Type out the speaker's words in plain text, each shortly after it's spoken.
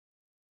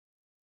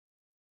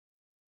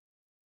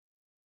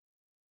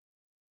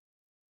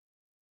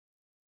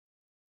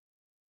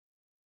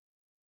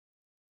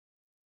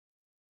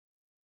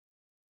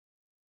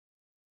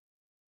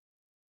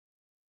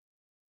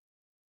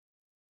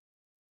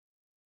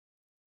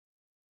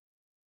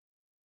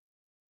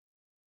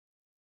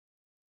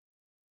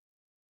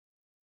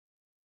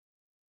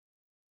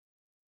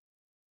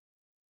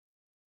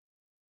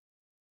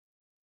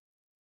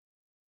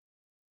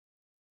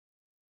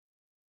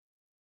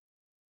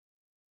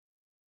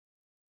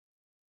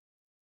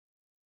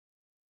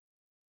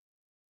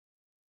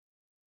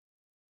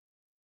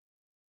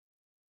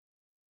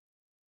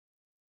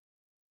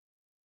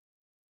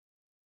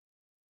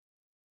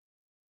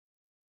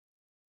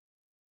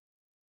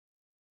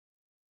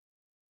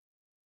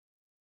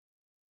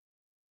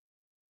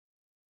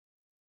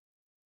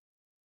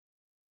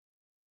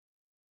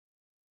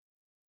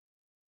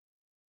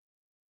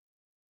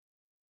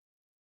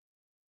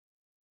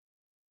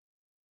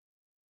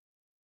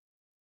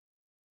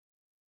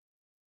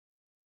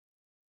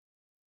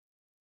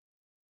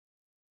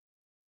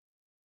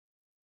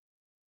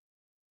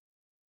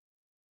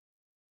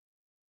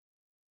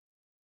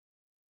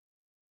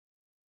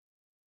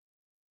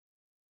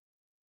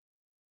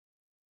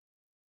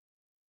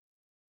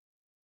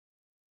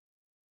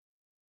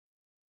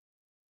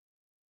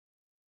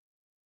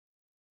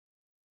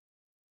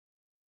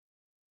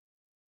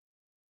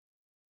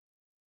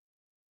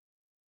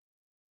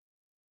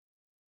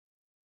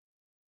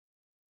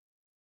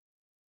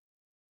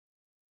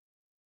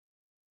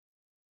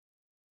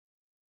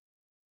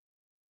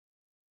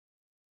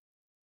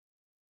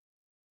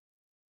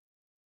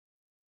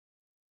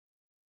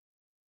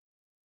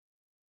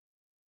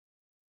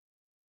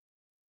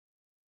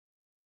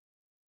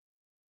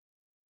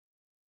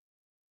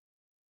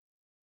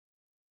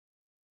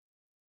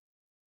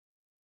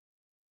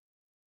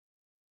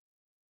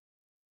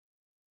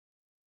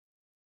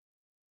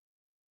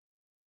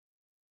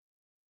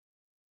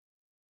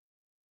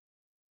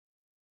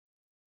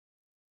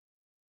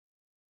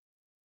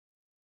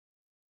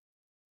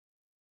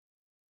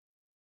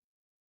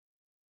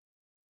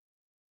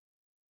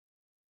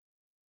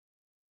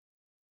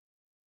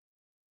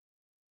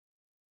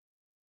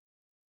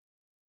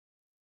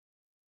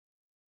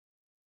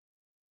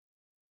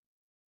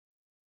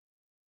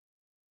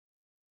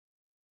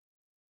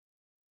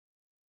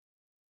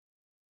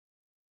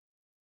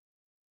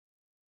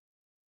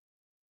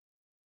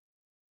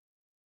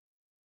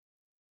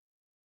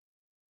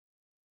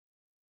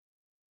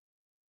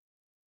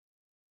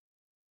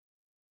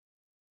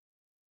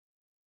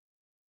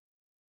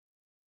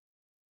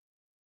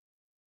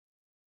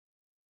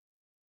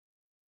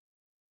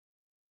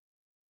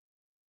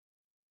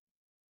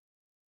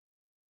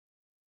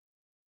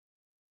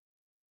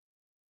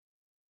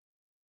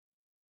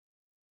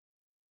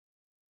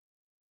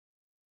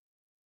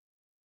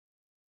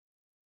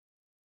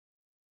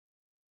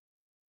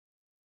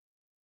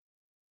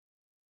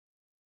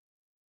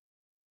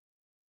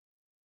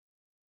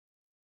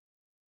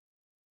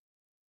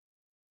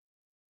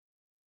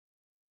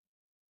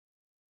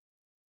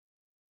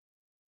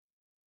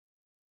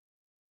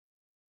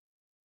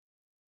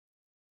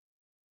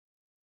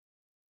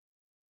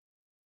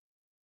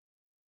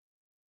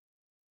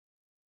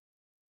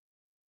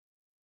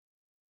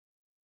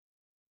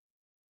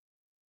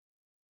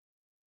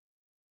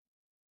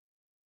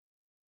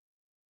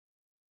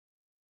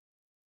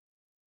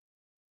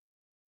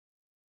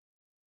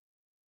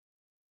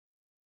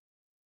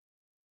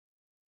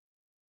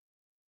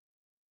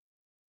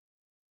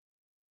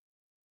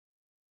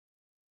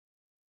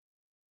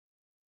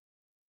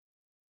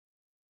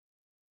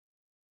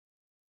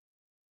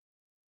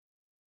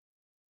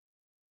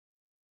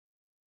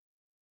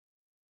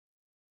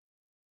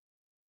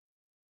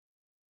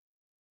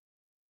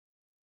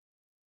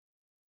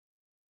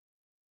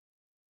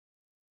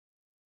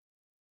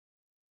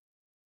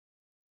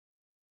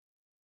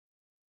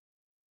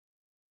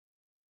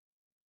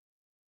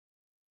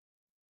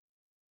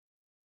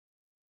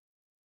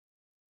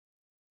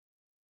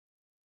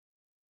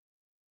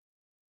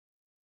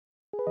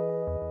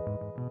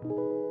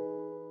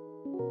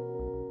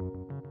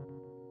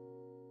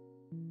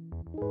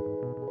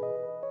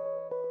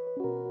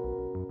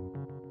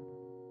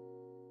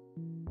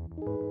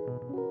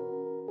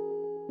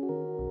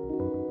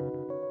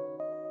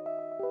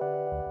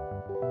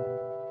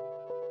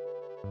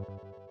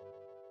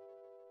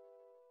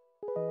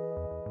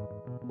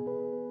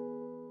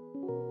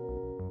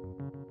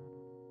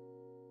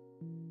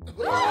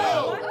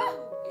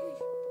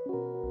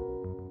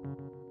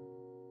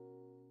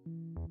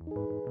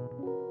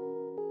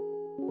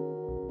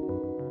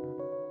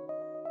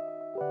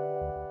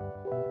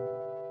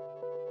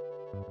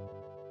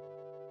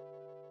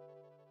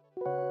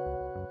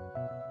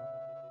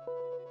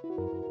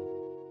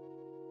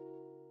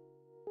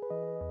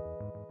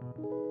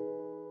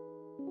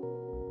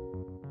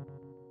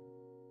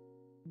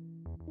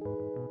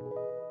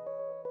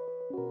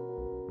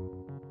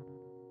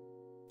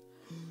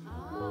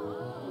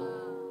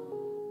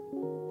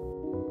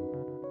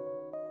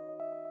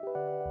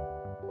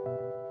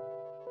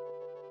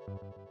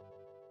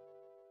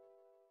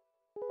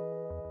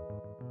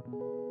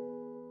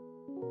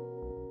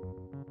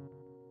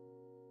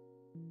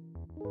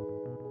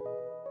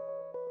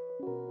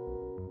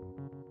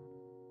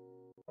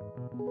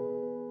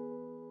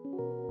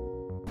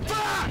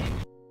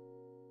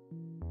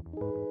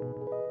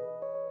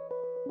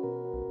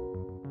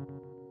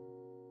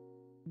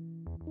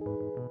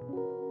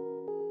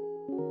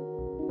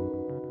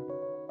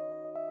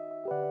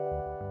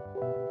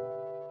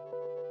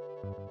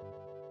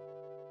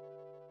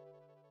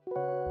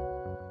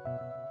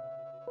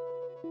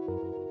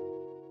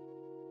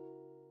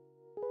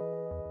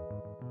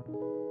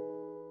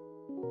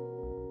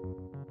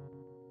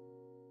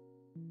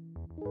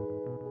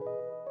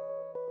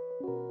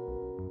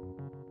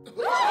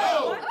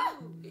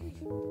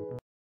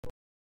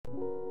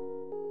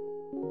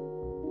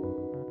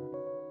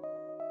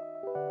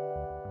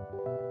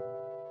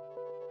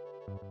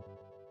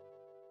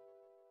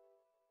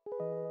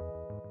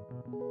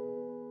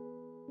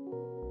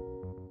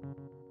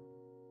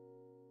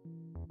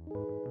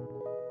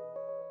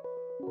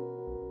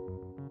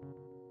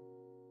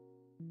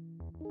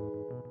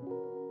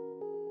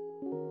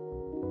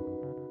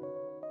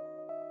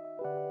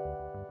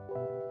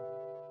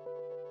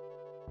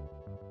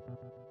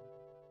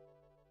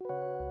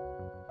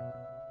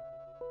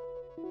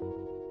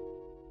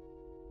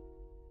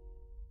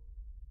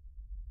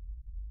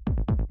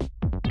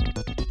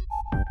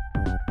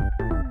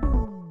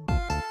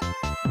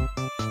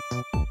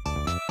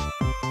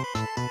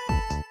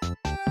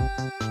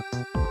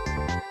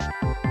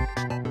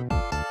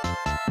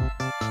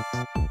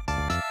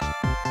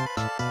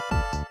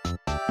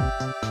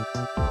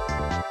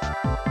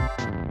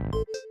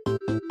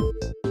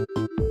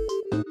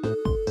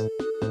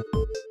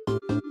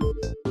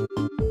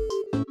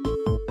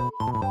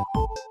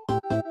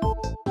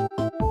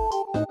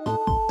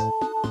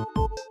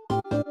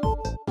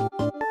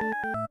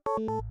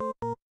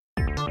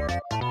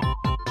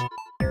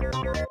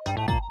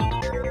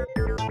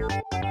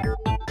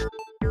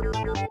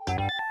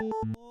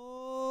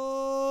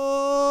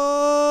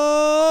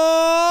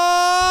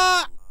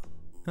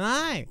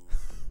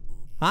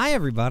Hi,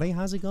 everybody.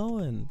 How's it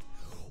going?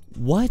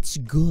 What's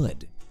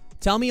good?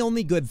 Tell me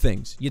only good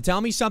things. You tell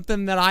me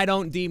something that I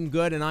don't deem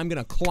good, and I'm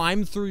gonna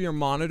climb through your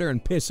monitor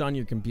and piss on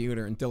your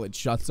computer until it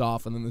shuts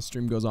off, and then the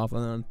stream goes off,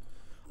 and then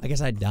I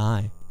guess I'd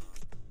die.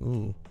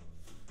 Ooh.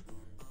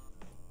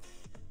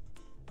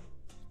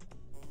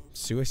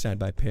 Suicide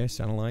by piss.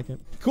 I don't like it.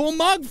 Cool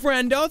mug,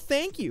 friendo.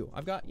 Thank you.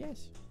 I've got,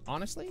 yes,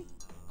 honestly,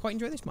 quite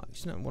enjoy this mug.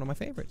 It's one of my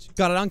favorites.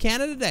 Got it on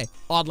Canada Day,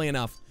 oddly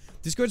enough.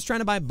 Discord's trying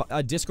to buy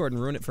Discord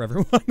and ruin it for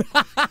everyone.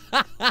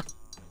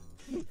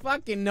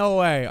 Fucking no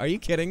way. Are you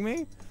kidding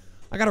me?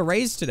 I got a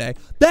raise today.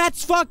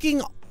 That's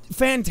fucking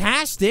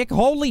fantastic.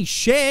 Holy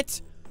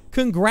shit.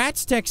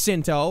 Congrats,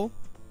 Texinto.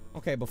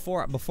 Okay,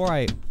 before I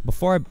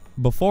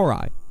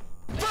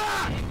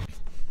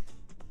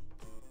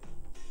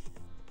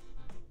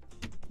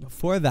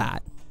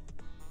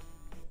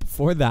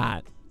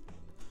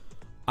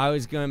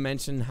was gonna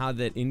mention how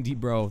that Indie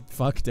Bro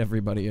fucked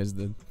everybody as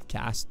the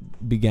cast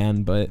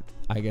began, but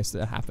I guess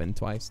that happened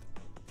twice.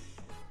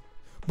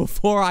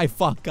 Before I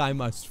fuck, I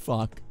must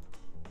fuck.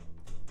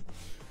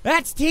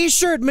 That's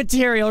t-shirt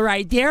material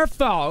right there,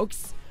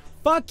 folks.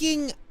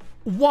 Fucking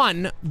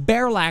one,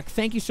 Bearlack,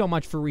 thank you so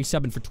much for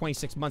resubbing for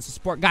 26 months of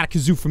support. Got a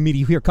kazoo from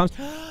me. Here it comes.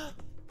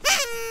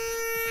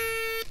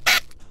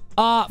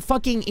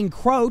 Fucking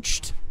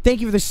Encroached, thank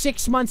you for the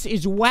 6 months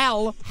as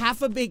well.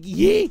 Half a big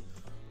yee.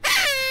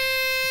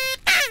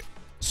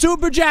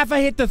 Super Jaffa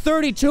hit the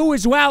 32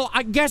 as well.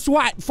 Guess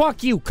what?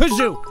 Fuck you,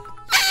 kazoo.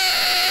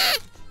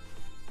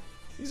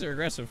 These are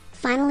aggressive.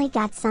 Finally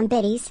got some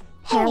biddies.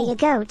 Here you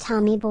go,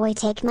 Tommy boy.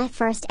 Take my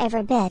first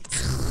ever bit.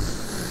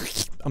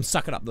 I'm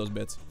sucking up those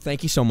bits.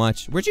 Thank you so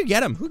much. Where'd you get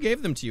them? Who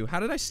gave them to you? How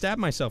did I stab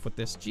myself with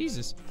this?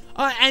 Jesus.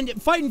 And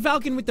Fighting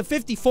Falcon with the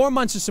 54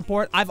 months of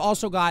support. I've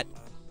also got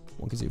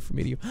one kazoo from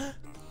me to you.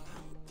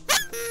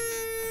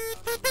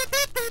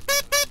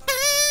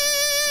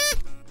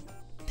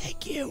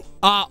 Thank you.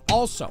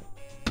 Also.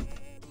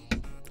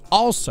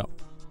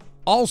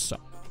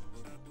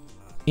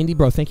 Indie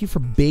Bro, thank you for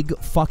big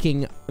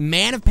fucking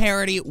Man of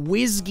Parody,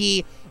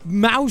 Whiskey,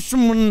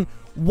 Mouseman,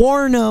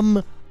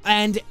 Warnum,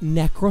 and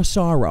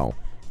Necrosaro.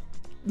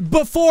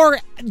 Before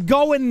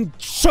going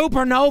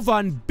supernova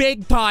and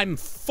big time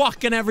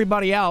fucking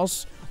everybody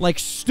else, like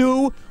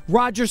Stu,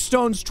 Roger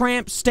Stone's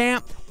Tramp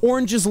Stamp,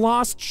 Orange is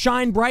Lost,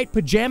 Shine Bright,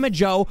 Pajama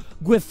Joe,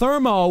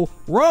 Guithermo,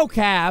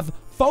 Rocav,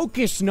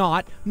 Focus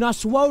Not,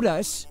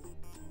 Naswodas,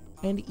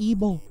 and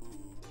Ebel.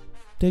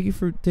 Thank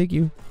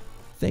you.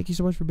 Thank you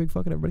so much for big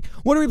fucking everybody.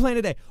 What are we playing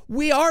today?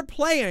 We are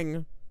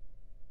playing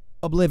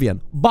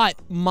Oblivion, but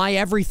my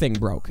everything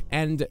broke,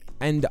 and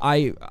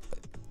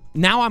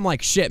now I'm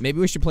like, shit, maybe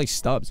we should play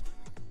Stubbs.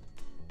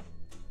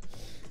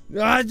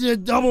 I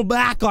just double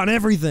back on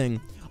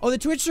everything. Oh, the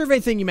Twitch survey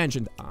thing you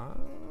mentioned.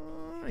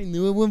 I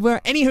knew it would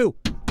work. Anywho,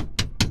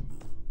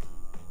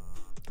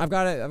 I've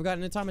got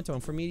an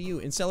automaton from me to you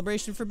in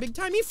celebration for big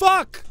timey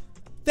fuck.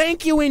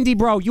 Thank you, Indie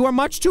Bro. You are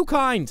much too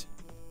kind.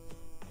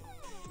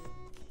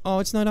 Oh,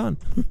 it's not on.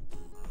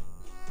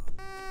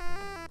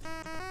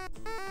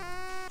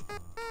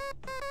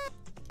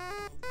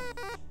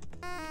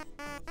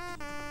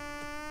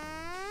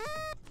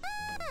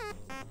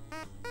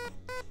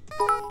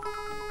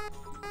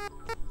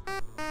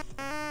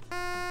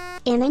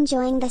 I'm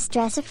enjoying the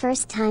stress of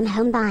first time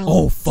home buying.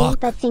 Oh, fuck.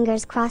 But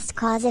fingers crossed,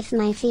 cause if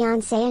my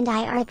fiance and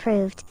I are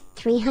approved,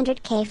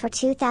 300K for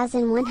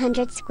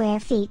 2,100 square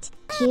feet,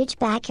 huge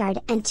backyard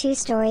and 2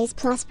 stories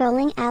plus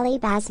bowling alley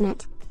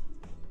basement.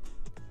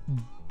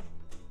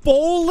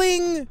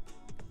 Bowling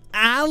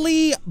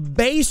alley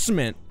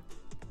basement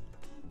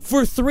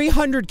for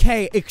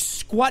 300K.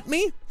 Exquat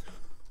me?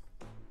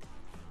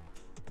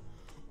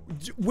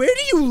 Where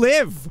do you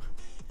live?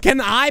 Can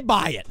I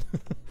buy it?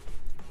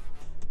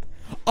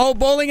 Oh,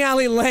 bowling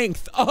alley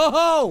length.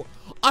 Oh,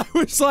 I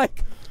was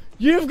like,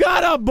 you've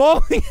got a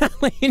bowling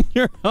alley in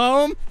your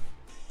home?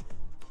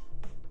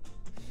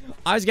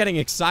 I was getting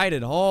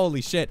excited.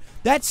 Holy shit.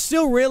 That's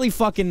still really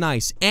fucking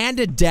nice. And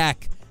a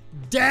deck.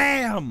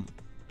 Damn.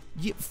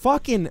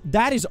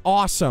 That is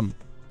awesome.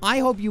 I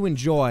hope you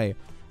enjoy.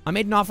 I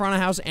made an offer on a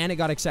house and it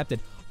got accepted.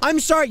 I'm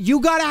sorry, you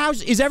got a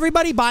house? Is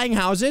everybody buying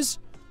houses?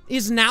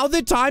 Is now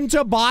the time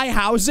to buy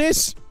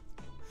houses?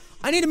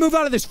 I need to move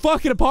out of this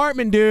fucking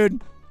apartment,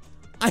 dude.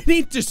 I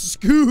need to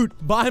scoot,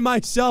 buy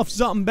myself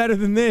something better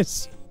than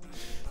this.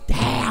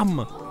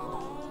 Damn.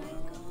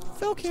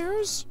 Phil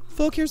cares.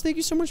 Phil cares, thank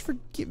you so much for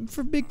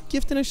big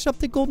gifting us up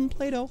the Golden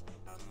Play-Doh.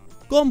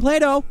 Golden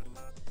Play-Doh.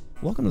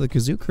 Welcome to the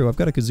kazoo crew. I've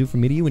got a kazoo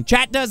from me to you, and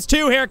chat does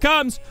too. Here it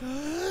comes.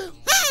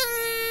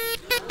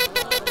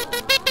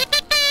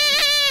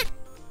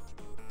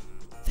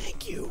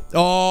 Thank you.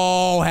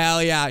 Oh,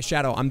 hell yeah.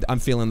 Shadow, I'm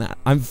feeling that.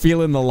 I'm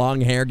feeling the long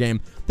hair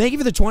game. Thank you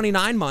for the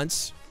 29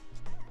 months.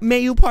 May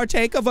you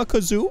partake of a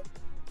kazoo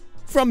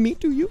from me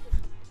to you.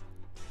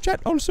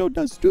 Chat also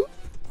does too.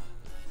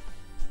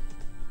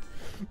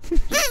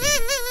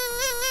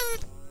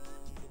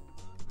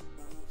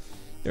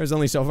 There's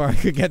only so far I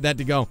could get that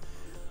to go.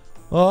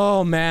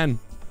 Oh, man.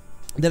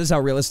 That is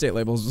how real estate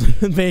labels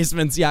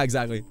basements. Yeah,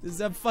 exactly. It's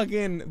a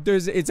fucking...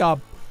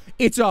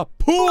 It's a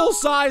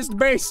pool-sized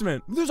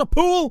basement. There's a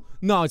pool?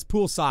 No, it's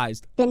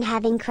pool-sized. Been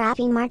having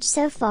crappy March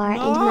so far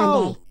and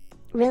Monday.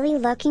 Really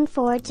looking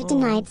forward to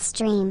tonight's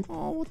stream.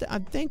 Oh,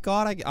 thank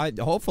God.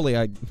 Hopefully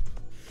I...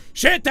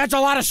 Shit, that's a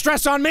lot of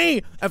stress on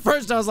me. At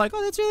first I was like,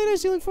 oh, that's really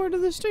nice. You look forward to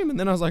this stream. And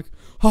then I was like,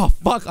 oh,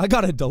 fuck, I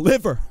gotta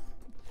deliver.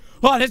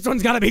 Oh, this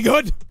one's gotta be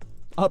good.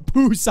 A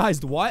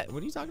poo-sized what?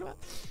 What are you talking about?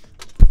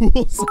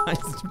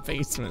 Pool-sized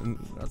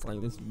basement. That's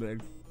like this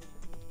big.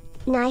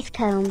 Knife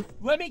comb.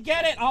 Let me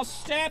get it. I'll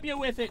stab you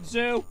with it,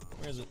 Zoo.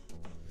 Where is it?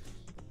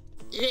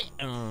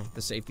 Oh,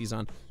 the safety's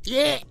on.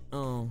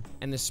 Oh,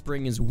 and the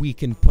spring is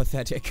weak and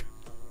pathetic.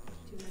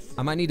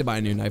 I might need to buy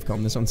a new knife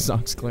comb. This one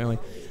sucks, clearly.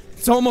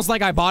 It's almost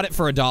like I bought it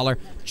for $1.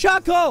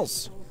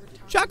 Chuckles!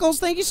 Chuckles,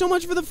 thank you so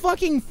much for the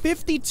fucking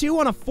 52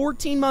 on a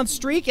 14-month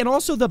streak, and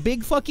also the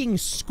big fucking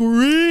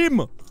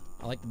scream.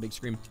 I like the big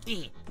scream.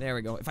 There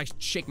we go. If I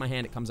shake my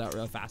hand, it comes out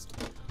really fast.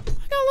 I got a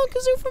little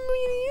kazoo from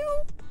me to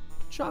you.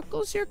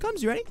 Chuckles, here it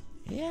comes. You ready?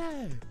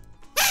 Yeah.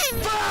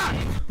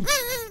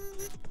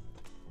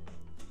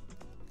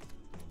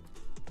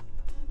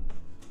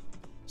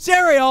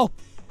 Cereal!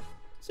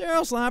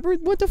 Cereal Slapper,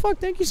 what the fuck?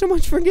 Thank you so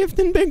much for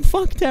gifting big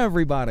fuck to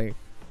everybody.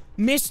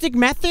 Mystic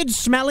Method,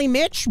 Smelly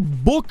Mitch,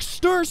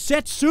 Bookster,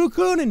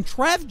 Setsukun, and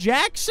Trev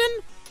Jackson?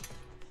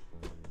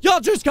 Y'all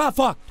just got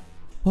fucked.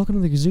 Welcome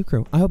to the Kazoo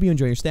Crew. I hope you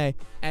enjoy your stay.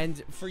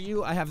 And for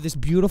you, I have this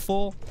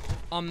beautiful,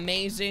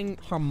 amazing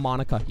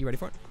harmonica. You ready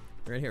for it?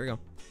 You ready? Here we go.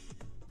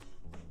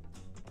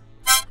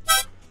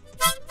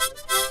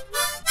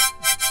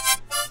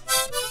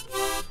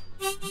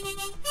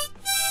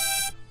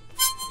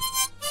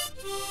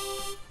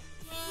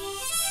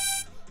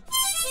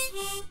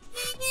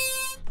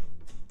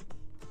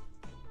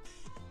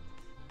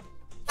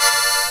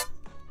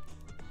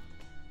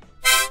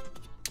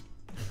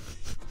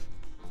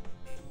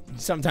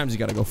 Sometimes you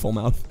gotta go full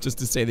mouth just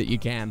to say that you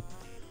can.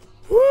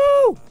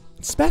 Woo!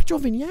 Spectral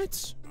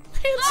vignettes.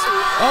 Okay.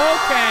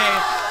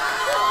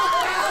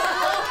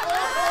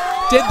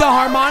 Did the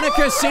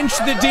harmonica cinch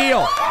the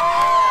deal?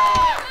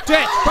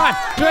 Twitch, Prime,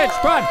 Twitch,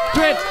 Prime,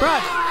 Twitch,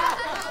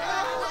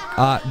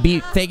 Prime.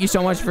 Beat, thank you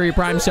so much for your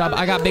Prime sub.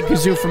 I got big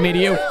kazoo from me to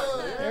you.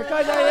 Here it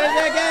comes.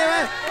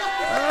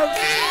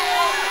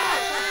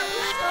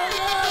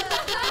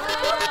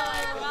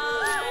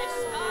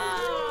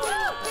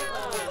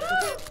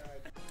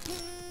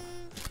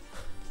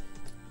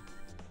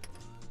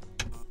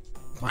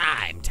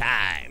 Prime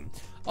time.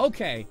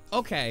 Okay.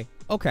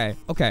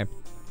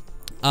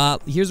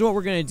 Here's what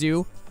we're gonna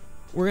do.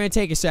 We're gonna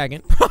take a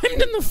second.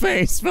 Primed in the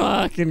face.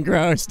 Fucking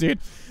gross, dude.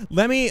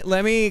 Let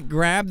me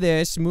grab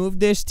this,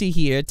 move this to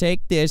here,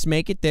 take this,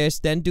 make it this,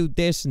 then do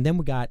this, and then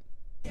we got.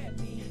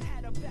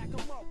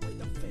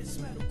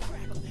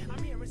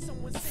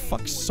 What the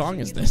fuck song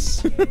is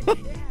this?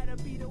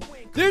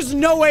 There's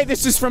no way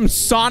this is from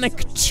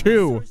Sonic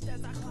 2.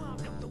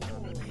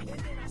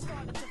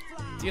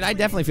 Dude, I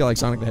definitely feel like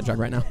Sonic the Hedgehog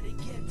right now.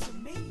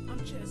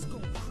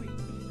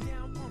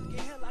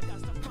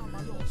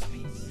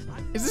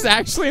 Is this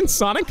actually in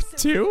Sonic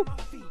 2?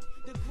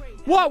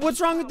 What?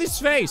 What's wrong with this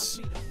face?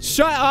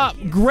 Shut up.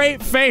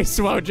 Great face,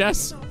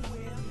 Wojess.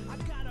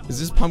 Is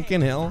this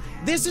Pumpkin Hill?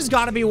 This has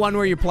got to be one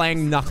where you're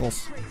playing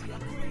Knuckles.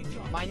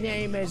 My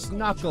name is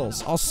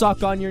Knuckles. I'll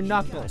suck on your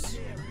knuckles.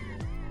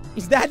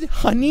 Is that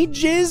honey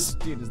jizz?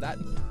 Dude, is that...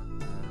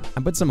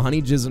 I put some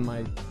honey jizz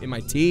in my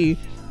tea.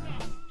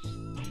 A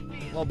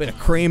little bit of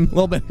cream, a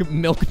little bit of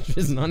milk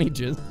jizz and honey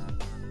jizz.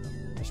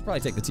 I should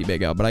probably take the tea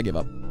bag out, but I give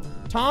up.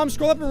 Tom,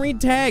 scroll up and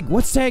read tag.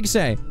 What's tag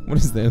say? What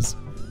is this?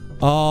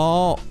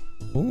 Oh.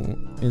 Ooh,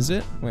 is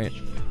it? Wait.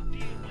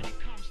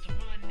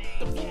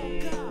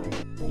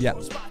 Yeah.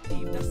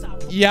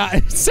 Yeah,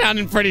 it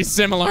sounded pretty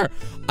similar.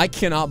 I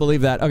cannot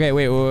believe that. Okay,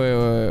 wait.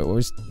 What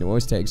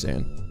was tag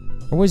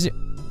saying? Or was it?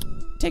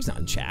 Tag's not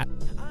in chat.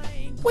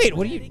 Wait,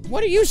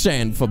 what are you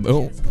saying,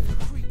 Fabu?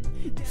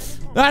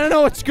 I don't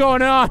know what's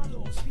going on.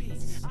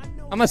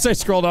 Unless I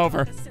scrolled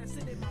over.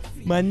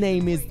 My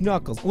name is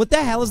Knuckles. What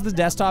the hell is the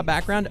desktop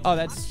background? Oh,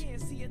 that's...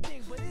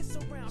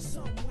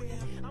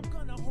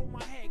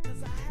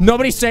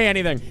 Nobody say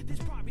anything.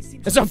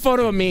 It's a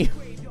photo of me.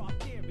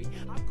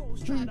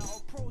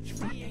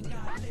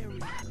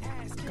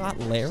 Got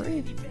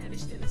Larry?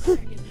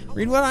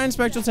 Read what I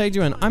Spectral tagged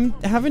you in. I'm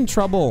having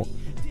trouble.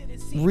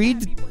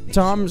 Read...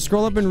 Tom,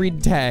 scroll up and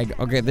read tag.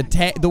 Okay,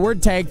 the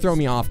word tag threw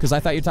me off because I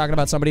thought you were talking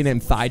about somebody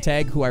named Thigh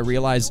Tag, who I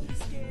realized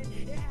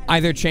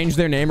either changed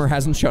their name or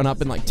hasn't shown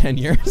up in like 10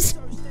 years.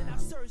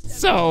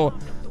 So,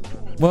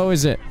 what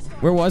was it?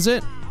 Where was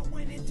it?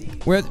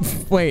 Where?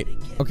 Wait.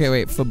 Okay,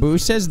 wait. Fabu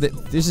says that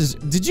this is...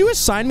 Did you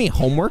assign me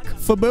homework,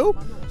 Fabu?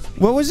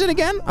 What was it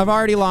again? I've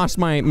already lost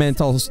my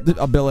mental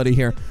ability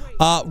here.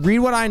 Read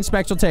what I and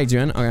Spectral tagged you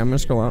in. Okay, I'm gonna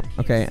scroll up.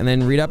 Okay, and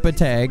then read up a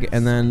tag,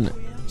 and then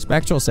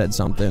Spectral said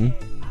something.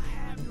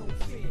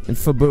 And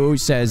Fabu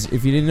says,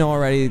 if you didn't know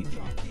already,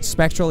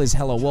 Spectral is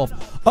Hello Wolf.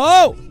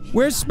 Oh!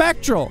 Where's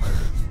Spectral?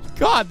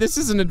 God, this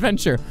is an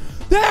adventure.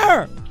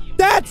 There!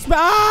 That's...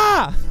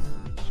 Ah!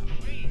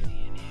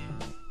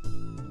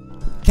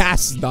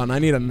 Cast is done. I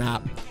need a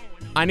nap.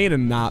 I need a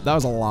nap. That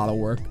was a lot of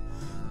work.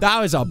 That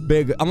was a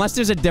big... Unless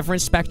there's a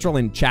different spectral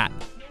in chat.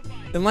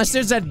 Unless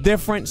there's a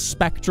different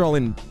spectral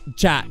in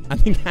chat. I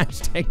think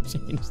hashtag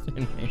changed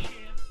their name.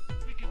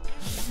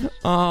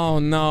 Oh,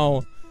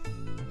 no.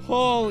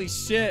 Holy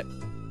shit.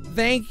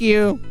 Thank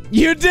you.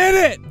 You did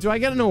it! Do I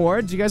get an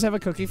award? Do you guys have a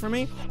cookie for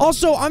me?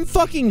 Also, I'm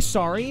fucking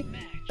sorry.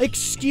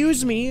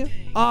 Excuse me.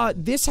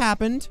 This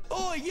happened.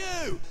 Oh,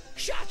 you!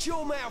 Shut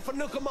your mouth and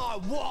look at my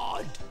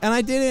wad! And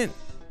I didn't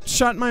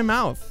shut my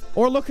mouth.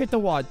 Or look at the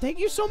wad. Thank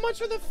you so much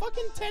for the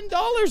fucking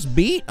 $10,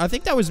 beat. I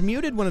think that was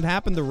muted when it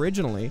happened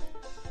originally.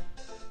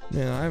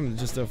 Man, I'm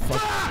just a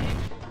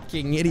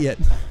fucking idiot.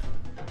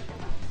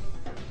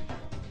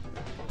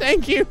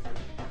 Thank you.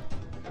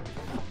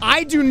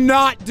 I do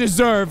not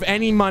deserve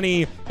any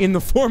money in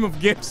the form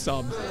of gift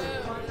subs.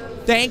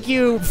 Thank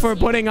you for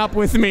putting up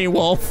with me,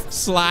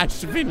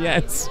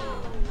 Wolf/vignettes.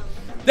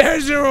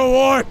 There's your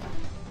reward.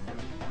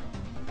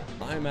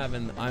 I'm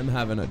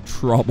having a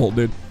trouble,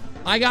 dude.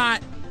 I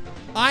got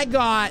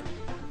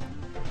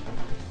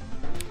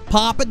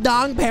Papa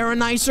Dong,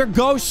 Paranicer,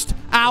 Ghost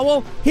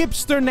Owl,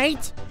 Hipster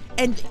Nate,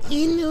 and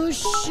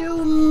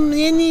Inishui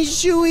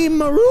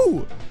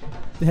Maru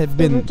have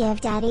been...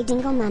 Give Daddy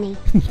Dingle money.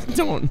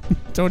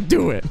 Don't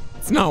do it.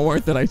 It's not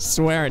worth it, I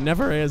swear. It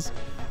never is.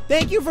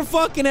 Thank you for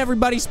fucking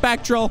everybody,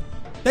 Spectral.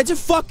 That's a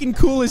fucking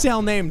cool as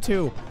hell name,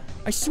 too.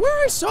 I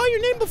swear I saw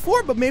your name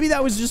before, but maybe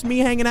that was just me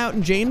hanging out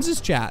in James's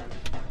chat.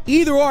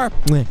 Either or.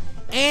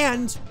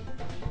 And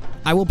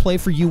I will play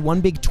for you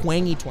one big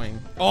twangy twang.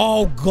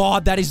 Oh,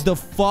 God, that is the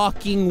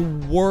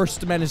fucking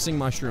worst menacing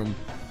mushroom.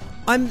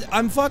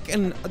 I'm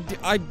fucking...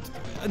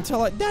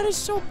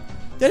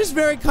 That is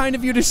very kind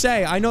of you to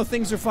say. I know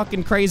things are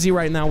fucking crazy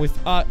right now with,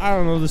 I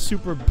don't know, the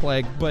super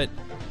plague, but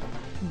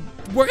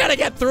we're gonna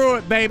get through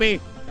it, baby.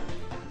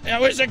 I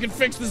wish I could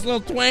fix this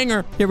little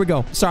twanger. Here we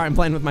go. Sorry, I'm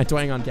playing with my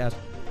twang on cast.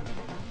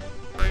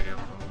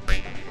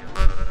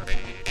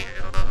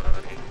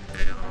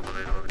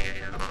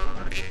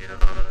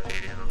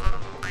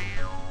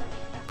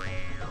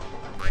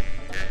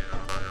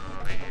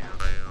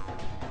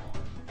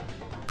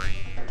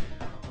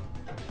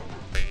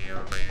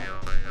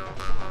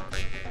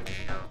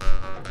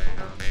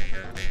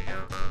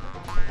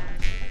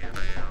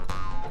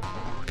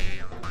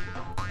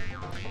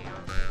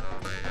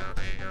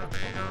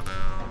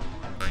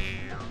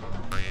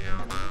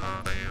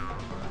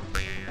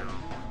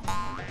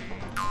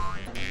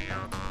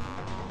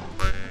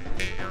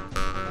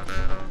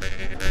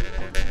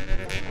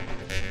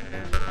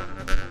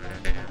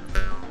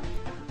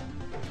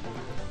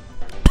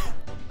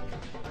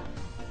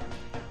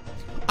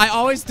 I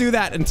always do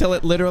that until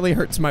it literally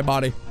hurts my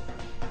body.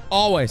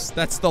 Always.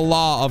 That's the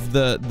law of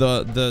the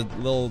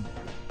little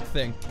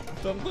thing.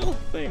 The little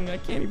thing. I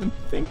can't even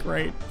think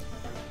right.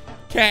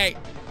 Okay.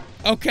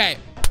 Okay.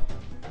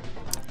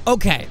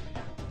 Okay.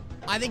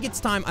 I think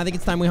it's time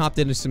we hopped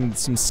into some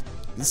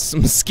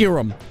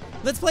Skyrim.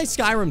 Let's play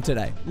Skyrim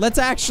today. Let's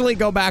actually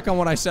go back on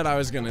what I said I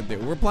was gonna do.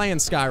 We're playing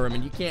Skyrim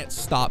and you can't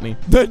stop me.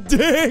 The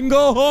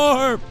Dingle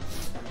Harp!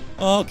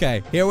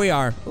 Okay, here we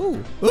are.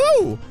 Ooh.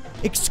 Ooh!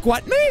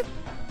 Excuse me?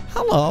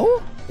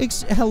 Hello?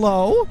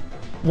 Hello?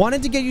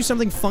 Wanted to get you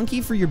something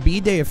funky for your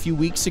B-Day a few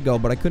weeks ago,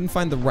 but I couldn't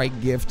find the right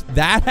gift.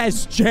 That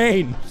has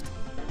changed.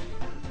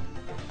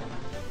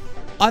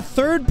 A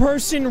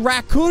third-person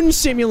raccoon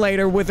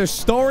simulator with a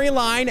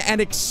storyline and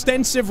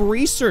extensive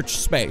research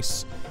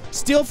space.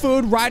 Steal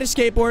food, ride a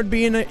skateboard,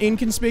 be an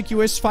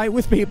inconspicuous, fight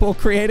with people,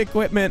 create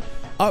equipment,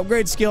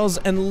 upgrade skills,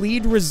 and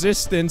lead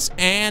resistance,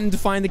 and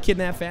find the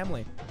kidnapped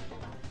family.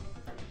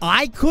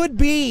 I could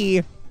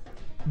be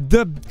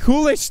the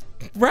coolest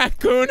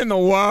raccoon in the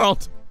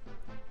world.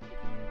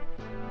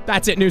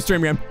 That's it, new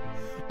stream game.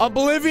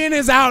 Oblivion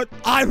is out.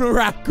 I'm a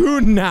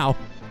raccoon now.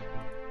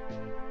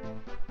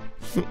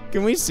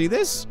 Can we see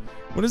this?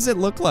 What does it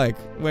look like?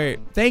 Wait,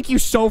 thank you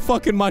so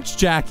fucking much,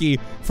 Jackie,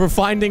 for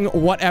finding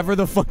whatever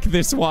the fuck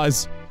this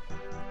was.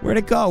 Where'd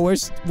it go?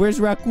 Where's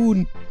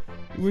Raccoon?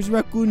 Where's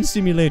Raccoon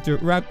Simulator?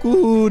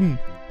 Raccoon.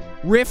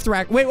 Rift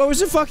Wait, what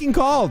was it fucking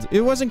called?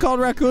 It wasn't called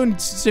Raccoon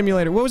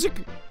Simulator. What was it?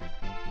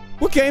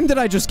 What game did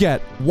I just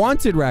get?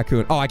 Wanted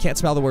Raccoon. Oh, I can't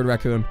spell the word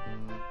raccoon.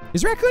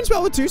 Is raccoon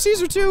spelled with 2 C's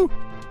or 2?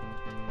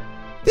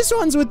 This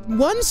one's with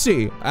 1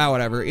 C. Ah,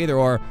 whatever. Either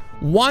or.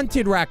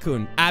 Wanted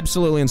Raccoon.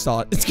 Absolutely install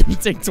it. It's gonna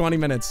take 20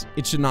 minutes.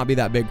 It should not be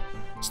that big.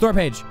 Store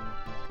page.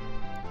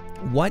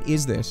 What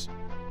is this?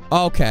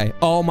 Okay.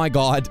 Oh my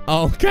god.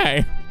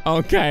 Okay.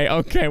 Okay.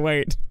 Okay,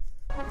 wait.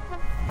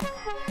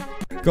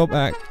 Go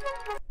back.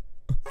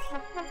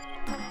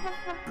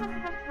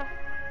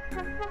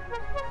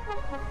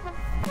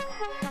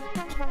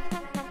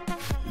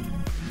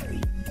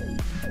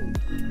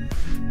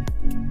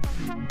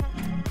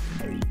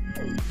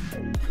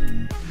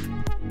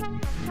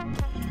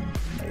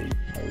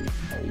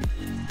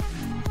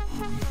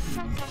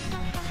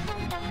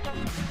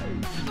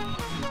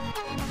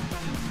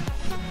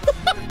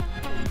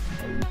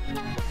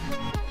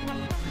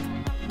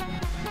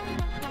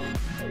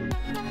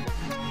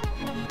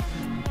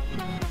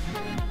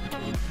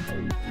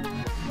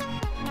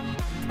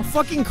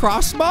 Fucking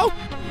crossbow?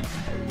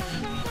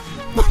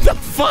 What the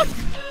fuck?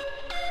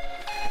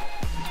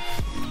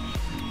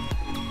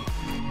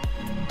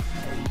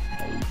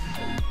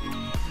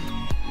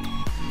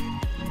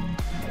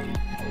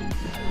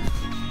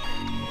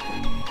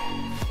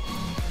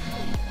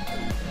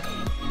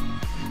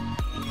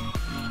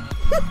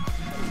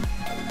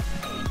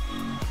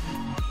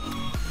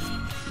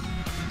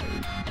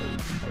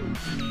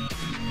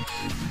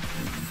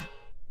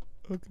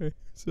 Okay,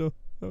 so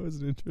that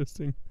was an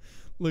interesting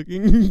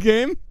looking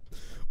game.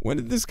 When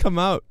did this come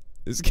out?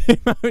 This came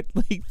out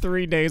like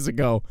 3 days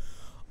ago.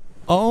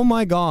 Oh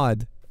my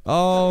god.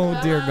 Oh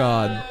dear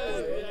god.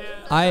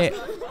 I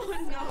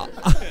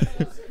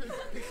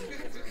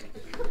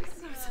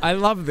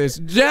love this.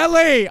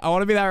 Jelly! I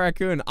want to be that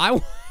raccoon.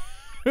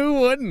 Who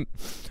wouldn't?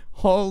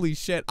 Holy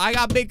shit. I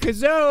got big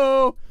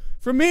kazoo!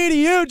 From me to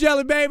you,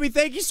 Jelly Baby.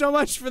 Thank you so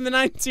much for the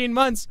 19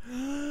 months.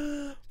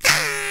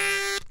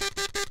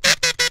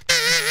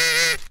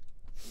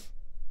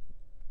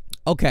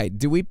 Okay,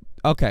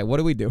 what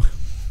do we do?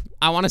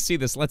 I want to see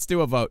this. Let's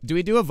do a vote. Do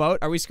we do a vote?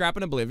 Are we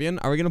scrapping Oblivion?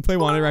 Are we gonna play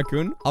Wanted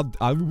Raccoon?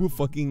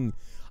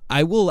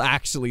 I will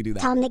actually do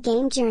that. Tom, the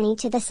game Journey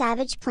to the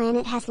Savage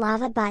Planet has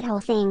lava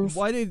butthole things.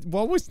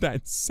 What was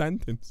that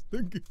sentence?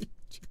 The game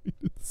Journey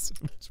to the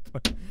Savage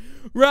Planet.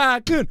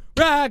 Raccoon,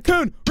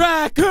 raccoon,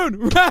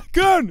 raccoon,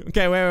 raccoon.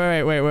 Okay,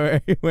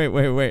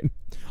 wait.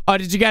 Oh,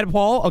 did you get a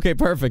poll? Okay,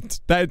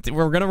 perfect.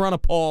 We're gonna run a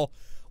poll.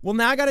 Well,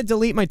 now I gotta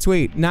delete my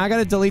tweet. Now I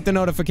gotta delete the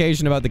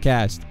notification about the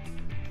cast.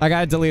 I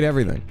gotta delete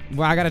everything.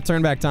 Well, I gotta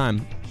turn back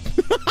time.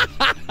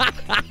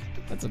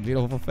 That's a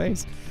beautiful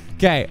face.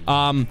 Okay,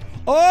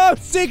 oh,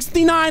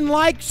 69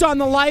 likes on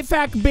the life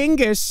hack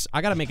bingus.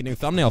 I gotta make a new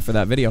thumbnail for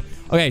that video.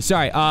 Okay,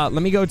 sorry, let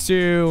me go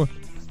to...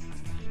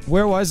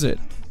 Where was it?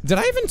 Did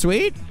I even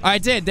tweet? I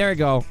did, there we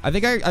go. I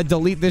think I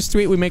delete this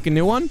tweet, we make a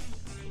new one.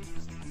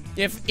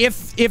 If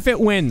it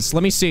wins,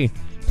 let me see.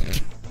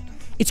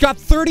 It's got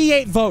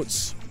 38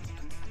 votes.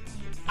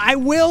 I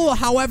will,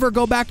 however,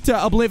 go back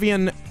to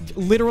Oblivion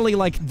literally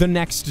like the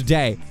next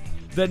day.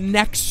 The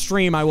next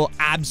stream, I will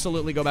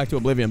absolutely go back to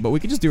Oblivion, but we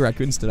could just do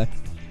raccoons today.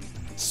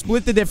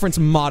 Split the difference,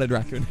 modded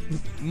raccoon.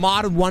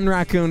 Modded one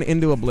raccoon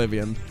into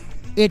Oblivion.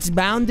 It's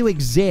bound to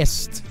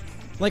exist.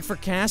 Like for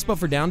cast, but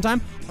for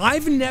downtime.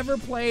 I've never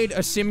played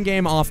a sim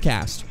game off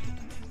cast.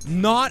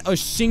 Not a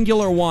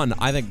singular one.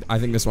 I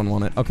think this one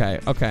won it. Okay.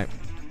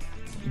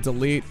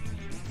 Delete.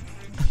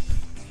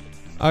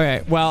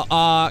 Okay, well,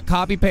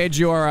 copy page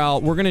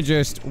URL. We're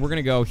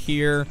gonna go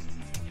here.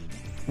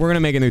 We're gonna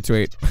make a new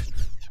tweet.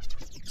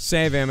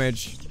 Save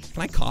image.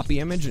 Can I copy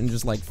image and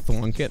just like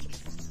thwunk it?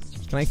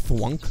 Can I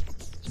thwunk?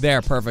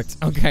 There, perfect.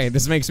 Okay,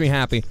 this makes me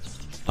happy.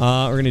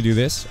 We're gonna do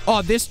this.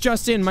 Oh, this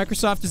just in.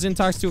 Microsoft is in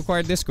talks to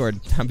acquire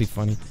Discord. That'd be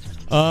funny.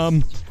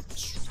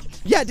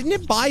 Yeah, didn't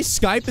it buy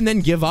Skype and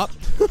then give up?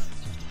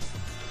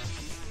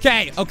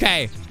 Okay.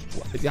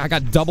 I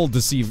got double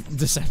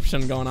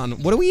deception going on.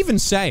 What do we even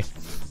say?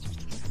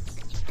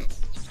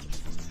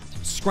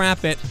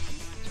 Scrap it.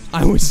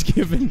 I was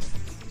given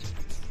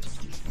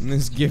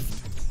this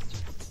gift.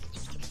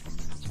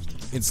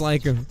 It's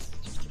like a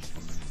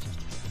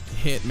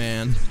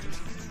hitman.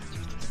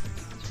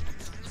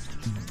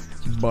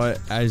 But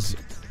as...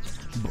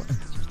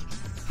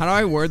 How do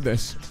I word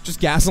this?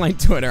 Just gaslight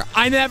Twitter.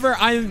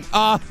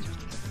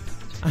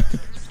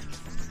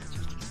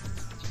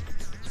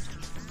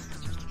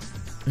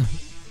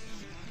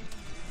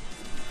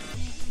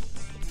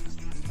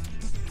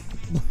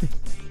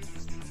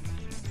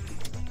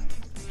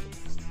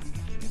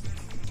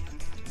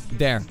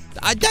 There.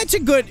 That's a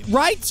good...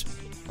 Right?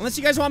 Unless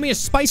you guys want me to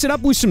spice it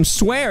up with some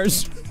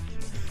swears.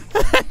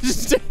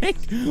 Just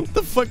what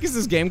the fuck is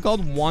this game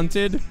called?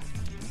 Wanted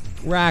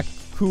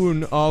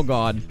Raccoon. Oh,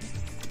 God.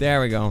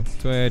 There we go.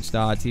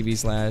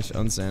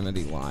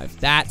 Twitch.tv/Unsanity Live.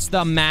 That's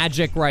the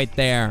magic right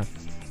there.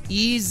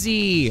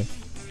 Easy.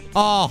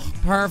 Oh,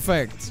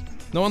 perfect.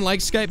 No one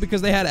likes Skype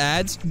because they had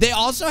ads. They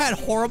also had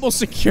horrible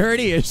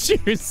security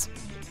issues.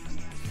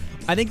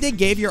 I think they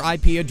gave your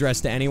IP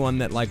address to anyone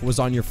that, like, was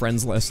on your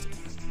friends list.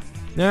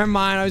 Never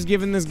mind, I was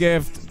given this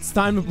gift. It's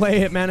time to play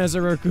Hitman as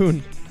a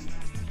raccoon.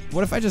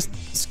 What if I just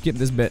skip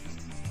this bit?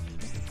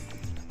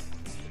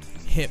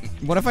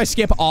 What if I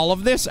skip all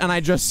of this and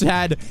I just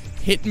had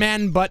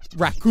Hitman but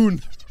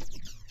raccoon?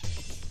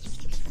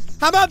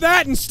 How about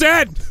that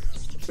instead?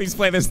 Please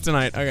play this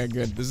tonight. Okay,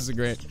 good. This is a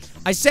great.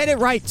 I said it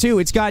right, too.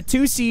 It's got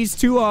 2 C's,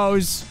 2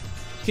 O's.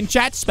 Can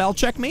chat spell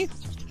check me?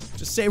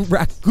 Just say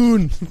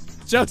raccoon.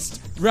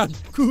 Just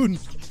raccoon.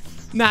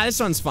 Nah, this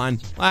one's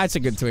fine. That's a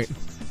good tweet.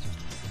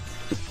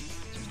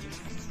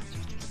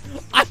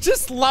 I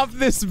just love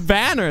this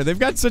banner. They've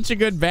got such a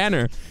good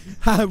banner.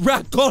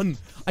 Raccoon.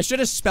 I should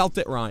have spelt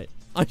it right.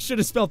 I should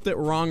have spelt it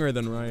wronger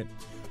than right.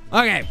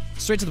 Okay,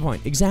 straight to the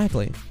point.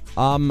 Exactly.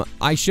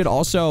 I should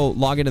also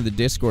log into the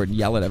Discord and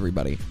yell at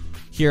everybody.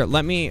 Here,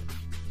 let me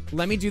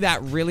do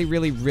that really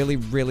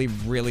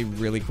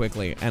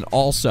quickly. And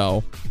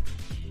also,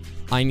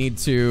 I need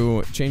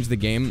to change the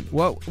game.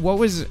 What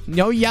was...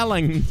 No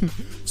yelling.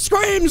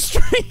 Scream!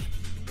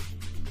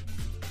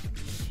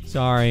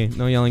 Sorry,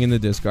 no yelling in the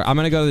Discord. I'm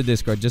gonna go to the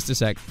Discord, just a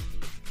sec.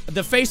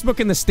 The Facebook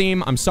and the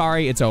Steam, I'm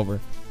sorry, it's over.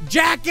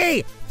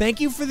 Jackie!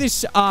 Thank you for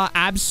this,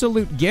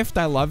 absolute gift.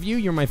 I love you.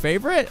 You're my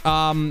favorite.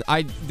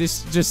 As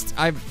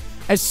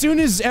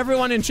soon as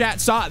everyone in chat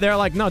saw it, they're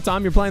like, no,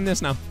 Tom, you're playing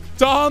this now.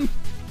 Tom!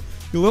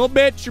 You little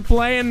bitch, you're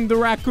playing the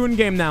raccoon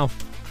game now.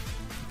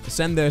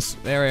 Send this.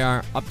 There we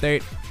are.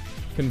 Update.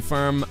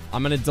 Confirm.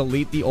 I'm gonna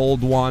delete the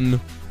old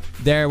one.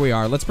 There we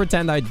are. Let's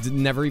pretend I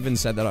never even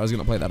said that I was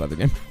gonna play that other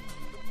game.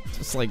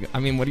 Just like, I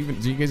mean,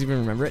 do you guys even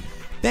remember it?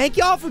 Thank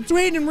y'all for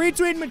tweeting and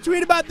retweeting my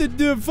tweet about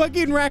the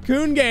fucking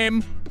raccoon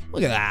game.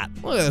 Look at that.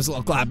 Look at this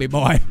little clappy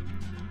boy.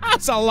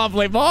 That's a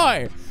lovely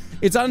boy.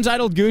 It's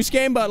Untitled Goose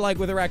Game, but like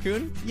with a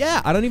raccoon?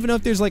 Yeah, I don't even know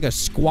if there's like a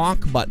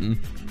squawk button.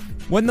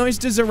 What noise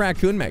does a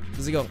raccoon make?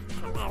 Does he go?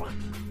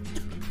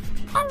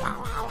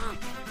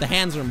 The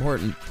hands are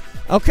important.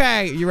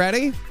 Okay, you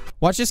ready?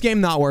 Watch this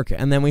game not work,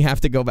 and then we have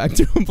to go back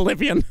to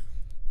Oblivion.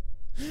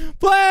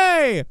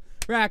 Play!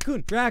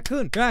 Raccoon,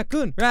 raccoon,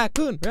 raccoon,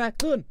 raccoon,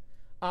 raccoon.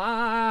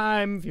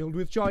 I'm filled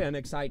with joy and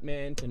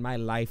excitement, and my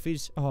life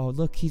is... Oh,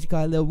 look, he's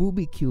got a little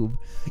Rubik's Cube.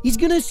 He's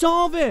gonna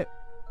solve it!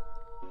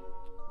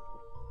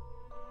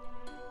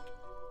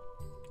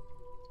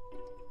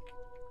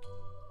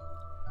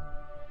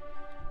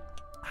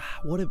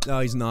 What if... No,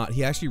 he's not.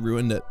 He actually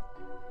ruined it.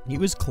 He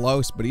was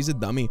close, but he's a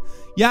dummy.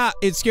 Yeah,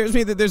 it scares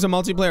me that there's a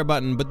multiplayer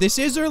button, but this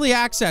is early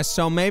access,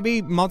 so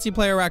maybe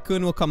multiplayer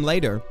Raccoon will come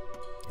later.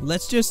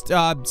 Let's just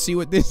see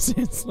what this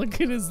is. Look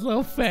at his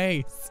little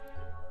face.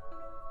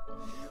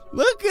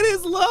 Look at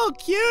his little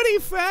cutie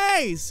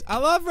face. I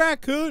love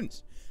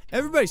raccoons.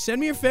 Everybody, send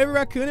me your favorite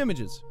raccoon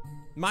images.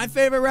 My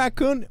favorite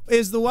raccoon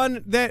is the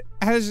one that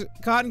has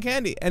cotton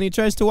candy, and he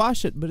tries to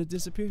wash it, but it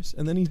disappears,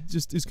 and then he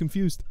just is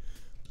confused.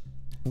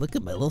 Look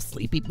at my little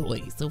sleepy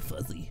boy. He's so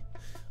fuzzy.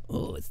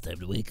 Oh, it's time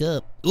to wake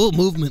up. Oh,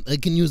 movement. I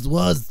can use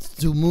was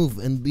to move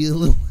and be a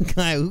little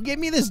guy. Who gave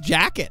me this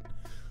jacket?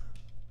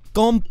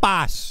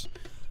 Compass.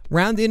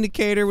 Round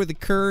indicator with the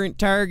current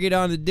target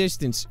on the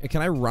distance.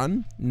 Can I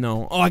run?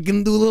 No. Oh, I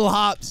can do little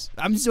hops.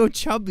 I'm so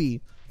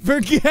chubby.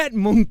 Forget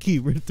monkey.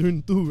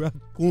 Return to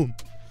raccoon.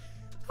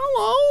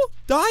 Hello?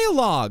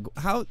 Dialogue.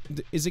 How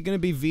is it going to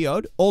be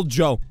VO'd? Old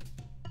Joe.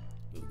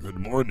 Good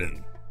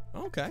morning.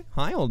 Okay.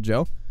 Hi, Old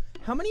Joe.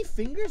 How many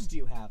fingers do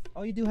you have?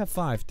 Oh, you do have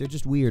 5. They're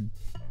just weird.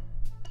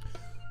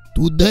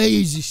 Today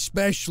is a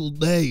special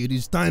day. It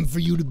is time for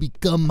you to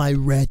become my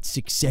rat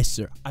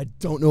successor. I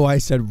don't know why I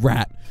said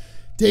rat.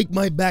 Take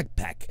my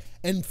backpack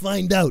and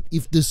find out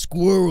if the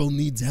squirrel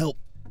needs help.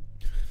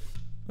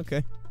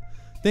 Okay.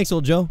 Thanks,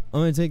 Old Joe. I'm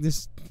gonna take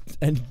this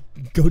and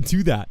go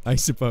do that, I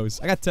suppose.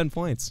 I got 10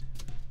 points.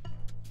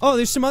 Oh,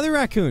 there's some other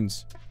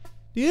raccoons.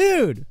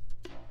 Dude.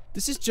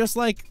 This is just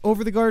like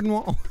Over the Garden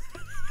Wall.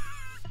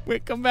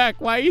 Wait, come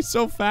back. Why are you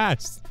so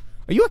fast?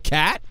 Are you a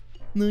cat?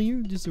 No,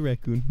 you're just a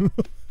raccoon.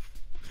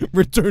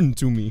 Return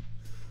to me.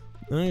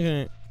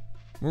 Okay.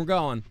 We're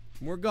going.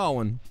 We're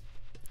going.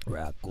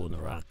 Raccoon,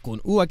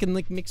 raccoon. Ooh, I can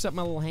like mix up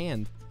my little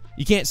hand.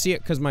 You can't see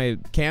it because my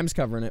cam's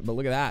covering it, but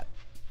look at that.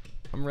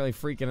 I'm really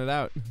freaking it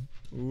out.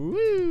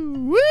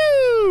 Woo!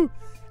 Woo!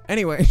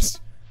 Anyways.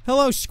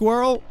 Hello,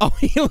 squirrel. Oh,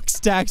 he looks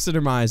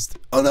taxidermized.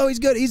 Oh, no, he's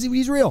good.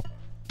 He's real.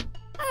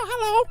 Oh,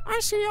 hello. I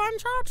see you on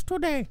charge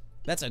today.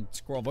 That's a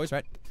squirrel voice,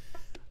 right?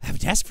 I have a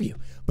task for you.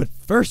 But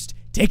first,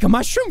 take a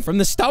mushroom from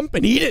the stump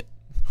and eat it.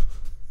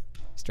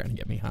 He's trying to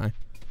get me high.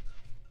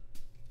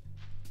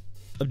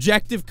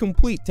 Objective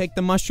complete. Take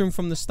the mushroom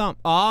from the stump.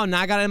 Oh,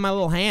 now I got it in my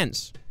little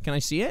hands. Can I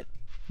see it?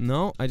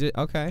 No, I did.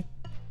 Okay.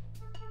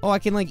 Oh, I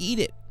can like eat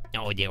it.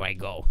 Oh, there I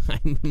go.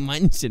 I'm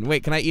munching.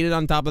 Wait, can I eat it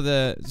on top of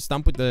the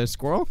stump with the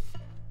squirrel?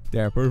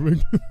 There,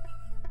 perfect.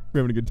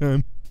 We're having a good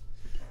time.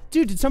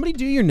 Dude, did somebody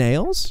do your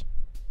nails?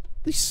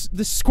 This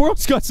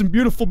squirrel's got some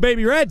beautiful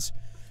baby reds.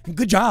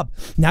 Good job.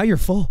 Now you're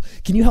full.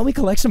 Can you help me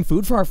collect some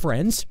food for our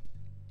friends?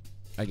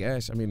 I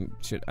guess. I mean,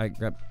 should I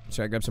grab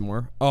some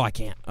more? Oh, I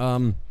can't.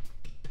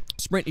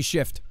 Sprint and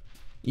shift.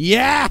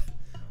 Yeah!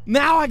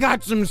 Now I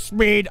got some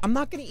speed. I'm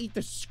not gonna eat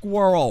the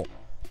squirrel.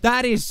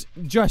 That is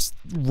just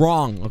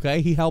wrong,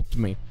 okay? He helped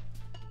me.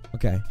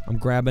 Okay, I'm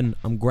grabbing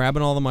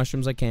all the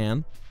mushrooms I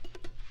can.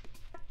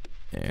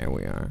 There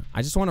we are.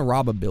 I just want to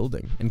rob a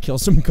building and kill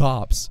some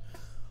cops.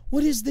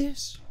 What is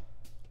this?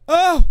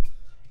 Oh!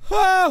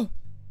 Oh!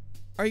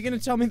 Are you gonna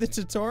tell me the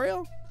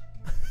tutorial?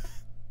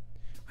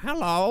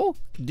 Hello?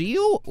 Do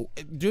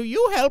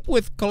you help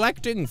with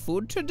collecting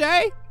food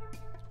today?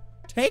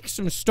 Take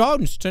some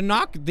stones to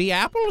knock the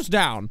apples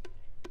down.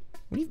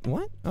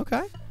 What?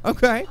 Okay.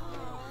 Okay.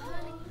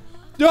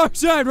 Dark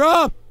side,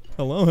 Rob!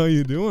 Hello, how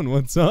you doing?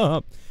 What's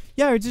up?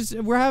 Yeah, I got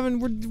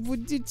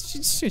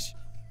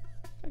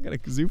a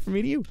kazoo from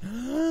me to you.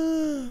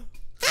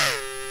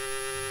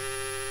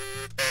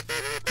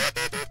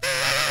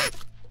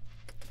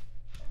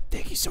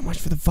 Thank you so much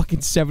for the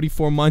fucking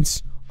 74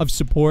 months of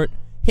support.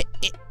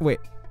 Wait.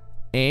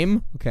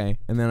 Aim? Okay.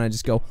 And then I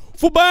just go,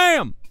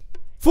 Fubam!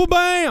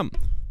 Fubam!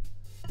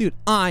 Dude,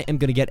 I am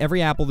gonna get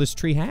every apple this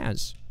tree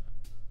has.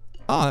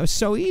 Oh, that was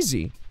so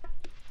easy.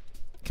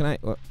 Can I...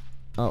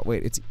 Oh,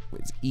 wait. It's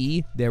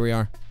E. There we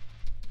are.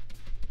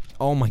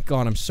 Oh my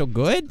god, I'm so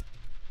good.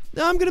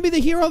 Now I'm gonna be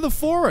the hero of the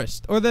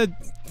forest. Or the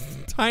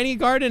tiny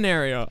garden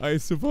area, I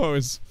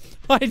suppose.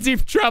 Hi,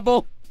 Deep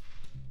Trouble.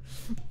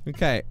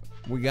 Okay.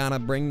 We gotta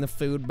bring the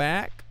food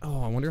back.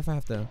 Oh, I wonder if I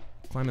have to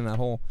climb in that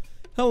hole.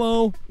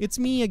 Hello, it's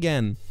me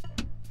again.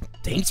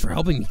 Thanks for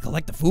helping me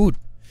collect the food.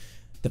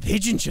 The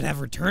pigeon should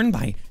have returned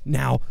by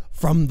now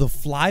from the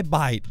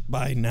flyby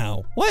by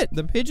now. What?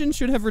 The pigeon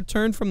should have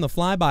returned from the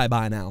flyby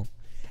by now.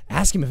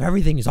 Ask him if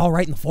everything is all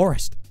right in the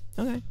forest.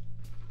 Okay.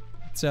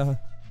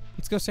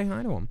 Let's go say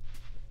hi to him.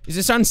 Is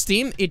this on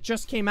Steam? It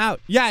just came out.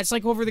 Yeah, it's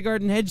like over the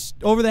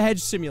hedge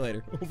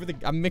simulator.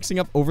 I'm mixing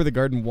up over the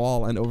garden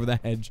wall and over the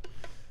hedge.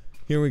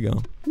 Here we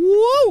go.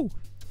 Woo!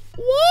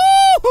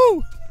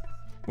 Woo!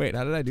 Wait,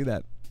 how did I do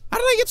that? How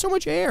did I get so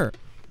much air?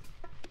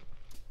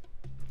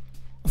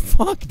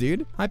 Fuck,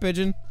 dude. Hi,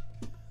 pigeon.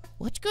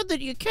 Well, it's good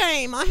that you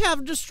came. I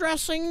have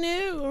distressing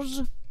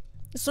news.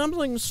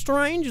 Something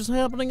strange is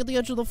happening at the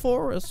edge of the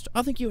forest.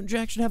 I think you and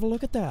Jack should have a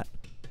look at that.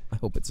 I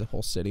hope it's a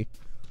whole city.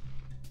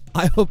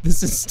 I hope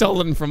this is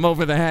stolen from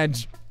over the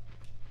hedge.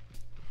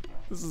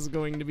 This is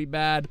going to be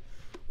bad.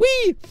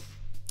 Whee!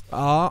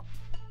 Hello.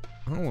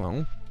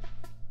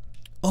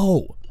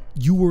 Oh,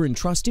 you were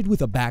entrusted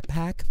with a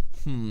backpack?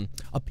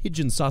 A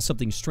pigeon saw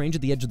something strange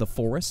at the edge of the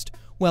forest?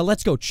 Well,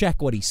 let's go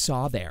check what he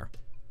saw there.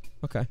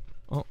 Okay.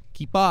 Oh,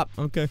 keep up.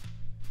 Okay.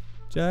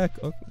 Jack,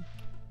 okay.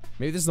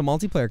 Maybe this is the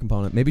multiplayer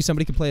component. Maybe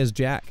somebody could play as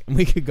Jack, and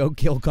we could go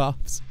kill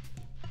cops.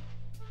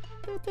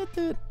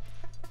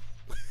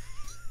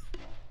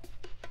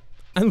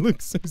 I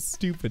look so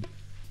stupid.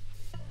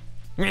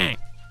 Sorry,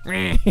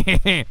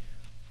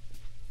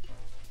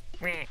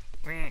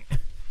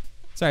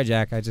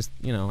 Jack. I just,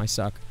 I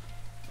suck.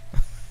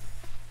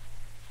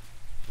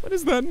 What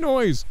is that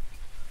noise?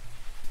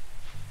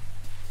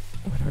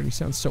 Oh, it already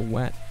sounds so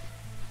wet.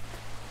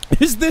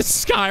 Is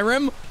this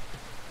Skyrim?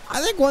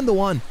 I think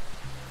 1-to-1.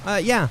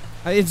 Yeah.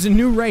 It's a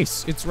new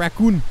race. It's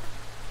Raccoon.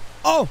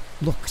 Oh,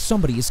 look,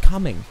 somebody is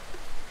coming.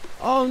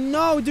 Oh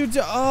no, dude.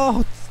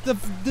 Oh, the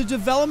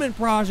development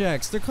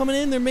projects. They're coming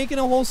in. They're making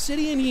a whole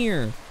city in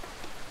here.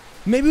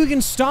 Maybe we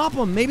can stop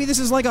them. Maybe this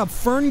is like a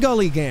Fern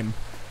Gully game.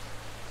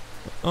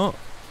 Oh,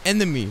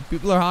 enemy.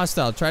 People are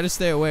hostile. Try to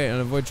stay away and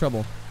avoid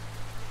trouble.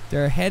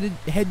 They're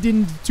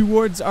heading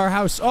towards our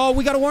house. Oh,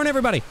 we gotta warn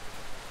everybody.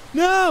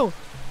 No.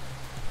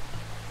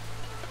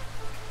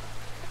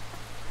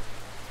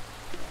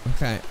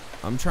 Okay,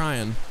 I'm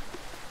trying.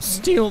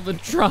 Steal the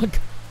truck.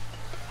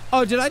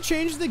 Oh, did I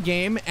change the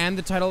game and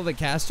the title of the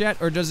cast yet?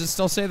 Or does it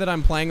still say that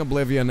I'm playing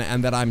Oblivion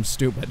and that I'm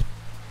stupid?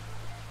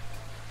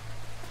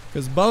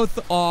 Because both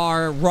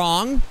are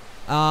wrong.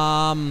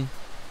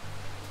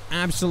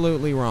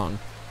 Absolutely wrong.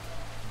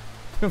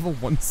 I have a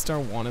 1-star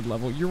wanted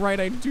level. You're right,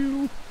 I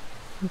do.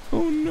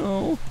 Oh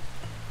no.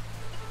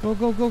 Go,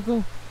 go, go,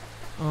 go.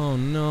 Oh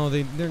no,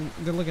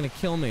 they're looking to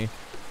kill me.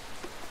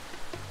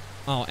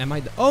 Oh, am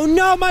I? Oh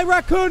no, my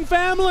raccoon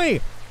family!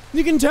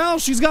 You can tell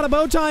she's got a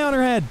bow tie on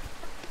her head.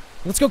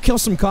 Let's go kill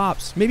some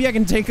cops. Maybe I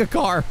can take a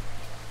car.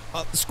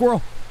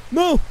 Squirrel.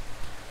 No!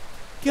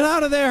 Get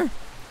out of there!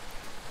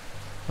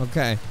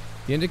 Okay.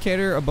 The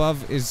indicator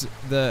above is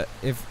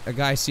if a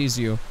guy sees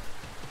you.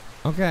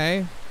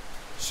 Okay.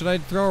 Should I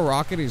throw a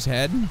rock at his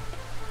head?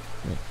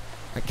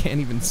 I can't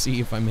even see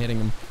if I'm hitting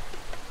him.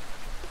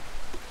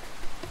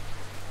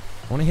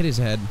 I want to hit his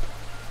head.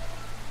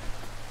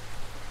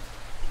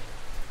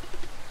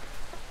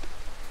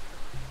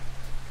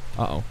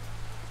 Uh-oh.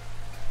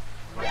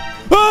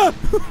 Ah!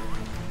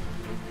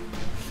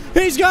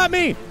 He's got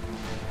me!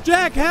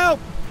 Jack, help!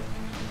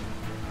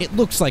 It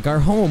looks like our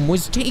home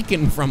was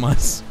taken from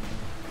us.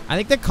 I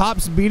think the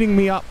cop's beating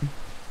me up.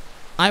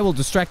 I will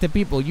distract the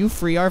people. You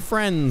free our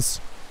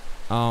friends.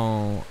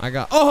 Oh,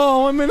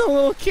 I'm in a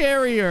little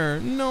carrier.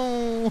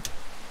 No. All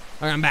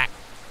right, I'm back.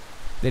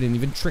 They didn't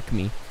even trick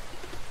me.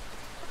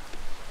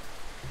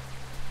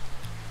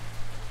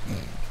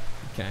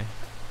 Okay.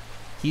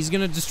 He's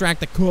gonna distract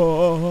the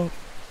cop.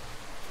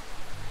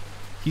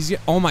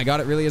 Oh my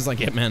god, it really is like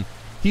Hitman.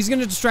 He's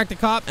gonna distract the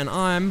cop, and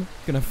I'm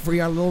gonna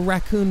free our little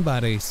raccoon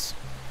buddies.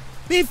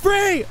 Be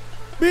free!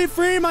 Be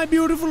free, my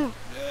beautiful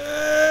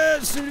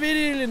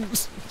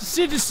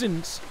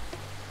citizens.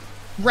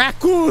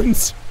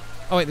 Raccoons!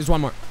 Oh wait, there's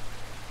one more.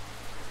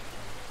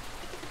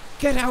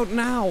 Get out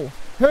now!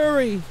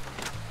 Hurry!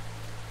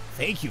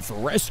 Thank you for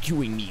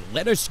rescuing me.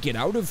 Let us get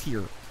out of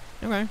here.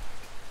 Okay.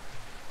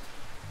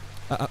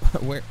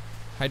 Where?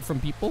 Hide from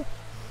people?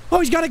 Oh,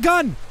 he's got a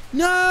gun!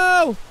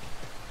 No!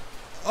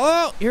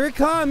 Oh, here it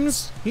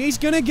comes. He's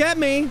gonna get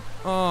me.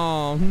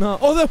 Oh, no.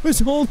 Oh, that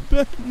was old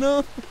Ben.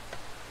 No.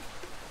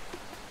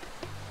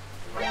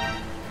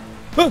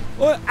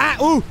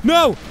 Oh,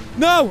 no!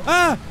 No!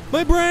 Ah!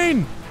 My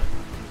brain!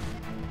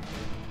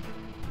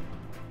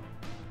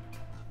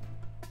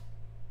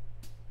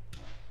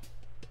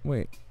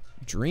 Wait.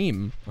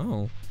 Dream?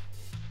 Oh.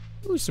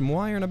 Ooh, some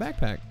wire in a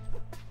backpack.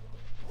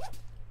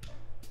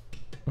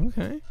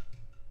 Okay.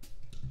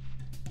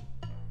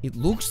 It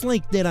looks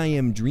like that I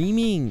am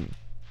dreaming.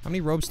 How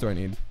many ropes do I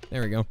need?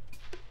 There we go.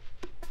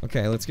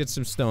 Okay, let's get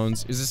some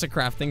stones. Is this a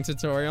crafting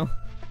tutorial?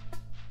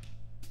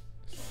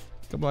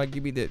 Come on,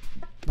 give me the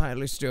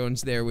pile of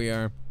stones. There we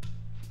are.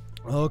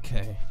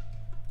 Okay.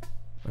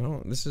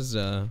 Oh, this is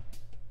a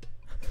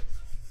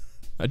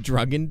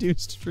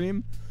drug-induced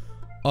dream?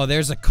 Oh,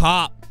 there's a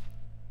cop.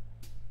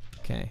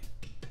 Okay.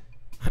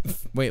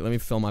 Wait, let me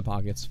fill my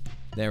pockets.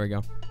 There we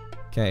go.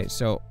 Okay,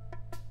 so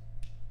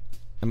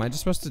Am I just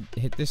supposed to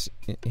hit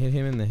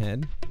him in the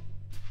head?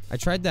 I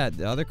tried that.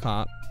 The other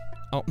cop.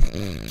 Oh.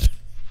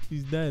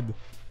 He's dead.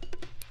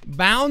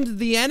 Bound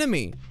the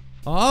enemy.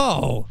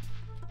 Oh.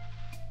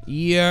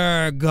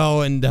 You're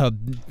going to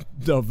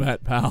the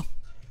vet, pal.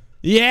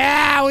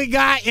 Yeah, we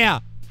got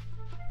ya.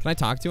 Can I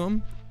talk to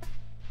him?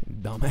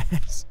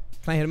 Dumbass.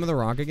 Can I hit him with a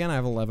rock again? I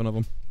have 11 of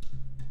them.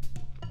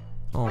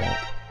 Oh.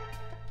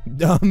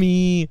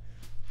 Dummy.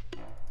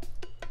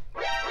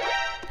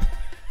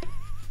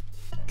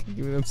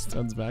 Give me them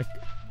studs back.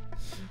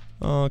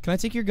 Oh, can I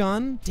take your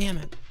gun? Damn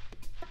it.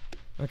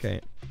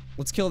 Okay.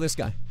 Let's kill this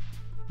guy.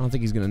 I don't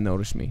think he's gonna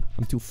notice me.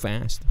 I'm too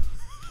fast.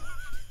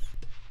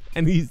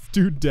 And he's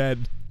too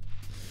dead.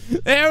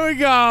 There we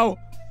go.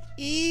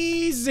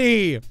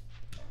 Easy.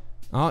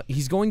 Oh,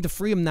 he's going to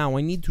free him now.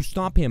 I need to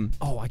stop him.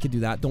 Oh, I could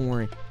do that. Don't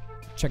worry.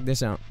 Check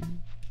this out.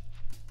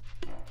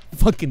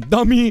 Fucking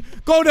dummy.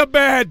 Go to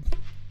bed.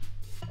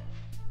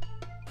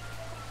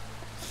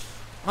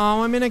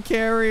 Oh, I'm in a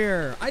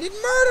carrier. I didn't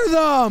murder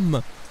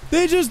them.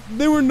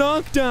 They were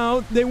knocked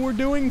out. They were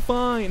doing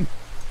fine.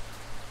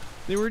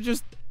 They were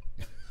just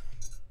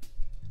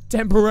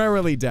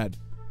temporarily dead.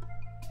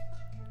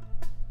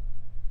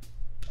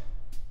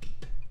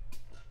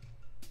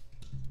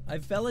 I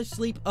fell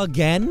asleep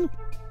again?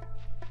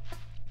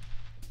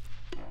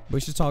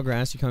 Bushes, tall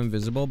grass, you become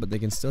invisible, but they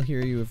can still hear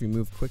you if you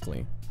move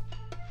quickly.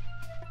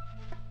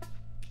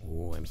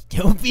 Oh, I'm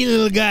stealthy,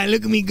 little guy.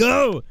 Look at me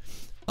go.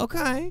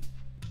 Okay.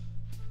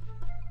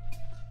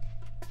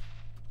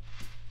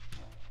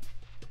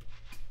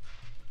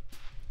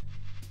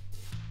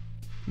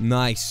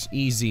 Nice.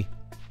 Easy.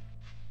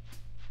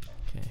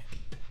 Okay.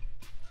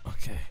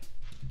 Okay.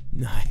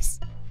 Nice.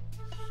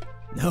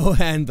 No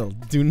handle.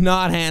 Do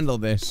not handle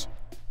this.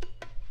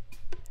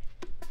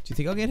 Do you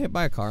think I'll get hit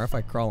by a car if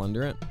I crawl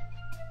under it?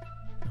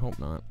 I hope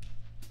not.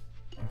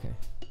 Okay.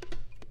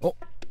 Oh.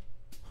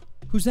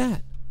 Who's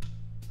that?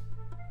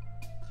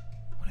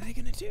 What are they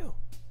gonna do?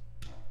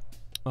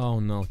 Oh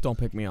no. Don't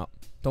pick me up.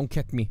 Don't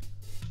kick me.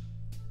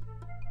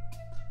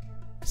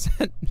 Is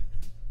that...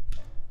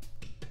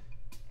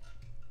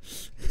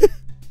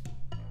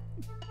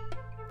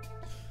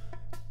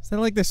 Is that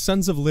like the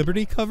Sons of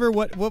Liberty cover?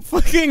 What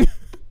fucking...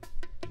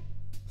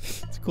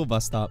 It's a cool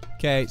bus stop.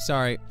 Okay,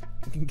 sorry.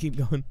 I can keep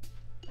going.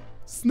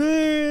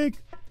 Snake!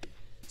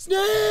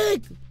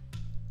 Snake!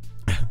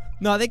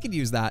 No, they could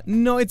use that.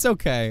 No, it's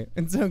okay.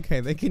 It's okay.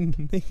 They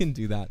can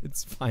do that.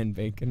 It's fine,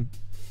 Bacon.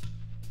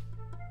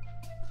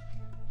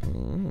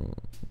 Oh.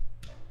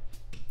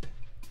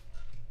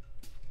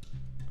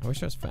 I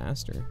wish I was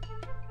faster.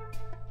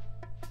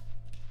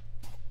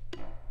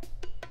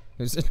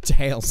 There's a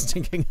tail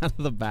sticking out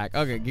of the back.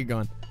 Okay, keep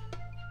going.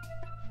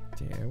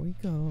 There we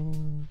go.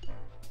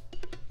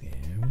 There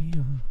we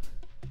are.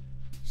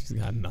 She's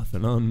got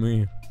nothing on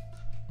me.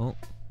 Oh.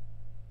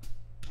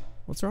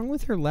 What's wrong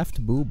with her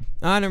left boob?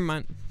 Ah, never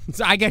mind.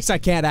 I guess I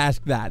can't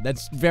ask that.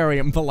 That's very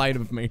impolite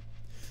of me.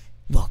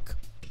 Look,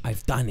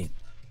 I've done it.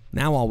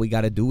 Now all we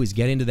gotta do is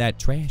get into that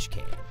trash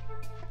can.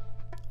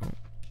 Oh.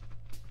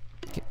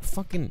 Get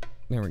fucking...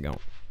 There we go.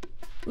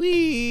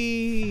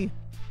 Whee!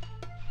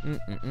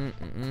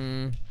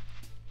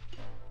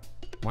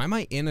 Why am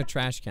I in a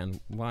trash can?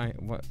 Why?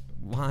 What?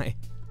 Why?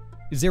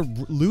 Is there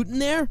loot in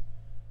there?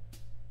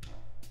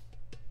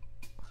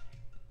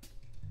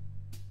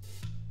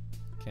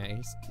 Okay,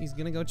 he's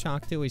gonna go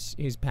talk to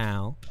his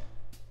pal.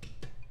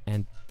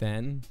 And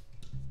then...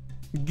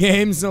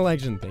 Game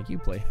selection. Thank you,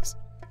 please.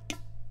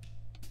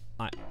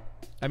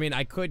 I mean,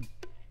 I could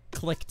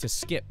click to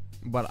skip,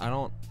 but I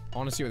don't... I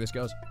want to see where this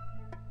goes.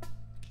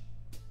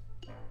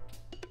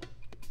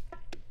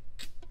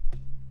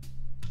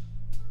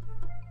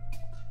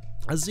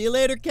 I'll see you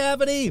later,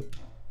 Cavity.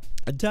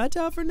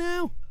 Ta-ta for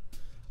now.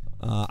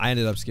 I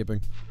ended up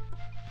skipping.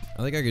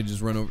 I think I could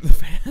just run over the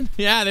fan.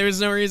 Yeah, there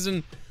was no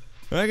reason.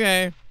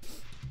 Okay.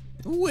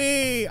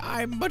 Wee,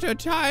 I'm but a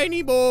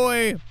tiny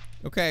boy.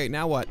 Okay,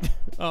 now what?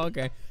 Oh,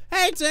 okay.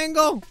 Hey,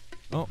 Tingle.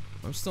 Oh,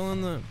 I'm still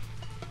in the...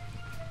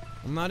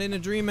 I'm not in a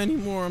dream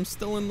anymore. I'm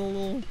still in the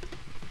little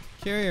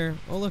carrier.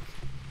 Oh, look.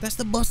 That's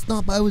the bus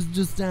stop I was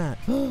just at.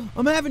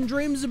 I'm having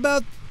dreams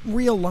about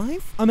real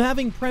life. I'm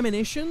having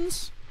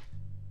premonitions.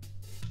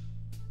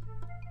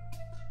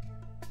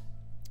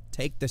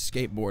 Take the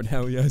skateboard.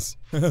 Hell yes.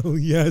 Hell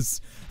yes.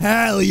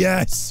 Hell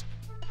yes.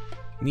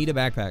 Need a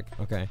backpack.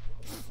 Okay.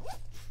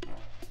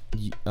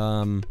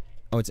 Oh,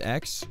 it's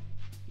X?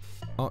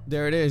 Oh,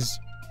 there it is.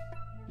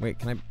 Wait,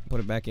 can I put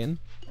it back in?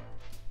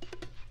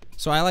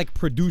 So I like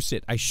produce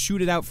it. I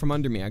shoot it out from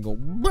under me. I go,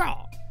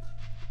 Brah!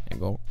 I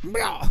go,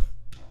 Brah!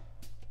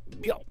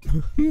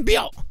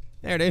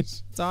 There it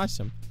is. It's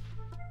awesome.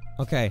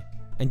 Okay.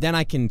 And then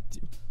I can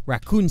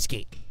raccoon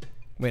skate.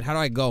 Wait, how do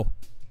I go?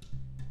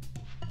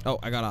 Oh,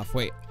 I got off.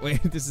 Wait,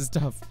 this is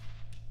tough.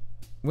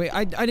 Wait,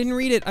 I didn't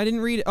read it. I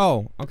didn't read it.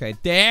 Oh, okay.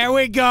 There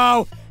we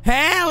go.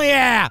 Hell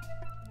yeah!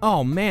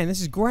 Oh, man,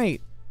 this is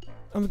great.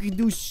 I'm gonna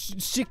do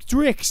sick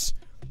tricks.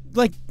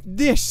 Like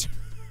this.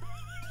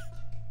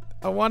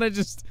 I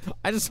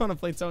just want to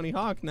play Tony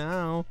Hawk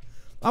now.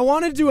 I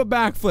want to do a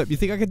backflip. You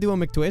think I could do a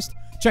McTwist?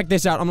 Check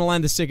this out. I'm gonna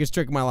land the sickest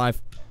trick of my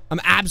life. I'm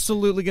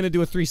absolutely gonna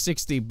do a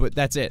 360, but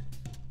that's it.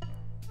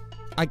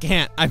 I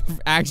can't. I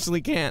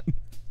actually can't.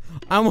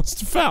 I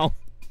almost fell.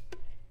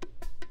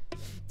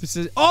 This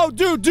is- Oh,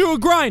 dude, do a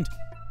grind!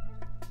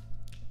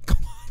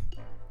 Come on.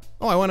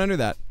 Oh, I went under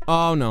that.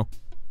 Oh, no.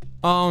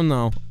 Oh,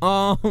 no.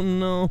 Oh,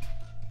 no.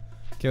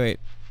 Okay, wait.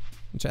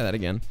 Let's try that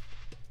again.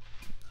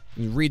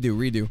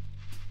 Redo.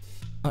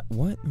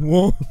 What?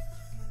 Whoa.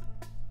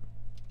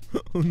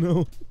 Oh,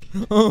 no.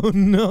 Oh,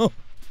 no.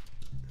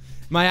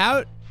 Am I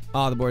out?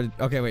 Oh, the board.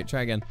 Okay, wait,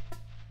 try again.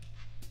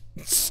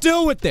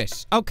 Still with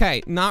this.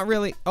 Okay, not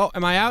really. Oh,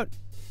 am I out?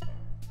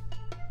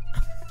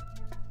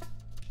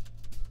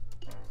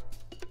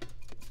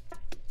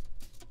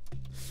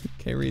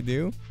 Okay,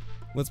 redo.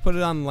 Let's put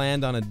it on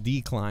land on a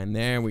decline.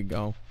 There we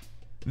go.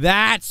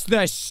 That's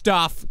the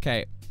stuff.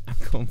 Okay, I'm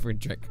going for a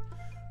trick.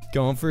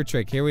 Going for a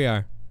trick. Here we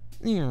are.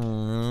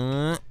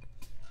 Do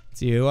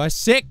a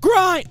sick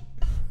grind.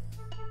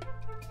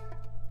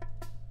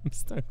 I'm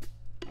stuck.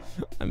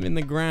 I'm in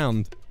the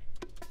ground.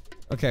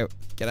 Okay,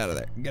 get out of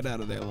there. Get out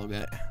of there, little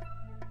guy.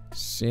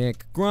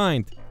 Sick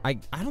grind. I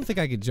don't think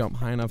I could jump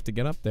high enough to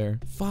get up there.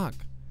 Fuck.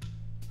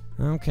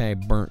 Okay,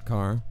 burnt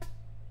car.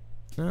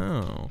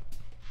 Oh.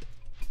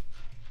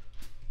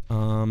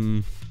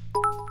 Can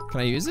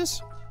I use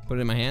this? Put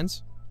it in my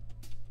hands?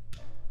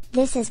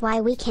 This is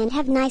why we can't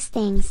have nice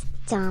things,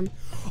 Dom.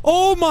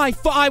 Oh my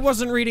I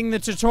wasn't reading the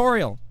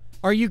tutorial.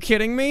 Are you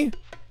kidding me?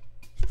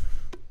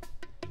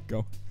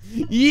 Go.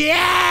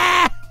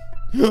 Yeah!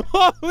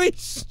 Holy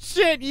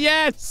shit,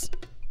 yes!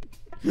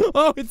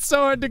 Oh, it's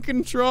so hard to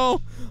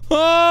control.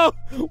 Oh,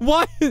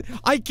 what?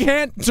 I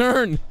can't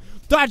turn.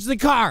 Dodge the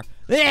car.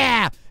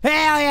 Yeah!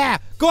 Hell yeah!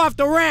 Go off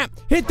the ramp!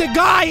 Hit the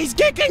guy! He's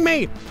kicking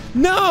me!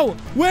 No!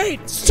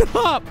 Wait!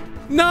 Stop!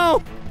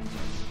 No!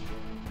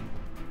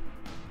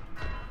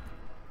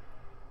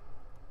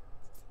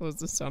 What was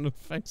the sound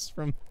effects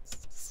from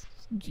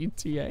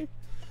GTA?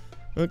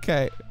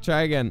 Okay,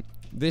 try again.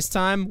 This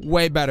time,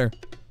 way better.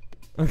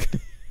 Okay.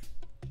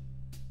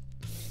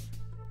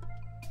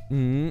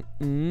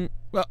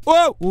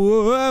 Whoa!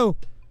 Whoa!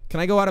 Can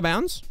I go out of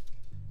bounds?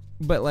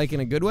 But like in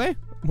a good way?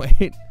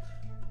 Wait.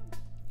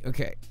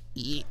 Okay.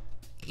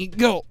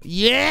 Go.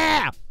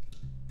 Yeah!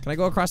 Can I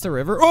go across the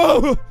river?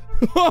 Oh!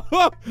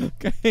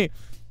 Okay.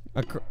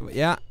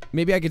 Yeah,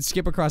 maybe I could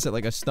skip across it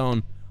like a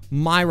stone.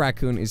 My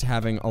raccoon is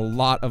having a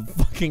lot of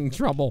fucking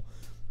trouble.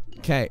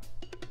 Okay.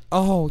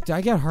 Oh, did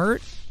I get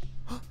hurt?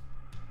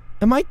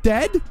 Am I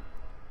dead?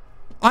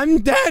 I'm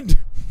dead!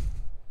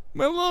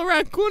 My little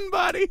raccoon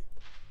body.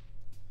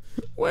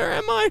 Where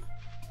am I?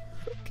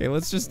 Okay,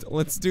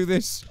 let's do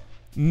this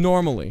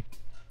normally.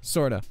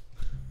 Sorta.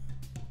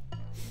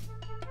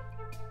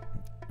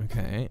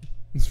 Okay.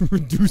 It's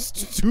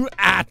reduced to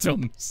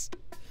atoms.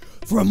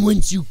 From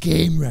whence you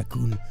came,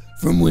 raccoon.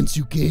 From whence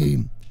you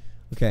came.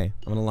 Okay,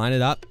 I'm gonna line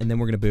it up, and then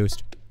we're gonna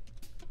boost.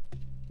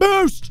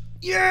 Boost!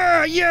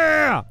 Yeah,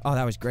 yeah! Oh,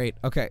 that was great.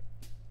 Okay.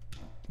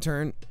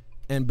 Turn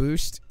and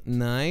boost.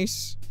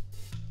 Nice.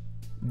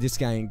 This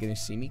guy ain't gonna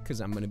see me,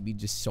 because I'm gonna be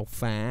just so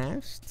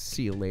fast.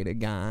 See you later,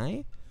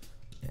 guy.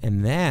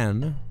 And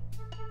then,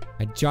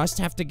 I just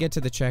have to get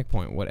to the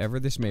checkpoint, whatever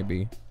this may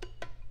be.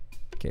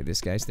 Okay,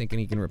 this guy's thinking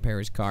he can repair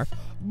his car.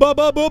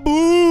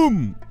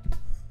 Ba-ba-ba-boom!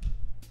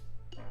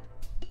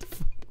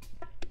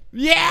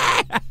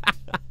 Yeah!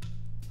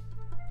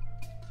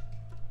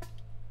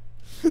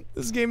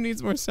 This game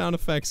needs more sound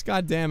effects.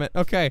 God damn it.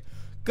 Okay.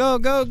 Go,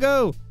 go,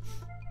 go.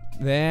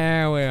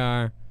 There we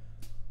are.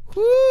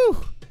 Whew.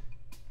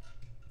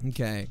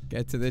 Okay.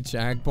 Get to the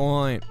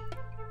checkpoint.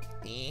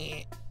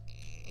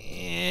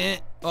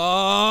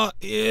 Oh,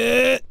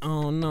 yeah.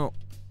 Oh, no.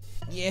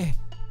 Yeah.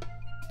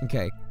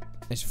 Okay.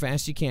 As fast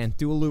as you can.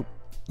 Do a loop.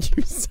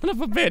 You son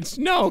of a bitch.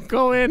 No,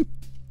 go in.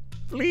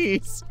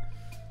 Please.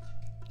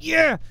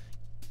 Yeah.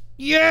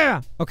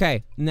 Yeah.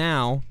 Okay.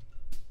 Now.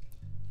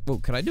 Oh,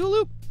 could I do a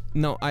loop?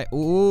 No,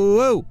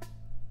 whoa.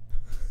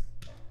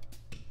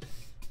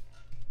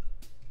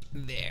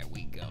 There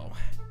we go.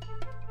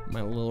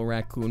 My little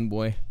raccoon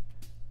boy.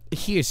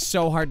 He is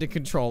so hard to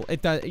control.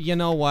 It does. You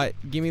know what?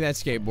 Give me that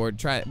skateboard.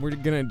 Try it. We're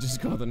gonna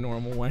just go the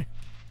normal way.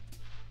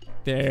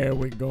 There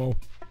we go.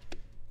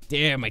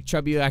 There, my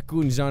chubby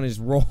raccoon's on his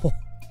roll.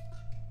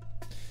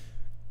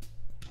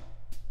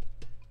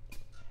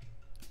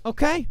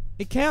 Okay,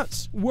 it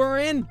counts. We're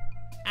in.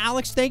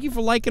 Alex, thank you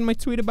for liking my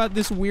tweet about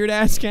this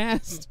weird-ass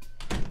cast.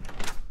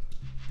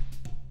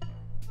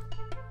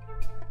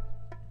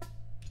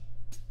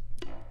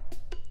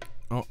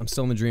 Oh, I'm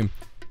still in the dream.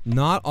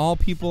 Not all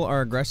people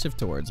are aggressive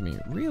towards me.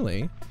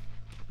 Really?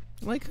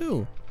 Like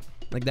who?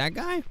 Like that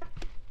guy?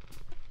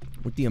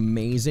 With the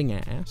amazing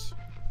ass?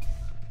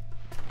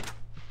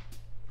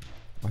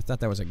 Oh, I thought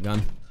that was a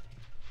gun.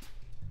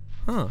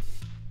 Huh.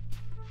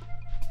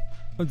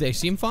 Oh, they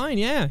seem fine.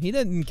 Yeah, he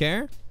didn't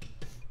care.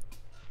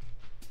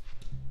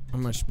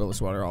 I'm gonna spill this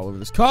water all over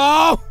this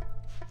car.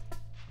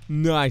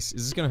 Nice.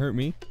 Is this gonna hurt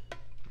me?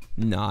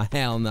 Nah,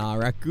 hell nah.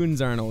 Raccoons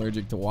aren't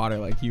allergic to water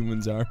like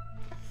humans are.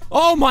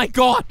 Oh my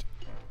god!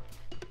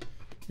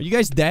 Are you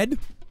guys dead?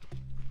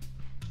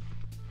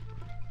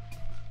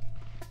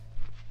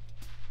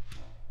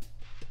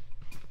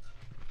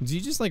 Did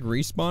you just like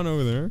respawn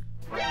over there?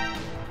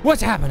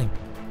 What's happening?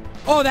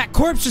 Oh, that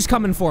corpse is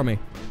coming for me.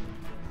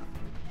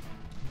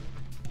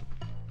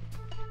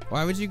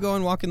 Why would you go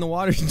and walk in the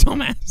water, you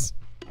dumbass?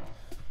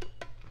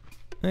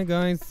 Hey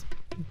guys.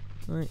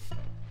 Alright.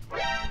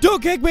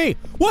 Don't kick me!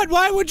 What?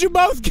 Why would you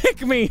both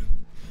kick me?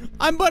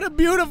 I'm but a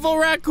beautiful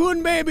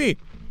raccoon baby.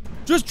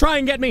 Just try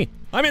and get me.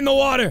 I'm in the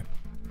water.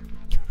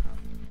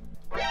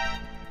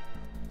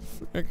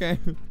 Okay.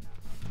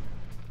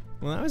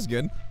 Well, that was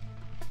good.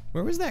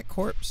 Where was that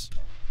corpse?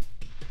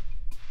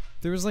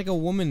 There was like a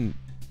woman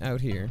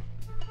out here.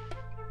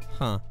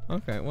 Huh.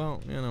 Okay,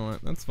 well, you know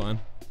what? That's fine.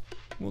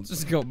 We'll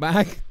just go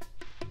back.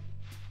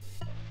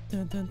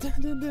 Dun, dun,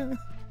 dun, dun, dun.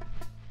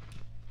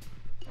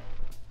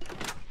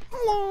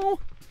 Hello.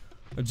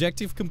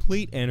 Objective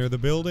complete. Enter the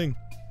building.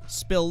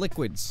 Spill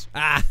liquids.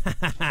 Ah,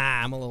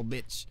 I'm a little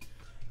bitch.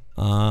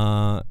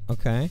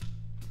 Okay.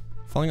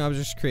 Falling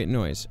objects create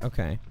noise.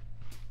 Okay.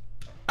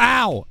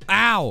 Ow!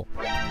 Ow!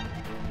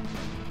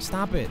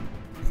 Stop it.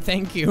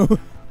 Thank you.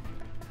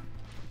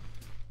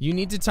 You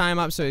need to tie him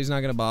up so he's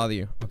not gonna bother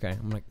you. Okay,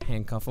 I'm gonna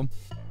handcuff him.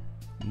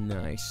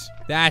 Nice.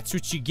 That's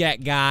what you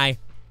get, guy.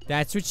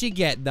 That's what you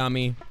get,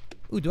 dummy.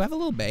 Ooh, do I have a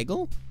little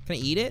bagel? Can I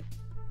eat it?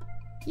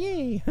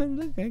 Yay,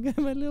 look, I got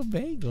my little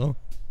bagel.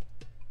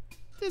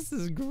 This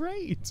is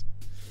great.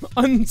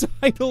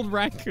 Untitled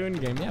raccoon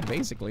game. Yeah,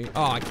 basically.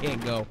 Oh, I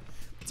can't go.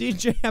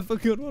 DJ, have a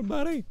good one,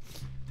 buddy.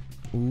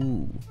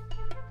 Ooh.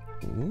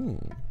 Ooh.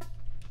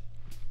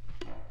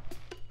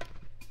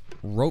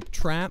 Rope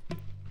trap.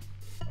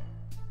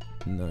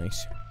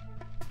 Nice.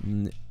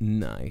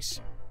 Nice.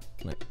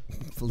 Can I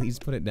please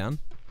put it down?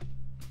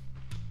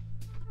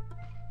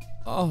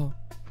 Oh,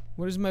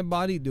 what is my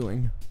body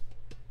doing?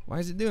 Why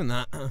is it doing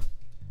that?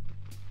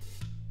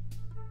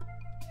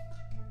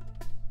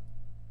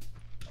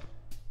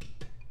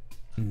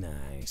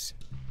 Nice.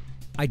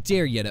 I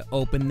dare you to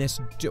open this.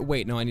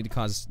 Wait, no, I need to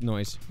cause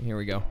noise. Here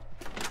we go.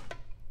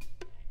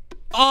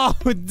 Oh,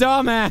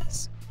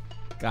 dumbass.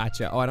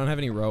 Gotcha. Oh, I don't have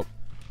any rope.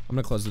 I'm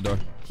gonna close the door.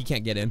 He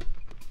can't get in.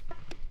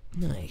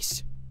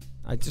 Nice.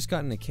 I just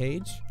got in a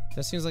cage.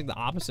 That seems like the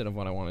opposite of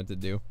what I wanted to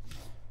do.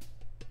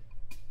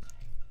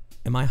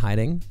 Am I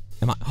hiding?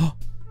 Am I? Oh,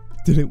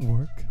 did it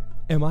work?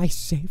 Am I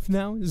safe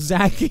now,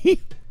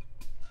 Zachy?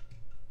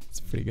 That's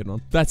a pretty good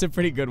one. That's a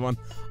pretty good one.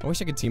 I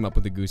wish I could team up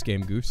with the Goose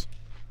Game Goose.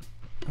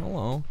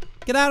 Hello.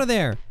 Get out of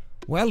there.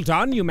 Well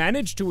done. You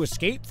managed to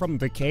escape from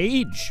the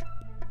cage.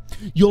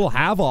 You'll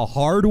have a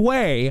hard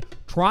way.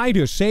 Try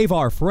to save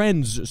our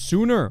friends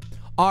sooner.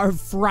 Our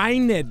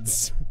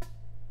Frynids.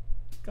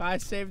 Gotta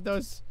save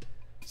those.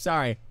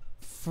 Sorry.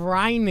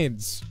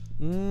 Frynids.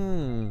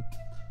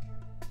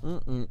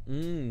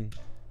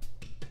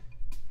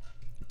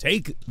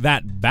 Take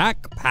that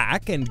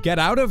backpack and get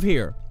out of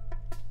here.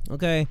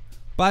 Okay.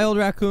 Bye, old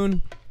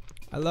raccoon.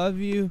 I love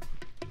you.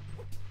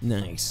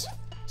 Nice.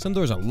 Some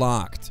doors are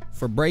locked.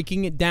 For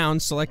breaking it down,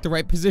 select the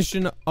right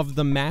position of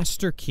the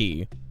master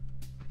key.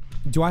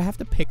 Do I have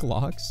to pick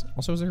locks?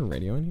 Also, is there a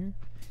radio in here?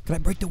 Could I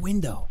break the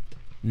window?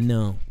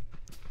 No.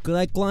 Could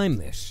I climb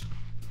this?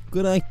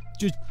 Could I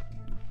just...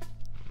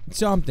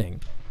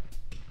 something?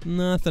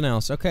 Nothing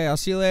else. Okay, I'll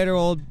see you later,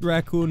 old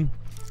raccoon.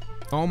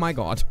 Oh my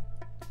god.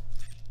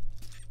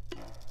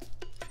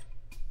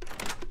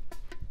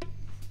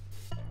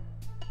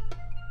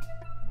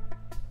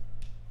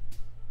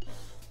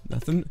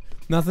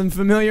 Nothing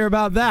familiar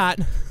about that.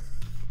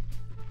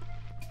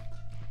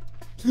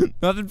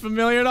 Nothing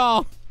familiar at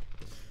all.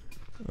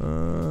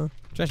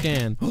 Trash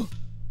can.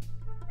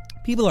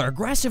 People are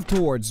aggressive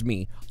towards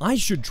me. I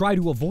should try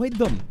to avoid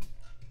them.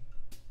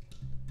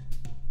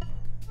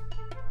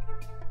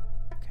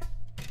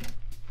 Okay.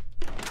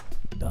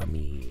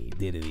 Dummy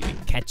didn't even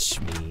catch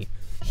me.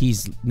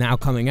 He's now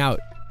coming out.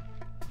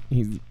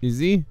 Is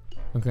he?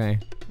 Okay.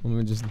 Let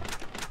me just...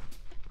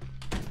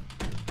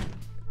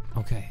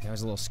 Okay, that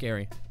was a little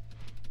scary.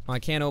 Oh, I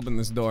can't open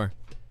this door.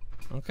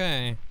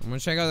 Okay, I'm gonna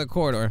check out the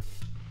corridor.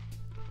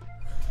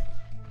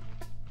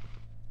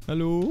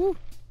 Hello?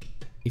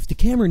 If the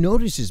camera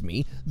notices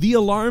me, the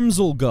alarms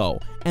will go,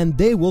 and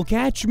they will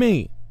catch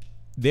me.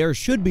 There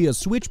should be a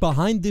switch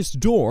behind this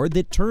door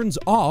that turns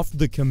off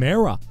the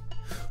camera.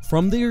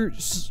 From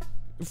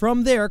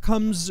there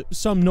comes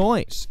some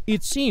noise.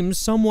 It seems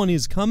someone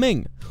is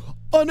coming.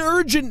 An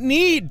urgent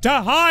need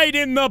to hide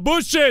in the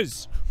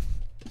bushes!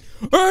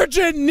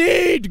 Urgent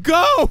need,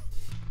 go!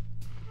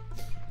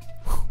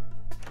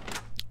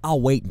 I'll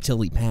wait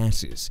until he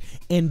passes,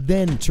 and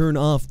then turn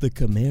off the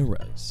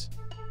cameras.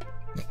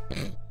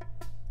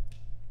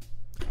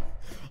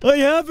 I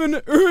have an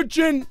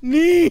urgent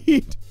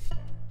need!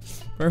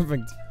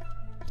 Perfect.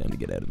 Time to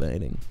get out of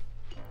hiding.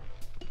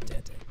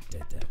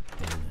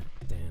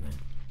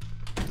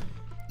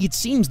 It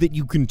seems that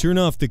you can turn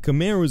off the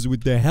cameras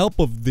with the help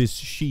of this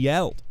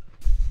shield.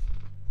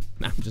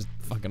 I'm just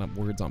fucking up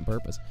words on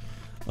purpose.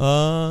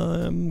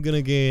 I'm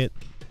gonna get...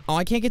 Oh,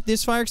 I can't get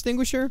this fire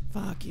extinguisher?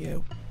 Fuck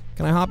you.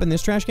 Can I hop in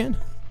this trash can?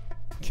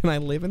 Can I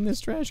live in this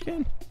trash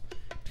can?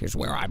 Here's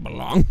where I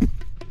belong.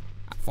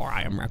 For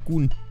I am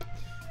Raccoon.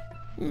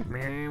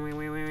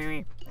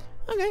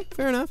 Okay,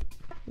 fair enough.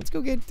 Let's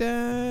go get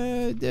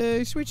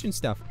the switch and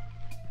stuff.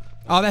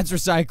 Oh, that's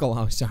recycle.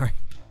 Oh, sorry.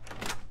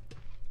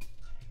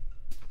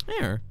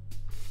 There.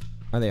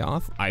 Are they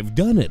off? I've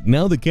done it.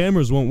 Now the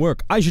cameras won't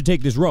work. I should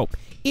take this rope.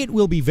 It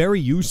will be very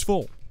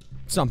useful.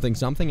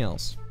 Something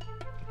else.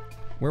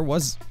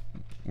 Where's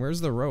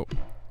the rope?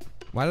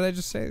 Why did I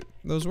just say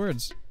those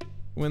words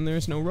when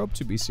there's no rope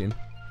to be seen?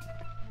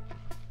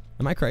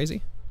 Am I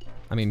crazy?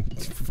 I mean,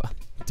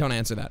 don't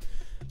answer that.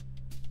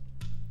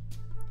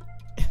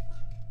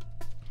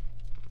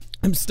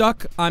 I'm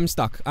stuck. I'm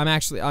stuck.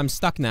 I'm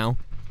stuck now.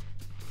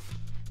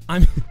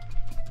 I'm...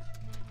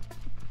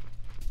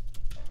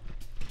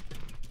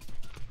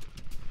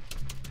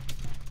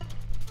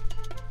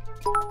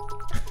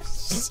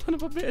 Son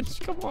of a bitch,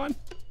 come on.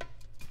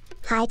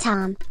 Hi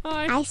Tom.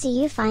 Hi. I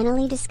see you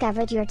finally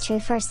discovered your true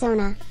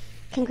persona.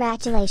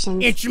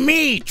 Congratulations. It's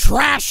me,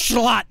 trash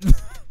slut!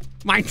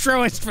 My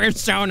truest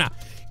persona.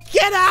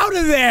 Get out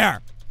of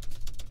there!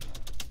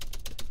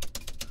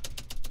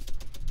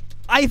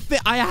 I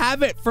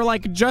have it for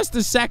like just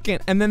a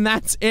second, and then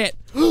that's it.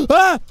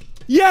 Ah!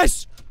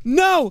 Yes!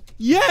 No!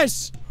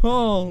 Yes!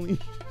 Holy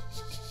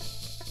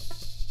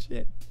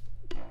shit.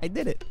 I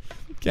did it.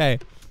 Okay.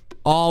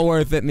 All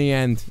worth it in the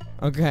end.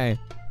 Okay.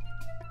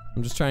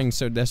 I'm just trying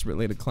so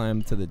desperately to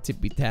climb to the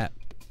tippy tap.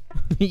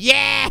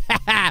 Yeah!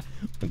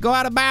 Go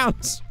out of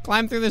bounds.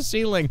 Climb through the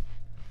ceiling.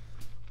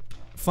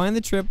 Find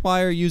the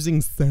tripwire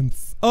using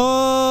sense.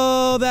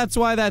 Oh, that's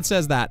why that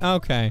says that.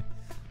 Okay.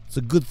 It's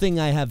a good thing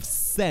I have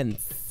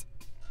sense.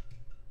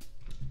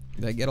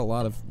 Did I get a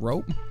lot of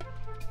rope?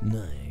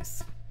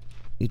 Nice.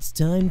 It's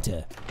time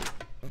to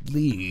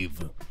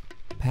leave.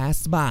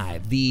 Pass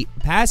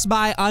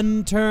by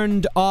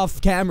unturned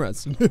off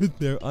cameras.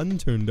 They're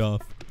unturned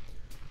off.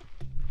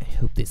 I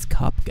hope this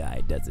cop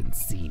guy doesn't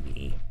see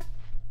me.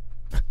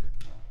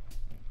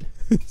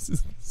 This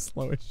is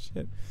slow as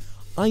shit.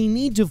 I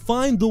need to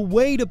find the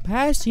way to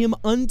pass him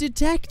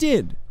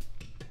undetected.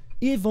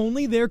 If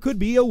only there could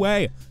be a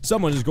way.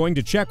 Someone is going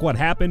to check what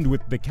happened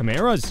with the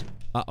cameras.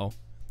 Uh-oh.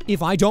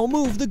 If I don't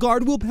move, the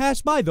guard will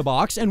pass by the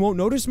box and won't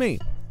notice me.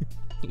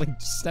 Like,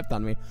 just stepped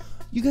on me.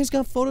 You guys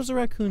got photos of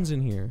raccoons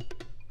in here.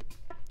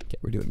 Okay,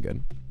 we're doing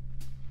good.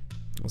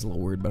 That was a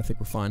little weird, but I think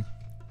we're fine.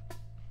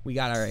 We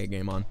got our A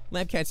game on.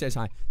 Lampcat says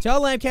hi.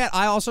 Tell Lampcat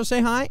I also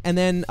say hi, and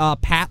then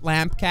pat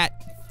Lampcat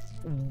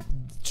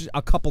just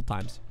a couple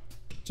times.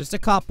 Just a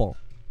couple.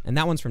 And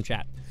that one's from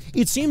chat.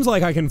 It seems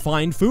like I can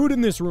find food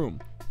in this room.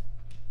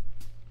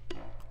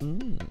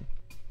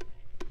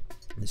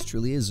 This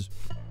truly is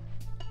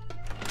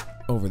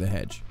over the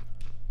hedge.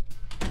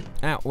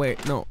 Ow,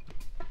 wait, no.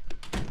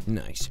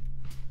 Nice.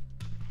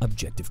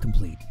 Objective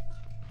complete.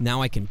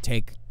 Now I can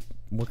take...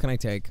 What can I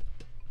take?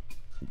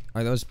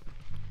 Are those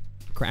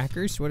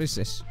crackers? What is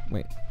this?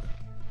 Wait.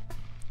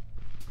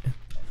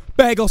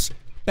 Bagels!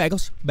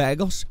 Bagels!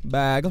 Bagels!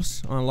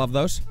 Bagels! Oh, I love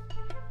those.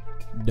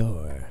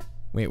 Door.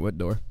 Wait, what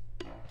door?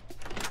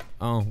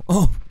 Oh.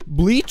 Oh!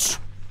 Bleach?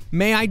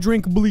 May I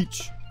drink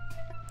bleach?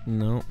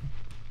 No.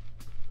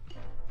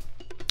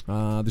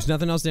 There's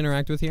nothing else to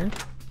interact with here.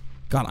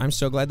 God, I'm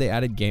so glad they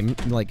added game,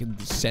 like,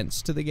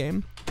 sense to the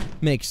game.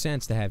 Makes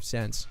sense to have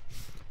sense.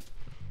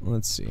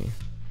 Let's see.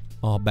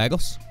 Oh,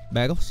 bagels?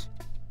 Bagels?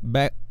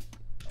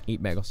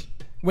 Eat bagels.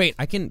 Wait,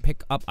 I can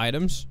pick up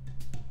items?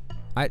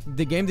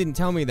 The game didn't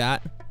tell me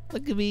that.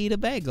 Look at me eat a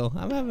bagel.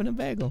 I'm having a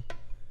bagel.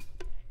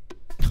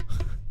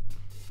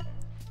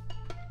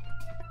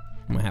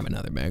 I'm gonna have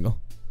another bagel.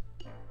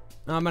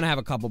 I'm gonna have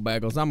a couple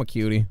bagels. I'm a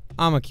cutie.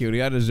 I'm a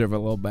cutie. I deserve a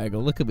little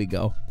bagel. Look at me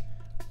go.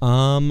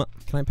 Can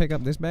I pick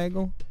up this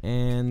bagel?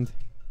 And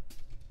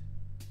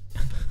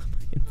my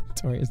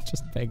inventory is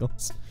just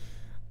bagels.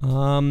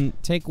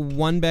 Take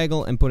one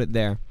bagel and put it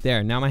there.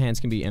 There, now my hands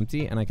can be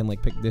empty and I can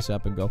like pick this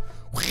up and go.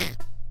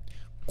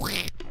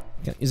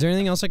 Okay, is there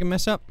anything else I can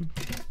mess up?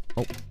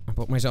 Oh, I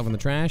put myself in the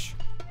trash.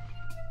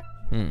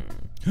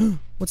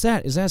 What's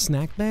that? Is that a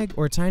snack bag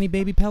or a tiny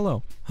baby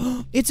pillow?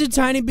 It's a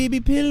tiny baby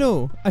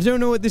pillow. I don't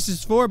know what this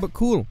is for, but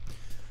cool.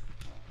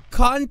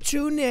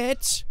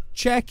 Contunet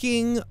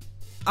checking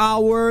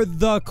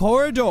the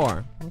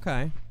corridor.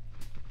 Okay.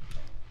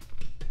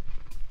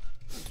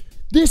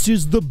 This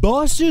is the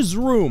boss's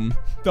room.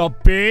 The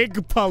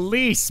big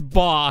police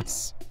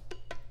boss.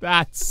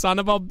 That son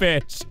of a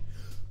bitch.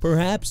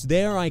 Perhaps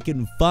there I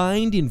can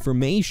find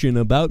information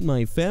about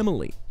my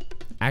family.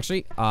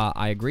 Actually,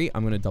 I agree.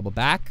 I'm gonna double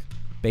back.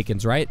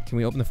 Bacon's right. Can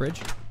we open the fridge?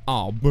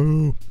 Oh,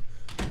 boo.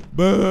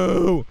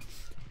 Boo.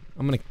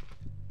 I'm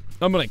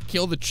gonna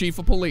kill the chief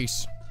of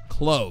police.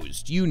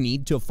 Closed. You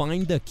need to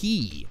find the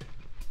key.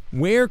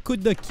 Where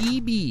could the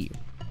key be?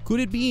 Could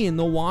it be in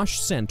the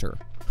wash center?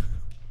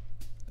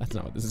 That's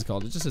not what this is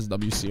called. It just says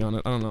WC on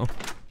it. I don't know.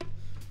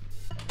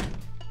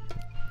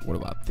 What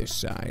about this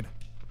side?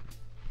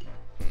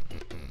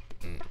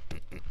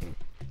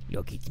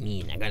 Look, it's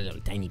me, and I got a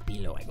little tiny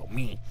pillow. I go,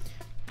 me.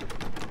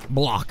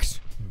 Blocks.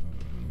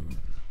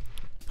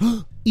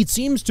 It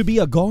seems to be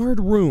a guard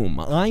room.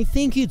 I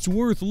think it's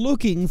worth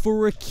looking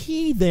for a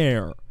key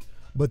there.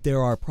 But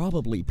there are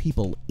probably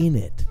people in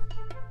it.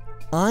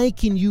 I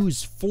can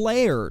use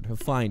flare to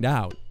find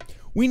out.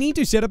 We need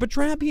to set up a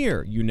trap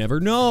here. You never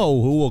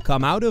know who will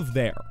come out of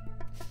there.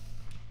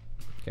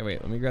 Okay,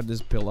 wait, let me grab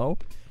this pillow.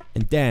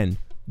 And then,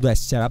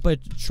 let's set up a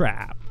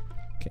trap.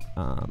 Okay,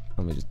 let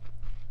me just...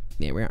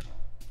 There we are.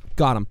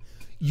 Got him.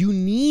 You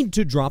need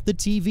to drop the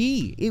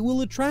TV. It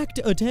will attract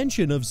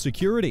attention of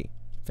security.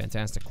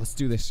 Fantastic. Let's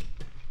do this.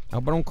 I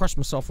hope I don't crush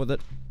myself with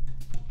it.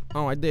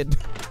 Oh, I did.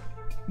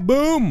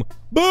 Boom!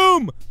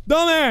 Boom!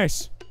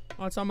 Dumbass!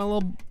 Oh, it's on my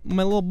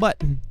little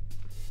butt.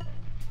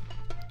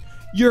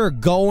 You're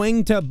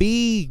going to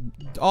be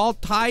all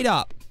tied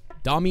up,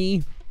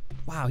 dummy.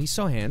 Wow, he's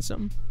so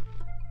handsome.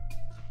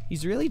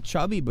 He's really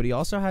chubby, but he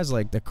also has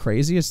like the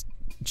craziest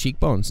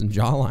cheekbones and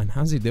jawline.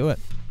 How's he do it?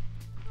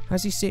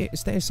 How's he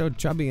stay so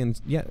chubby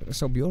and yet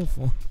so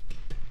beautiful?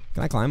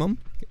 Can I climb him?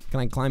 Can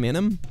I climb in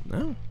him?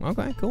 Oh,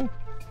 okay, cool.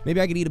 Maybe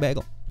I could eat a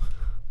bagel.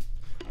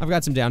 I've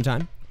got some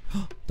downtime.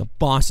 The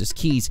boss's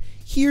keys.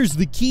 Here's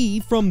the key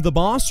from the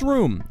boss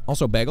room.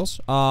 Also bagels.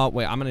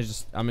 Wait, I'm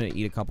gonna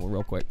eat a couple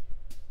real quick.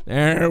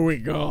 There we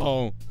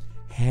go.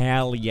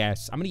 Hell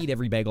yes. I'm gonna eat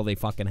every bagel they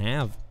fucking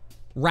have.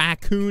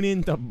 Raccoon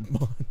into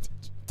bondage.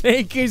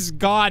 Take his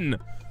gun.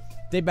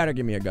 They better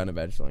give me a gun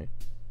eventually.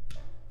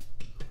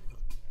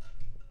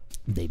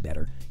 They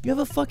better. You have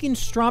a fucking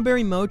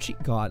strawberry mochi.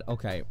 God,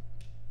 okay.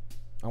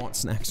 I want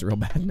snacks real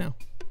bad now.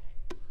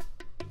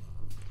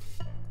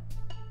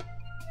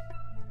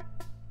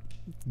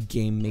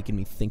 Game making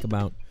me think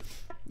about.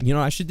 You know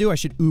what I should do? I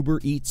should Uber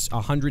Eats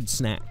 100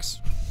 snacks.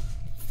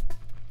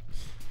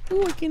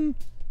 Ooh, Can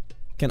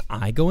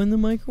I go in the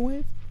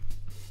microwave?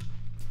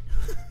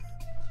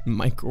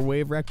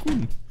 Microwave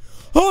raccoon.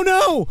 Oh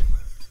no!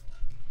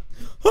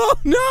 Oh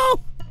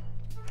no!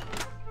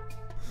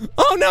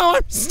 Oh no,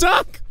 I'm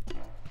stuck!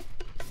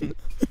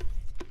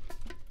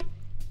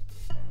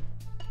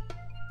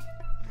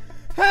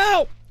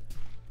 Help!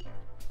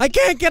 I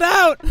can't get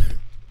out!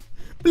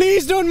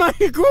 Please don't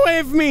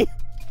microwave me!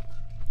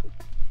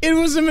 It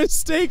was a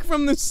mistake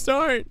from the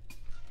start.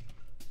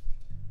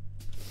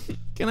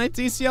 Can I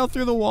TCL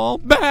through the wall?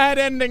 Bad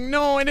ending.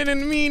 No, I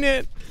didn't mean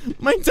it.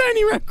 My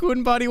tiny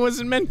raccoon body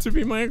wasn't meant to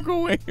be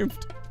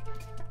microwaved.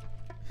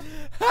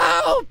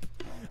 Help!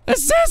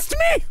 Assist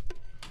me!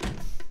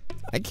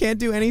 I can't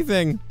do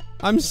anything.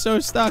 I'm so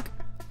stuck.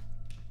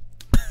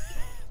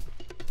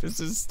 This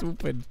is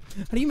stupid.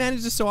 How do you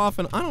manage this so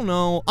often? I don't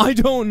know. I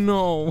don't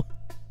know.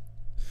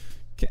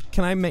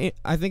 Can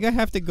I think I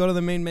have to go to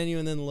the main menu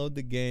and then load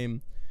the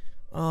game.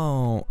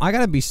 Oh, I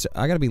gotta be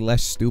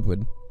less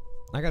stupid.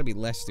 I gotta be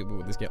less stupid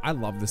with this game. I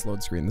love this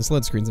load screen. This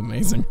load screen's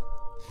amazing.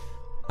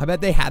 I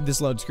bet they had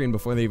this load screen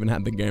before they even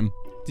had the game.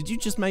 Did you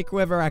just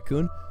microwave a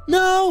raccoon?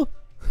 No!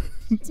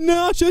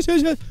 No! Shush,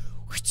 shush, shush.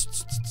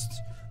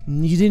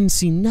 You didn't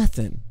see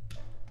nothing.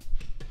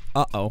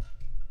 Uh-oh.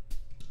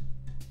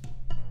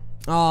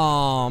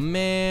 Oh,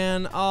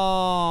 man.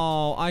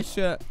 Oh, I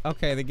should...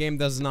 Okay, the game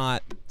does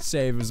not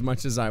save as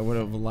much as I would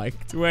have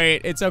liked.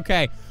 Wait, it's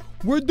okay.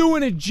 We're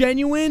doing a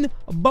genuine,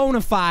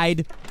 bona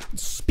fide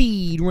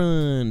speed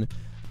run.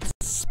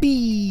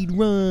 Speed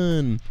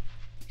run.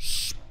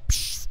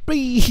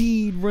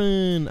 Speed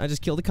run. I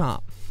just killed a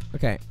cop.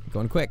 Okay,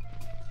 going quick.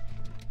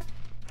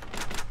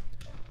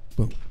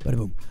 Boom, bada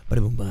boom,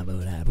 bada boom, bada boom,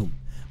 bada boom.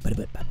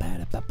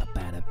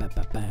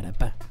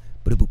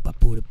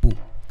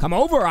 Come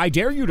over, I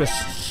dare you to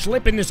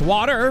slip in this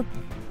water.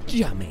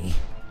 Yummy.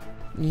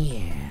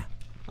 Yeah.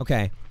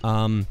 Okay,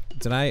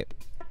 did I...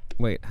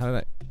 Wait, how did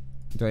I...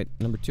 Do I...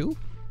 Number 2?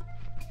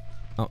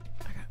 Oh,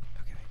 I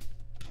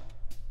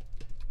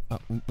got...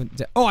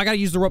 Okay. Oh, I gotta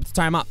use the rope to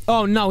tie him up.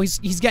 Oh, no,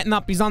 he's getting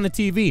up. He's on the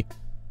TV.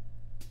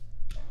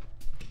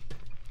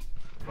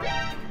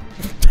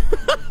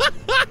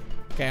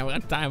 Okay, I'm gonna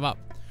tie him up.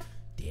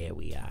 There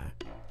we are.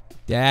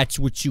 That's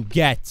what you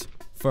get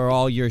for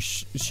all your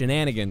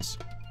shenanigans.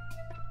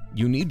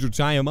 You need to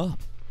tie him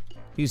up.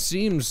 He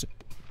seems...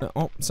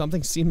 oh,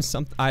 something seems...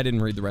 I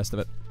didn't read the rest of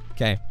it.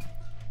 Okay.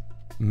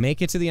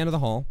 Make it to the end of the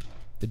hall.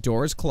 The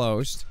door is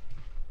closed.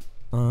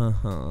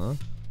 Uh-huh.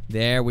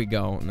 There we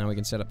go. Now we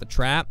can set up the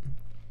trap.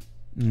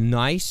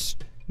 Nice.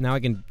 Now I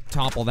can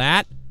topple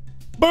that.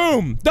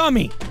 Boom!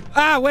 Dummy!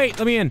 Ah, wait,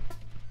 let me in.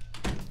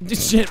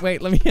 Shit,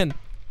 wait, let me in.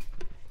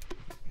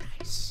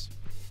 Nice.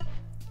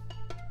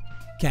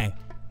 Okay.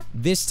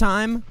 This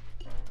time,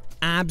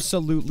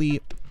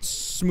 absolutely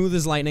smooth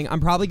as lightning. I'm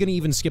probably gonna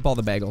even skip all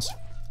the bagels.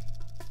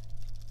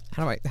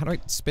 How do I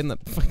spin the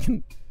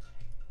fucking...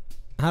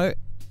 How do I...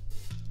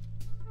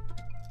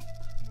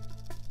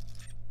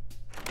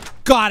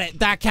 Got it!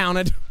 That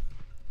counted!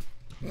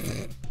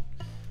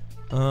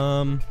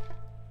 Okay,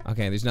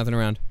 there's nothing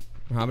around.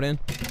 We're hopping in.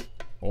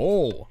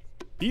 Oh,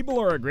 people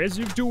are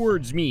aggressive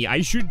towards me.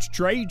 I should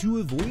try to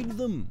avoid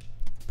them.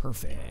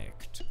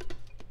 Perfect.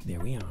 There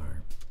we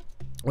are.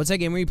 What's that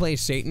game where you play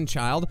Satan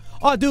Child?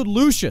 Oh, dude,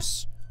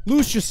 Lucius.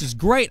 Lucius is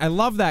great. I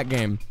love that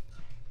game.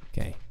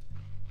 Okay.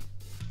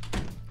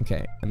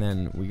 Okay, and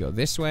then we go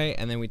this way,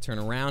 and then we turn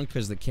around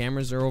because the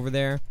cameras are over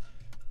there.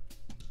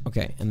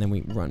 Okay, and then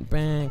we run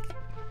back.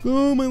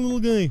 Oh, my little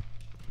guy.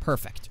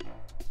 Perfect.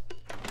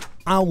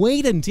 I'll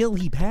wait until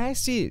he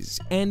passes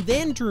and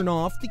then turn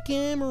off the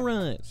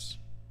cameras.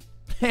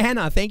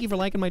 Hannah, thank you for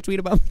liking my tweet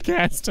about the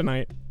cats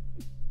tonight.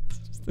 It's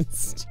just the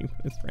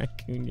stupidest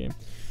raccoon game.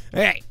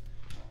 Hey,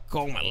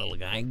 go, my little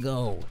guy,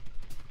 go.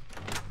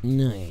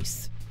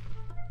 Nice.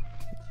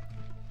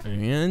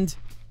 And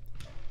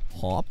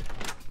hop.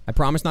 I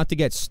promise not to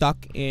get stuck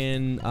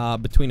in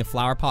between a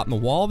flower pot and the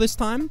wall this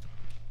time.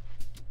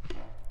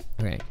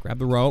 Okay, grab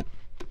the rope.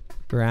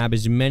 Grab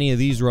as many of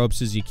these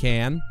ropes as you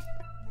can.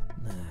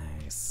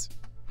 Nice.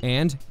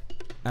 And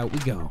out we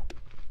go.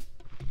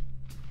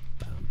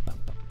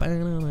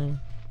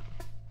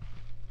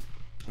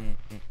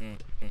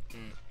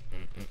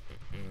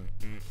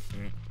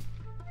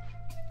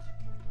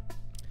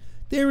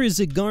 There is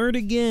a guard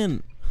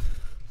again.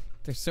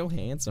 They're so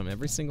handsome,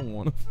 every single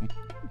one of them.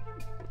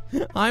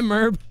 Hi,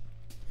 Merb.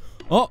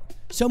 Oh,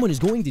 someone is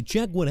going to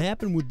check what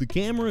happened with the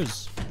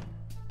cameras.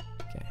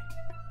 Okay.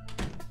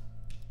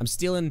 I'm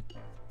stealing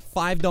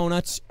 5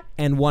 donuts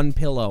and 1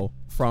 pillow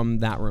from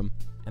that room.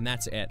 And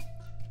that's it.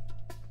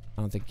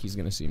 I don't think he's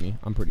gonna see me.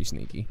 I'm pretty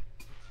sneaky.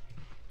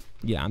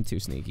 Yeah, I'm too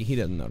sneaky. He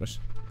doesn't notice.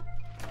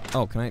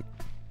 Oh, can I?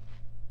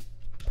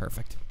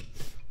 Perfect.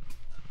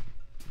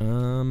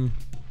 Okay,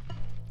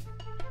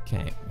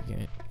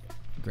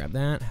 grab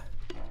that.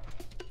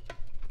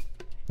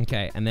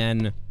 Okay, and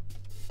then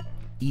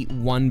eat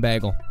 1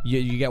 bagel.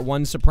 You get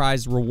 1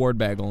 surprise reward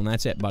bagel, and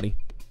that's it, buddy.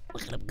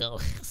 Look at him go.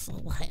 His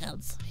little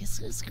hands.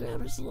 His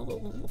grabbers,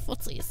 little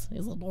footsies.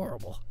 He's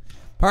adorable.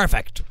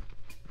 Perfect.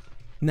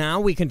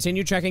 Now we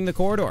continue checking the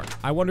corridor.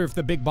 I wonder if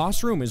the big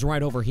boss room is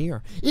right over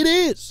here. It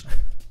is!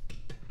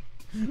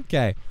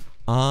 Okay.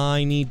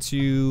 I need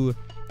to,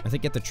 I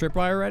think, get the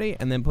tripwire ready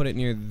and then put it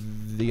near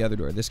the other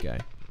door. This guy.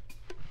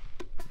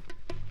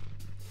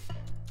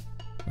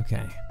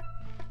 Okay.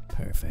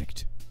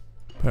 Perfect.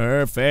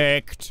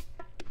 Perfect.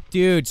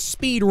 Dude,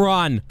 speed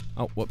run.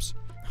 Oh, whoops.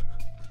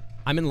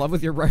 I'm in love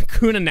with your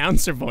raccoon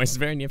announcer voice.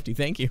 Very nifty.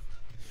 Thank you.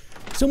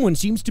 Someone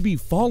seems to be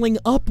falling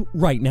up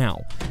right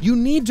now. You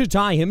need to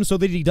tie him so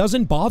that he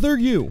doesn't bother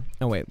you.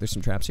 Oh, wait. There's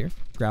some traps here.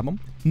 Grab them.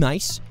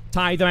 Nice.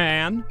 Tie the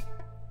man.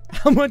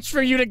 How much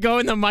for you to go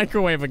in the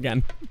microwave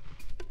again?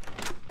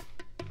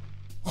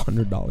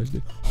 $100,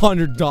 dude.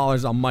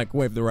 $100, I'll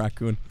microwave the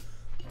raccoon.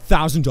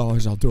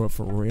 $1,000, I'll do it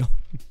for real.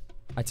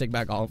 I take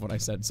back all of what I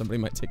said. Somebody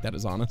might take that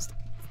as honest.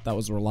 That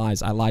was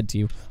lies. I lied to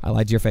you. I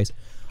lied to your face.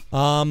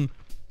 What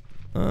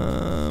do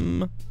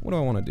I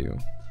want to do?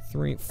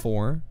 3,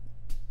 4.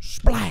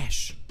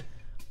 Splash!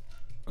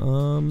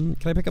 Can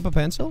I pick up a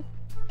pencil?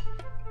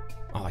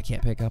 Oh, I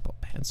can't pick up a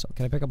pencil.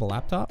 Can I pick up a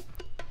laptop?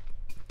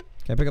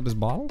 Can I pick up this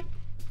bottle?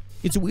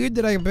 It's weird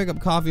that I can pick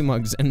up coffee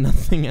mugs and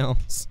nothing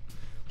else.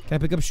 Can I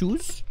pick up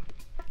shoes?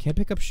 Can't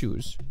pick up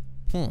shoes.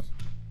 Oh.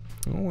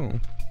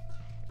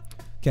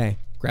 Okay,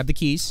 grab the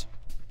keys.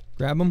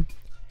 Grab them.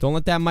 Don't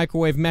let that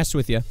microwave mess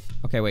with you.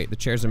 Okay, wait, the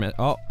chairs are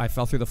oh, I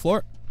fell through the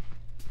floor.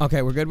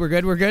 Okay, we're good, we're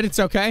good, we're good. It's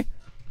okay.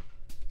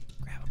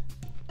 Grab them.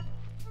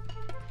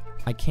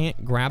 I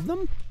can't grab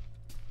them?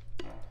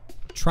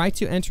 Try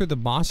to enter the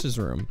boss's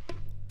room.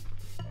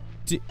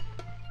 Did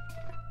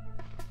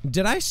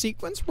I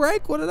sequence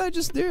break? What did I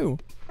just do?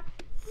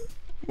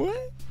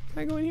 What? Can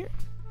I go in here?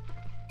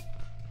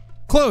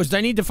 Closed.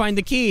 I need to find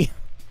the key.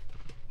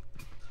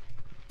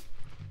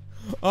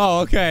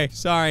 Oh, okay.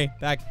 Sorry.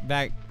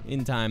 Back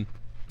in time.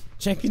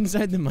 Check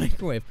inside the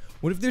microwave.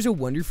 What if there's a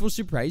wonderful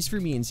surprise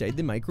for me inside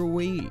the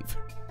microwave?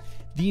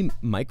 The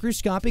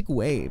microscopic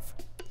wave.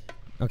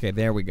 Okay,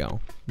 there we go.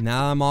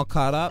 Now I'm all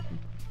caught up.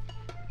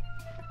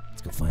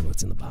 Let's go find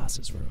what's in the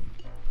boss's room.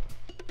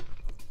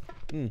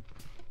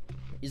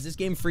 Is this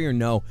game free or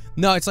no?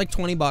 No, it's like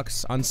 20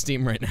 bucks on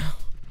Steam right now.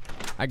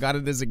 I got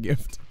it as a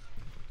gift.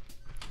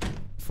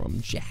 From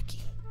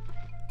Jackie.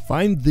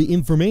 Find the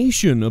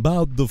information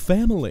about the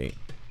family.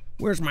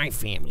 Where's my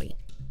family?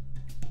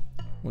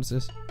 What is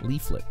this?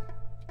 Leaflet.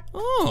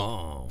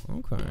 Oh,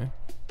 okay.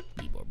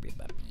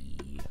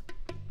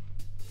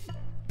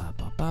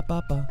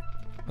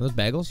 Are those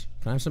bagels?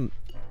 Can I have some?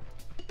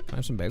 Can I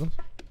have some bagels?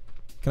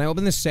 Can I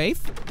open this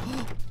safe?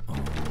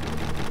 Oh.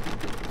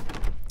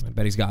 I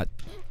bet he's got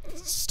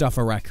stuff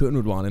a raccoon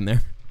would want in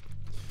there.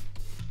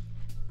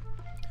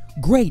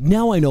 Great,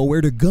 now I know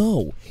where to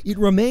go. It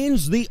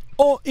remains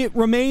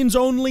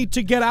only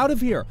to get out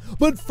of here.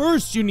 But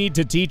first you need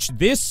to teach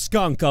this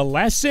skunk a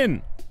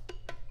lesson.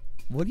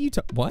 What are you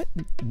what?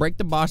 Break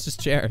the boss's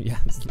chair. Yeah,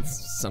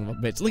 son of a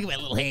bitch. Look at my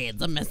little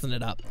hands. I'm messing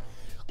it up.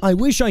 I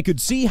wish I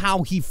could see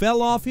how he fell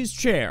off his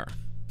chair.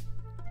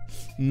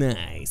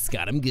 Nice.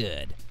 Got him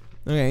good.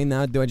 Okay,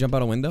 now do I jump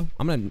out a window?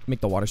 I'm gonna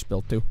make the water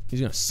spill too.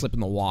 He's gonna slip in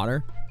the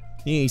water.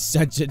 He's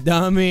such a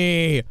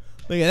dummy.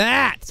 Look at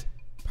that.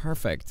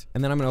 Perfect.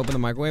 And then I'm gonna open the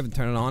microwave and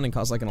turn it on and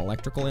cause like an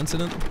electrical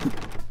incident.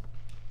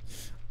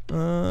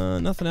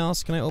 Nothing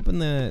else. Can I open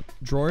the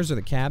drawers or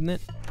the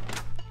cabinet?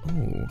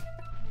 Oh.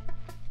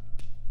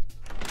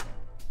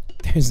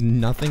 There's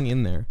nothing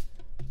in there.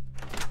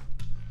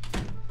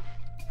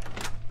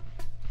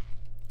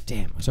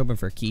 Damn, I was hoping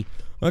for a key.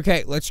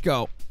 Okay, let's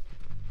go.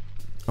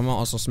 I'm gonna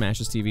also smash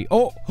this TV.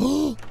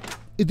 Oh!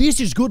 This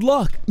is good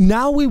luck.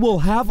 Now we will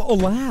have a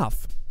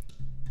laugh.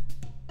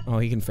 Oh,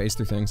 he can phase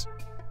through things.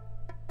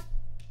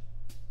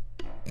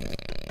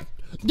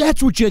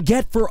 That's what you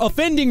get for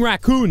offending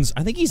raccoons.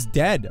 I think he's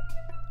dead.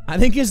 I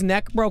think his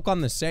neck broke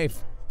on the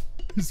safe.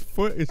 His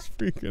foot is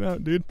freaking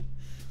out, dude.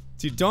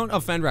 Dude, don't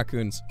offend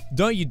raccoons.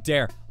 Don't you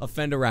dare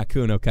offend a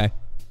raccoon, okay?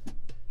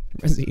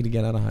 Where's he to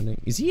get out of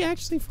hunting? Is he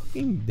actually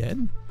fucking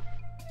dead?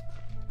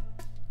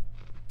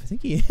 I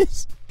think he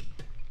is.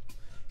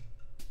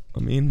 I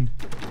mean,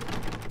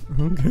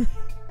 okay.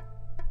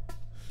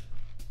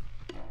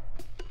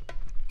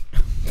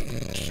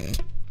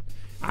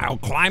 I'll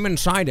climb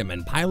inside him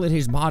and pilot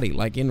his body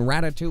like in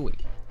Ratatouille.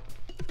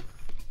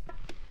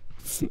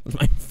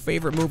 My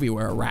favorite movie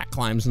where a rat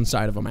climbs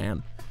inside of a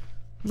man.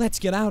 Let's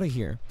get out of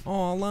here.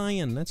 Oh, a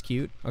lion. That's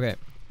cute. Okay.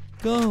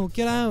 Go.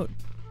 Get out.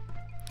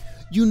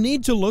 You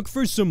need to look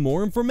for some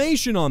more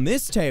information on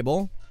this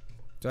table.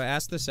 Do I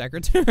ask the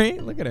secretary?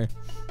 Look at her.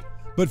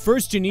 But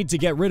first you need to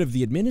get rid of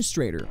the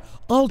administrator.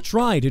 I'll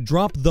try to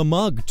drop the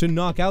mug to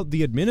knock out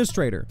the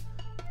administrator.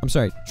 I'm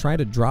sorry. Try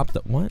to drop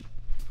the what?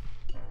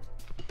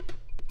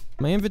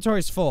 My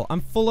inventory's full.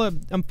 I'm full of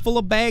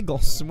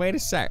bagels. Wait a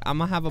sec. I'm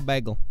gonna have a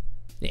bagel.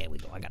 There we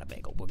go. I got a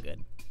bagel. We're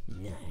good.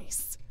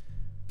 Nice.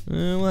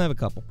 We'll have a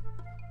couple.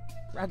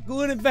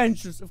 Raccoon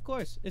Adventures, of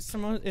course. It's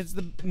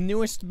the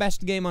newest,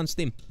 best game on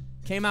Steam.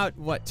 Came out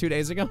what, 2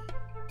 days ago?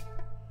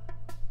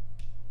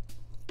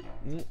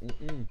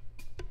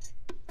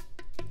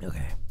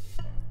 Okay.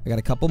 I got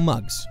a couple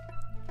mugs.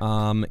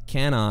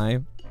 Can I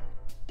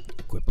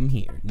equip them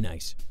here?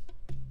 Nice.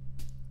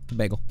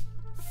 Bagel.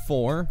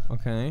 4.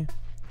 Okay.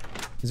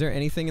 Is there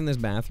anything in this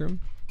bathroom?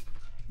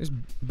 There's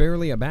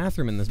barely a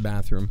bathroom in this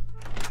bathroom.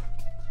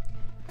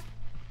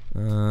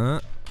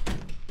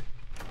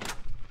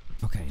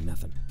 Okay,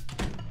 nothing.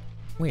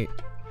 Wait.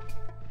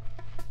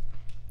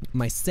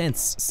 My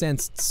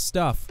sensed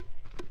stuff.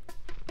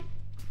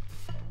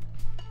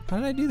 How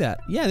did I do that?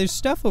 Yeah, there's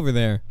stuff over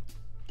there.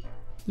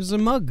 There's a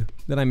mug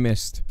that I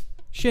missed.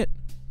 Shit.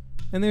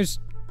 And there's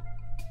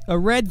a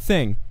red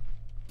thing.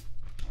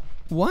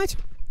 What?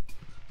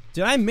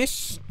 Did I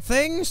miss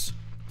things?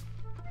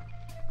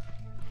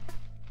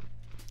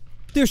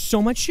 There's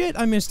so much shit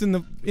I missed in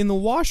the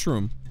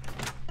washroom.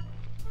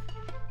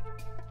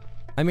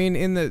 I mean,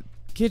 in the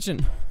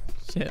kitchen.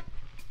 Shit.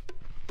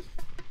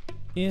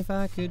 If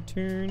I could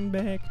turn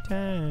back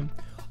time.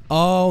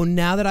 Oh,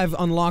 now that I've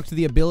unlocked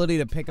the ability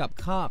to pick up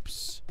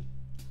cups,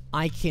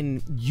 I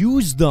can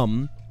use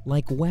them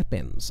like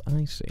weapons.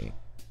 I see.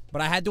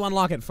 But I had to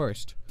unlock it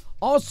first.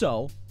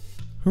 Also,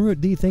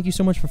 D, thank you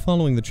so much for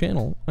following the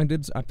channel. I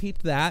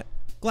peeped that.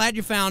 Glad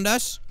you found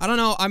us. I don't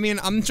know, I mean,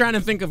 I'm trying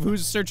to think of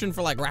who's searching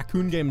for, like,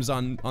 raccoon games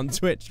on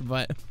Twitch,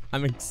 but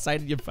I'm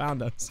excited you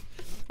found us.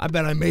 I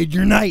bet I made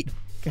your night.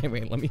 Okay,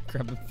 wait, let me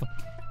grab the phone.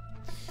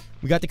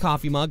 We got the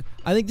coffee mug.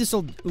 I think this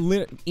will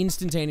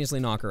instantaneously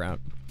knock her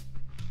out.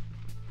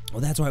 Oh,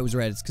 that's why it was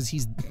red. It's because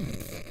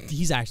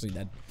he's actually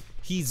dead.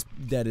 He's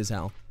dead as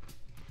hell.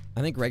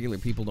 I think regular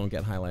people don't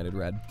get highlighted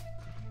red.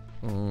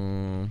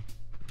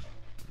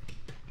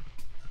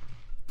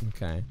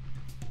 Okay.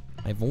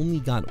 I've only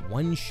got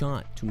one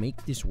shot to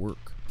make this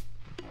work.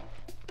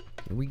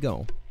 Here we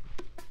go.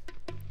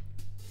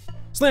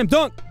 Slam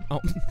dunk! Oh.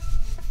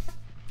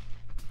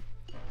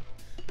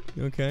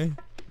 You okay?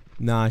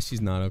 Nah,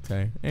 she's not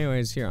okay.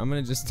 Anyways, here, I'm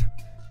gonna just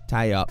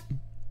tie you up.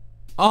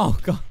 Oh,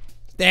 God.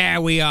 There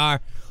we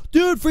are.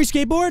 Dude, free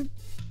skateboard?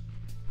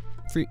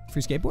 Free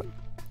skateboard?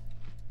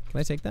 Can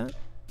I take that?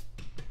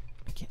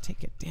 I can't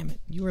take it. Damn it.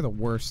 You are the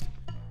worst.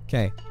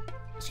 Okay.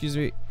 Excuse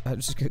me. I'm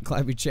just gonna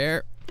climb your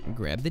chair and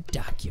grab the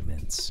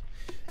documents.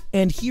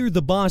 And here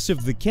the boss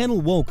of the kennel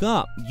woke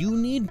up. You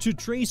need to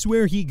trace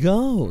where he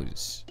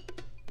goes.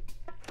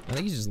 I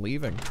think he's just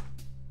leaving.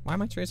 Why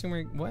am I tracing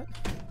where what?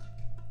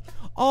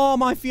 Oh,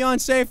 my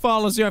fiance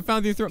follows you. I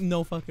found your throat.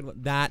 No fucking way.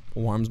 That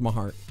warms my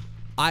heart.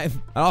 It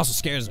also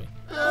scares me.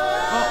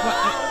 Oh,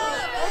 what?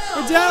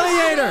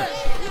 Retaliator!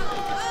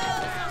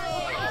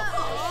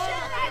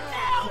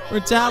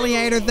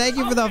 Retaliator, thank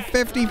you for the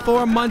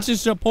 54 months of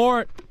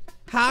support.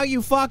 How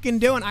you fucking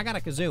doing? I got a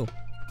kazoo.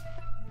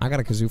 I got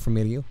a kazoo from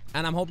me to you.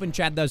 And I'm hoping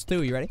Chad does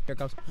too. You ready? Here it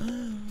goes.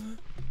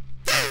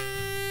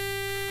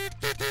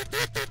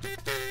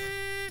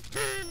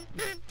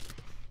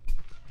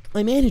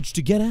 I managed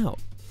to get out.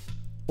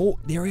 Oh,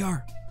 there we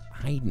are.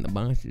 Hiding the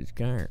boss's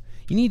car.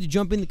 You need to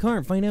jump in the car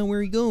and find out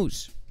where he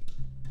goes.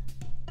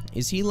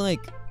 Is he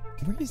like...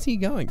 Where is he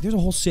going? There's a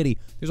whole city.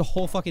 There's a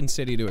whole fucking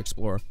city to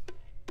explore.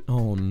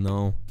 Oh,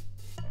 no.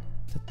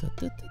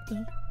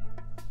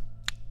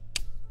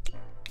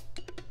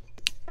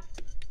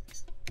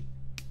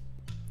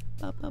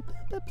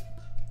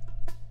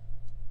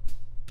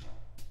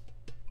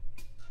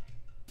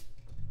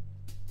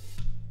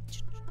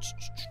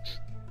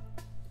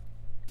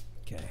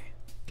 Okay.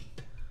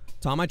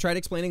 Tom, I tried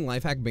explaining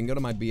life hack bingo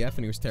to my BF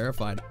and he was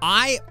terrified.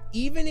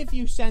 Even if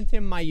you sent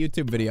him my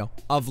YouTube video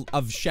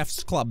of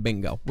Chef's Club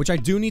bingo, which I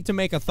do need to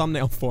make a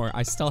thumbnail for,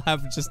 I still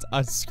have just a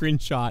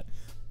screenshot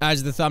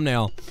as the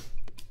thumbnail.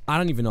 I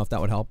don't even know if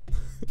that would help.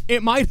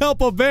 It might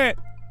help a bit.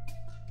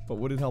 but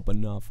would it help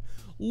enough?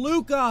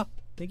 Luca!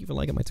 Thank you for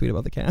liking my tweet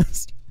about the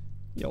cast.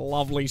 You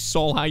lovely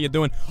soul, how you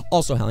doing?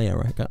 Also, hell yeah,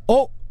 Rebecca.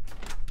 Oh!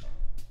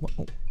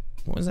 What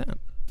was that?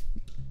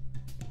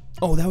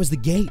 Oh, that was the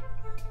gate.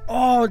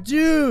 Oh,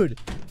 dude!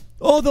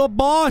 Oh, the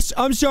boss!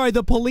 I'm sorry,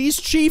 the police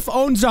chief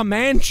owns a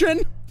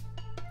mansion?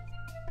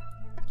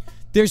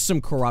 There's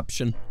some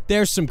corruption.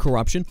 There's some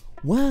corruption.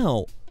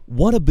 Wow,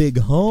 what a big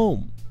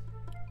home.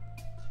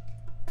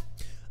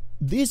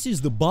 This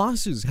is the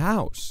boss's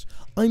house.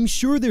 I'm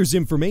sure there's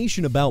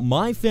information about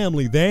my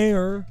family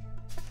there.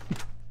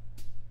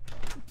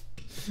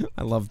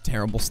 I love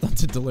terrible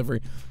stunted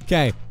delivery.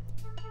 Okay.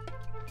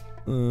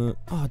 Oh,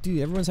 dude,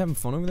 everyone's having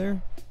fun over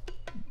there?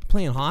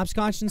 Playing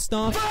hopscotch and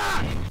stuff?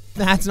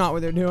 That's not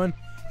what they're doing.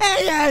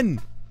 Hey, Ian!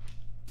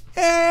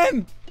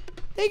 Ian!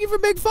 Thank you for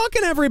big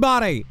fucking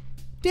everybody!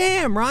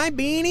 Damn, right,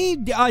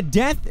 Beanie?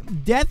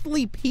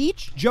 Deathly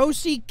Peach?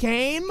 Josie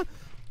came?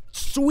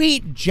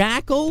 Sweet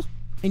Jackal?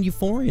 And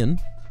Euphorian?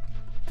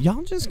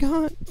 Y'all just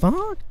got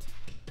fucked.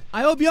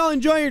 I hope y'all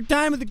enjoy your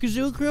time with the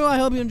Kazoo crew. I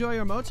hope you enjoy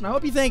your emotes, and I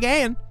hope you thank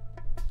Ian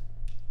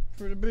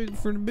for the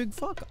big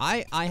fuck.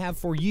 I have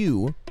for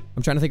you.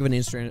 I'm trying to think of an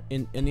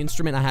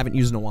instrument I haven't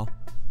used in a while.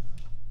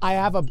 I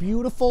have a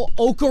beautiful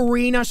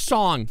ocarina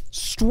song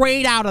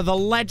straight out of The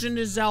Legend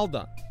of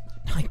Zelda.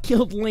 I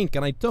killed Link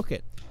and I took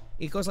it.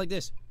 It goes like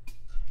this.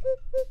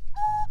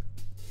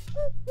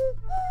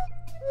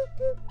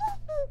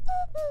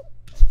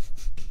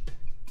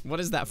 What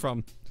is that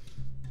from?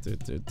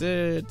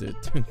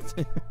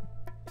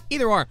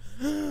 Either or.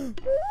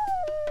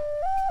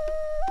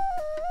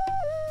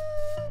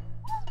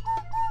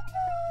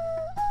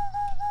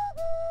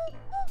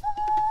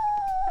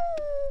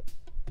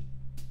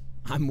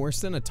 I'm worse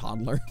than a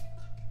toddler.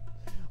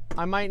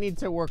 I might need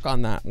to work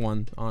on that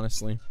one,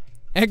 honestly.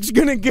 Egg's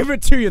gonna give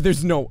it to you.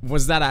 There's no...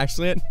 Was that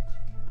actually it?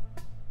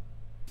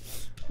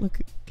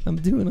 Look, I'm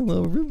doing a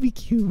little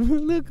Rubik's Cube.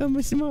 Look, I'm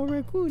a small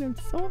raccoon. I'm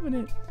solving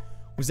it.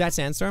 Was that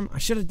Sandstorm? I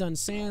should have done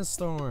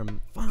Sandstorm.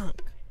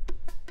 Fuck.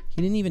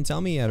 He didn't even tell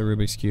me he had a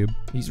Rubik's Cube.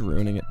 He's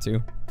ruining it, too.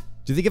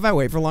 Do you think if I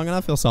wait for long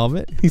enough, he'll solve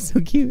it? He's so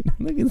cute.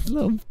 Look at his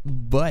little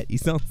butt.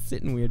 He's all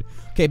sitting weird.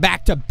 Okay,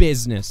 back to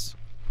business.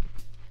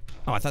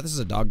 Oh, I thought this was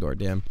a dog door,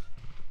 damn.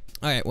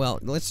 Alright, well,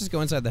 let's just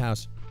go inside the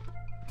house.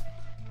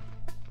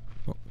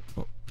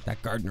 Oh,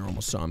 that gardener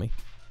almost saw me.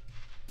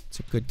 It's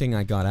a good thing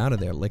I got out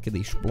of there,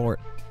 lickety-splort.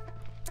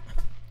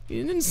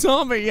 He didn't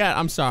saw me yet.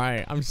 I'm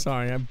sorry.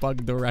 I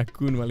bugged the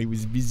raccoon while he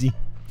was busy.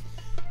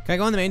 Can I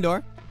go in the main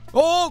door?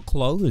 Oh,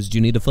 closed.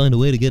 You need to find a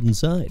way to get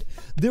inside.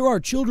 There are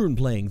children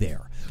playing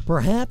there.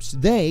 Perhaps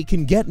they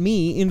can get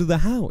me into the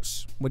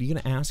house. What, are you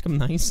gonna ask them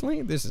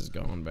nicely? This is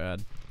going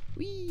bad.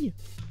 Wee.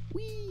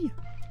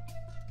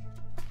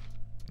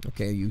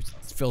 Okay, you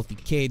filthy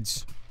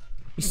kids.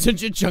 He's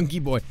such a chunky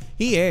boy.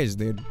 He is,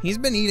 dude. He's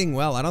been eating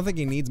well. I don't think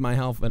he needs my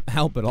help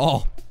at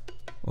all.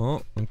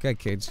 Oh, okay,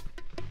 kids.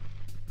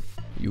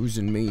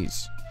 Using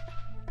me's.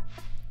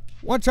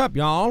 What's up,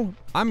 y'all?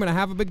 I'm gonna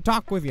have a big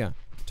talk with you.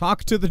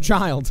 Talk to the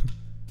child.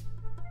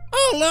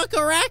 Oh, look,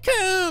 a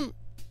raccoon!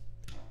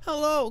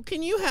 Hello,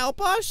 can you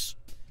help us?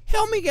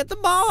 Help me get the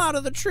ball out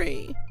of the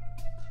tree.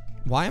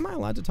 Why am I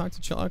allowed to talk to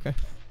child? Okay.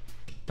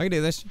 I can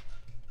do this.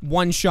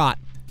 One shot.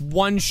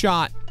 One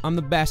shot. I'm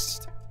the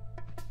best.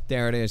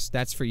 There it is.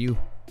 That's for you.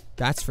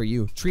 That's for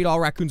you. Treat all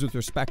raccoons with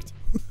respect.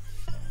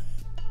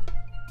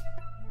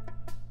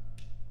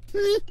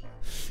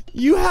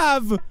 You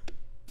have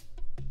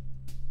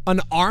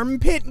an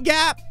armpit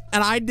gap,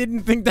 and I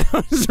didn't think that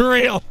was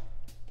real.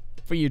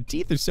 But your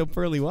teeth are so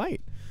pearly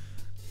white.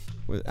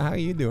 How are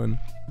you doing?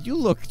 You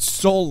look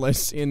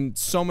soulless in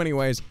so many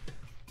ways.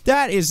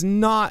 That is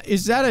not...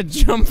 Is that a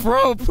jump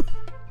rope?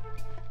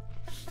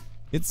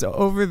 It's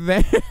over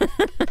there.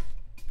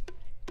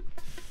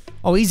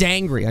 Oh, he's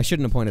angry. I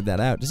shouldn't have pointed that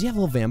out. Does he have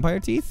little vampire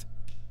teeth?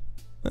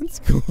 That's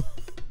cool.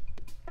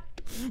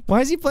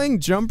 Why is he playing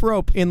jump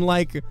rope in,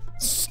 like,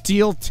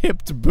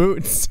 steel-tipped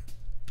boots?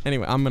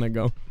 Anyway, I'm gonna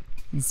go.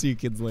 And see you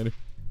kids later.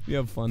 You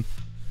have fun.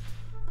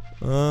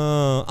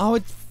 Oh,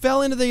 it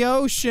fell into the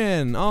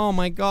ocean. Oh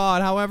my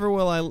god, however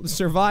will I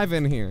survive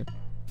in here?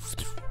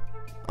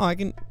 Oh, I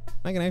can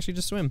actually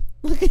just swim.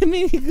 Look at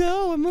me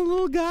go, I'm a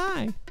little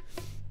guy.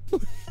 My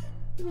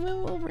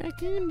little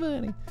raccoon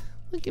buddy.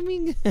 Look at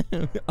me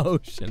go.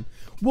 Ocean.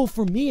 Well,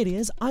 for me it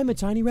is. I'm a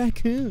tiny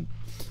raccoon.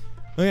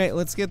 Okay,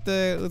 let's get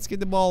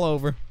the ball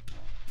over.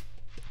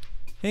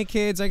 Hey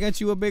kids, I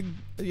got your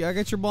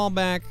ball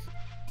back.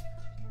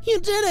 You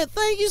did it,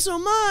 thank you so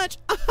much.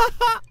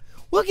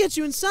 We'll get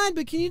you inside,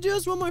 but can you do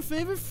us one more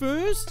favor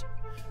first?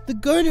 The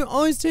gardener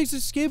always takes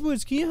his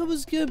skateboards. Can you help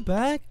us get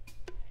back?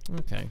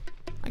 Okay,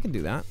 I can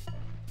do that.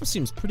 That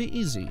seems pretty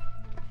easy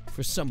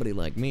for somebody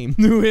like me.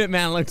 New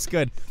Hitman looks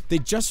good. They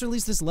just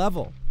released this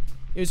level.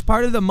 It was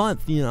part of the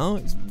month, you know?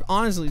 It's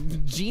honestly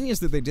genius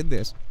that they did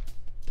this.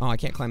 Oh, I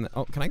can't climb that.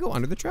 Oh, can I go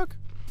under the truck?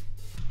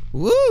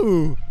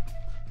 Woo!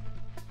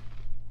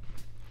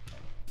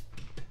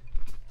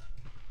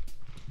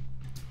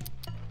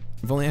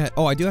 If only I had...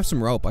 Oh, I do have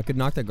some rope. I could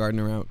knock that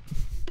gardener out.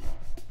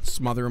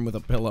 Smother him with a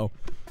pillow.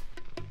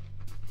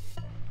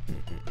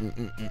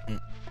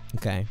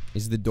 Okay,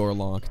 is the door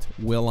locked?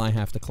 Will I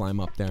have to climb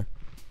up there?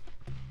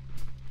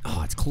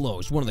 Oh, it's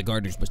closed. One of the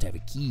gardeners must have a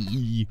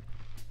key.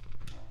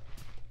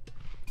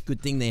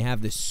 Good thing they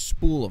have this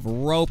spool of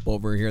rope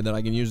over here that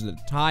I can use to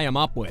tie him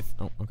up with.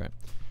 Oh, okay.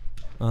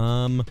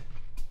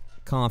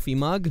 Coffee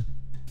mug?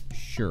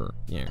 Sure,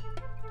 yeah.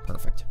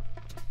 Perfect.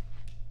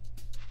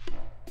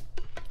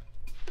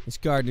 This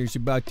gardener's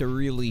about to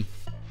really...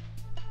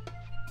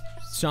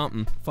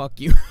 something. Fuck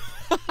you.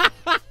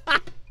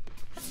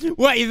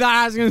 What, you thought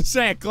I was gonna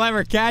say a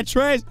clever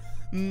catchphrase?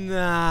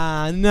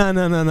 Nah.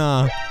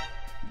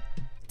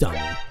 Dummy.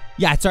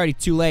 Yeah, it's already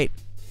too late.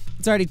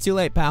 It's already too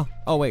late, pal.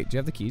 Oh, wait, do you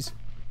have the keys?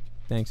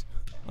 Thanks.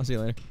 I'll see you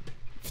later.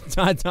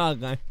 Ta-ta,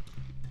 guy.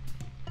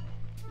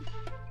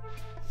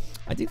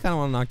 I do kind of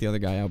want to knock the other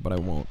guy out, but I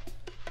won't.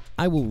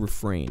 I will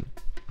refrain.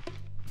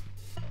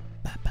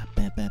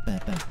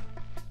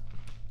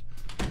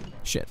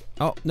 Shit.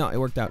 Oh, no, it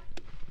worked out.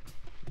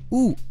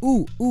 Ooh,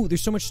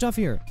 there's so much stuff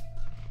here.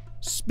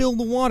 Spill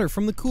the water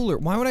from the cooler.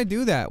 Why would I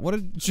do that? What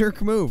a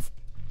jerk move.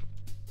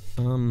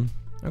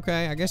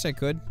 Okay, I guess I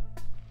could.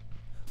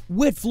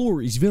 Wet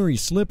floor is very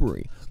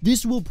slippery.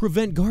 This will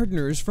prevent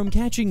gardeners from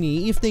catching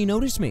me if they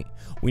notice me.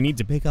 We need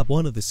to pick up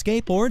one of the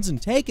skateboards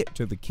and take it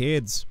to the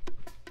kids.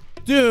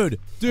 Dude.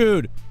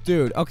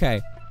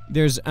 Okay,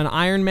 there's an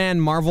Iron Man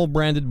Marvel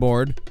branded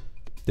board.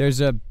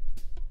 There's a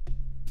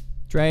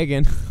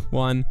dragon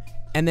one.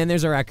 And then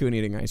there's a raccoon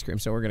eating ice cream,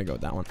 so we're gonna go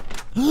with that one.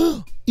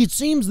 It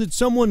seems that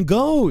someone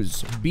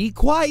goes. Be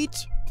quiet.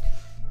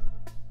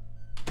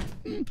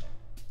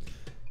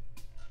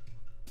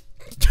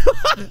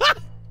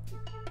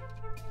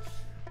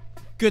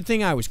 Good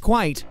thing I was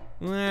quiet.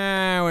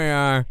 There we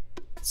are.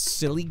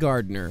 Silly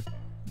gardener.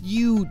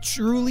 You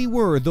truly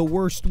were the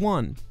worst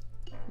one.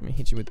 Let me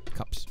hit you with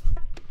cups.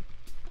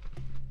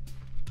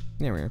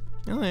 There we are.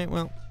 Alright,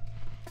 well.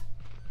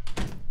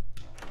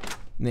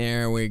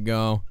 There we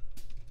go.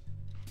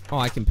 Oh,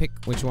 I can pick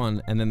which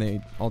one, and then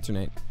they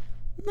alternate.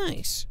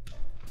 Nice.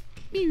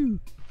 Pew.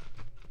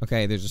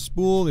 Okay, there's a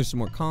spool, there's some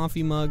more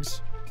coffee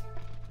mugs.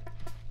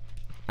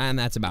 And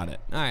that's about it.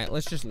 Alright,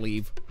 let's just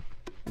leave.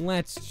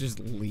 Let's just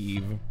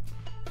leave.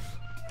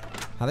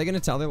 How are they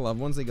gonna tell their loved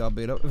ones they got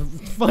beat up?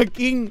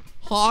 Fucking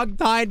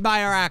hog-tied by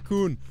a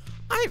raccoon.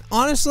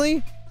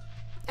 Honestly,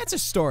 that's a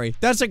story.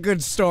 That's a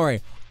good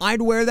story.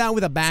 I'd wear that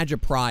with a badge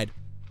of pride.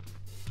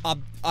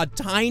 A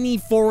tiny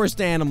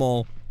forest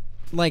animal,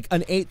 like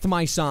an eighth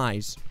my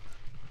size,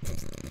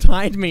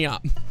 tied me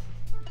up,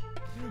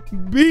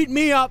 beat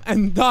me up,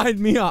 and tied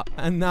me up,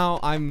 and now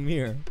I'm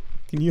here.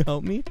 Can you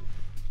help me?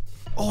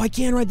 Oh, I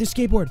can ride this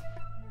skateboard.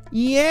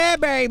 Yeah,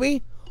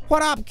 baby.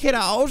 What up,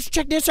 kiddos?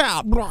 Check this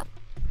out.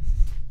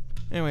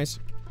 Anyways.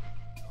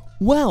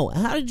 Well,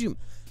 how did you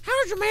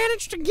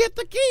manage to get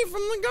the key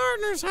from the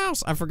gardener's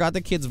house? I forgot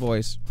the kid's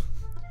voice.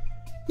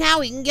 Now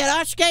we can get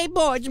our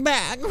skateboards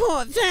back.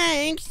 Oh,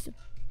 thanks.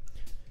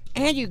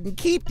 And you can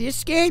keep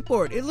this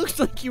skateboard. It looks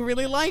like you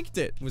really liked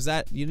it. Was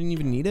that, you didn't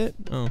even need it?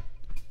 Oh.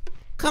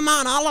 Come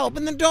on, I'll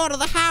open the door to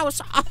the house.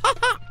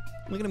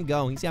 Look at him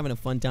go. He's having a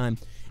fun time.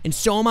 And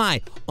so am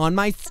I, on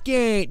my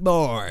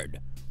skateboard.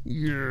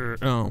 Yeah.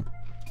 Oh.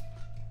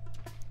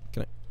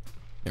 Can I?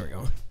 There we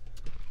go.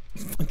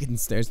 Fucking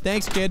stairs.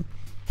 Thanks, kid.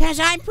 As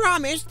I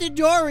promised, the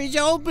door is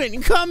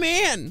open. Come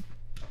in.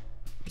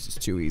 This is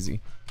too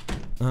easy.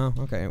 Oh,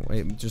 okay.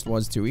 Wait, it just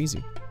was too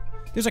easy.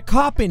 There's a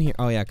cop in here.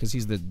 Oh yeah, because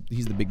he's the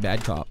big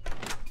bad cop.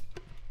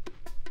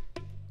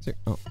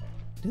 Oh.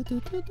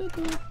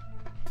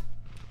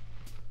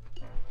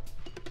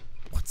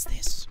 What's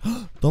this?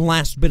 The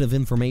last bit of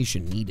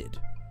information needed.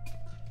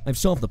 I've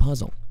solved the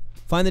puzzle.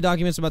 Find the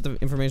documents about the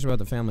information about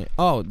the family.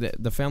 Oh,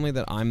 the family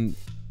that I'm...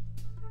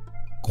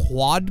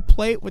 Quad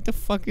plate? What the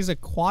fuck is a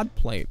quad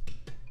plate?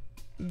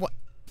 What?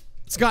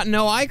 It's got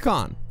no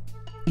icon.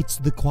 It's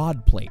the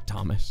quad plate,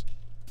 Thomas.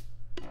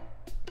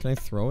 Can I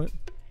throw it?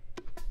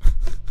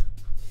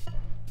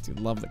 Dude,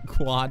 love the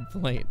quad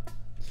plate.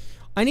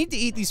 I need to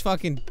eat these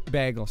fucking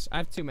bagels. I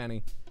have too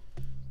many.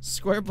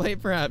 Square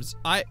plate, perhaps.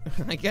 I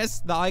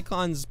guess the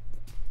icon's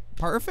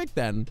perfect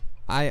then.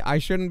 I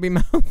shouldn't be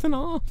mouthing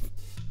off.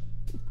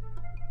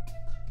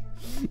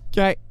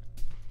 Okay.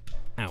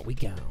 Out we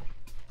go.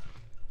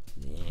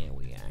 There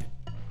we are.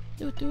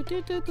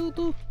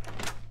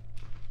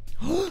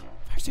 Fire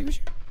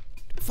extinguisher.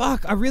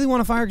 Fuck, I really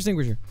want a fire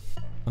extinguisher.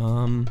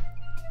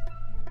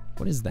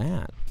 What is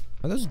that?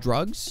 Are those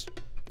drugs?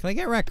 Can I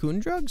get raccoon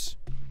drugs?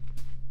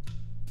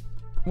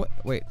 What?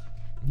 Wait.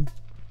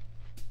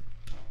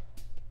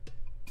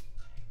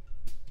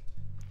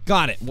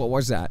 Got it. What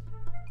was that?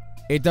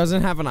 It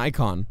doesn't have an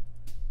icon.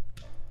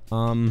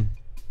 Am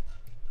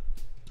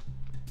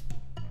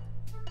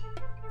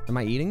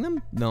I eating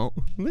them? No.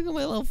 Look at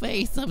my little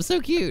face. I'm so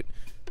cute.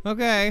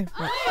 Okay.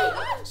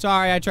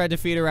 Sorry, I tried to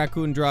feed a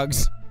raccoon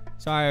drugs.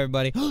 Sorry,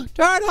 everybody.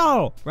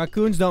 Turtle!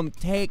 Raccoons don't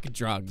take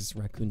drugs.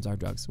 Raccoons are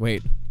drugs.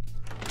 Wait.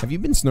 Have you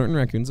been snorting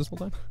raccoons this whole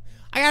time?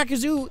 I got a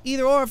kazoo,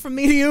 either or, from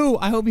me to you.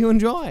 I hope you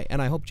enjoy.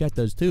 And I hope Jet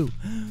does too.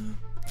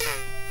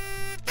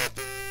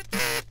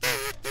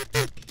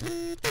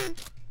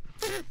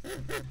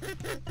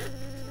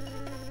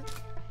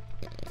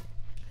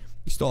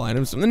 stole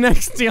items from the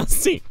next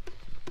DLC.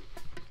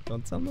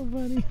 Don't tell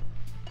nobody.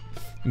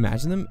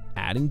 Imagine them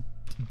adding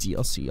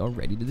DLC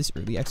already to this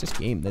early access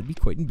game. That'd be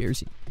quite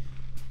embarrassing.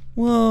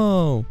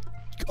 Whoa.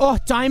 Oh,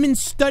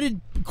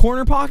 diamond-studded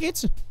corner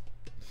pockets?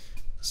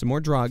 Some more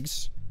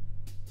drugs.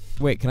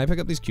 Wait, can I pick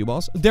up these cue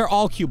balls? They're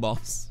all cue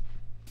balls.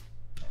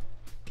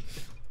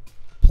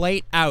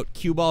 Plate out,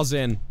 cue balls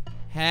in.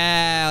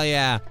 Hell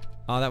yeah.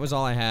 Oh, that was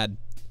all I had.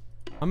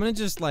 I'm gonna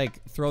just,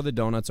 like, throw the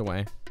donuts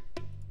away.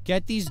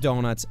 Get these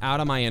donuts out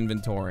of my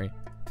inventory.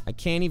 I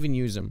can't even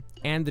use them.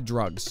 And the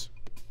drugs.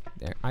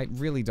 There. I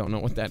really don't know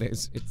what that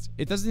is.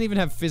 It doesn't even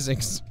have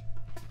physics.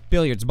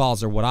 Billiards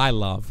balls are what I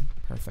love.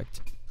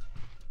 Perfect.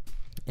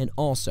 And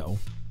also,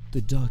 the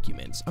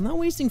documents. I'm not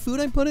wasting food,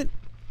 I put it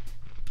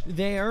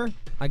there.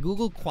 I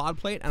googled quad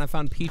plate and I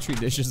found petri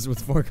dishes with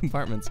 4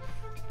 compartments.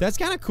 That's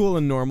kind of cool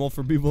and normal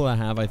for people to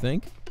have, I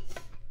think.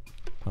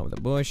 Oh,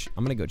 the bush.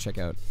 I'm gonna go check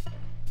out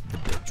the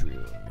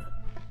bedroom.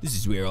 This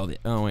is where all the...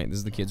 Oh, wait, this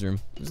is the kids' room.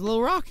 There's a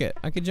little rocket.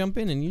 I could jump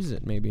in and use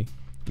it, maybe.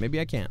 Maybe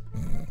I can't.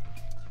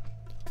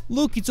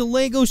 Look, it's a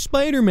Lego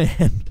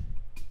Spider-Man.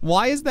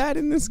 Why is that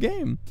in this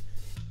game?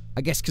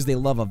 I guess because they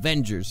love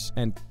Avengers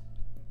and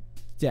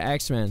the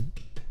X-Men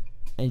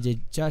and the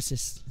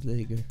Justice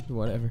League or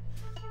whatever.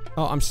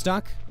 Oh, I'm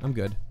stuck? I'm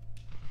good.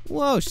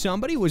 Whoa,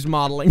 somebody was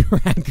modeling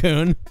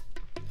Raccoon.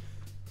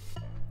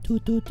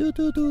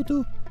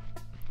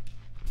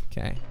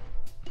 Okay.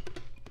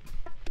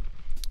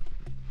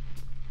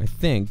 I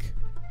think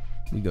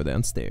we go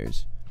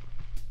downstairs.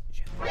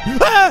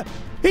 Ah!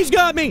 He's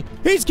got me!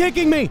 He's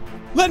kicking me!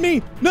 Let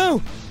me!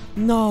 No!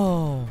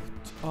 No!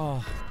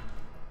 Oh.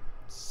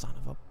 Son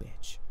of a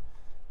bitch.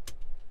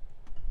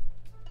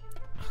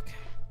 Okay.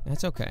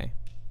 That's okay.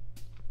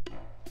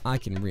 I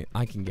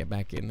can get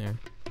back in there.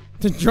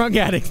 The drug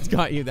addict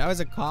got you. That was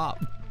a cop.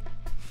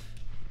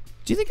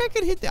 Do you think I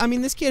could hit I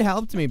mean, this kid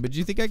helped me, but do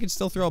you think I could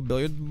still throw a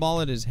billiard ball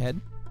at his head?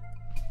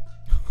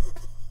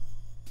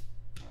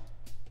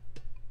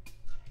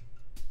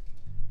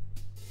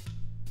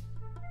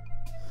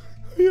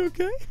 Are you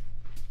okay?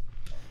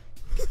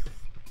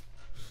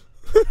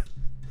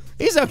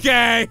 He's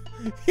okay.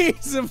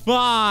 He's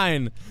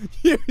fine.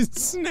 You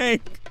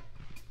snake.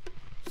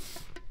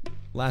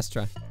 Last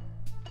try.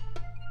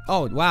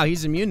 Oh, wow,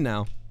 he's immune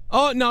now.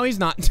 Oh, no, he's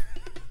not.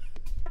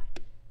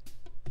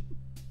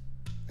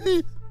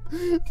 This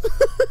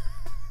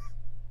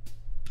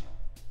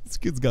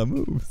kid's got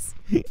moves.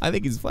 I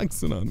think he's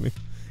flexing on me.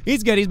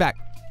 He's good, he's back.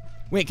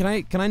 Wait, can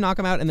I knock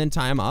him out and then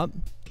tie him up?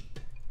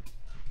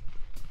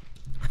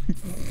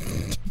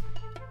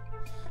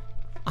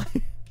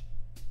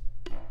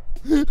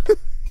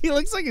 He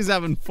looks like he's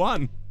having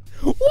fun.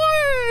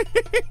 Whoa!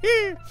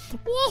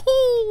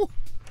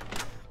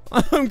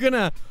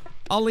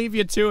 I'll leave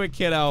you to it,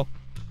 kiddo.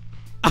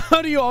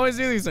 How do you always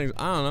do these things?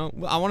 I don't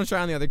know. I want to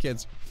try on the other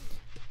kids.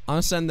 I'm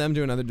gonna send them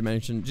to another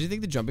dimension. Do you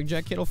think the jumping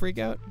jack kid will freak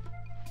out?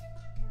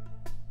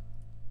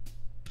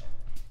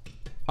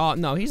 Oh,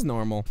 no, he's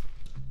normal.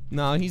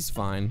 No, he's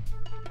fine.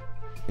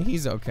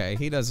 He's okay.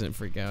 He doesn't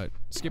freak out.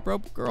 Skip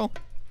rope girl?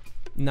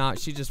 Nah,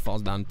 she just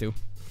falls down too.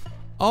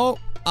 Oh,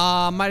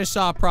 might have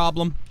saw a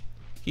problem.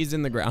 He's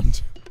in the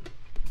ground.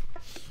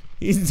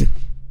 He's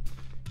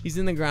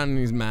in the ground and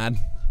he's mad.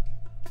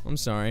 I'm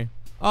sorry.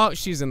 Oh,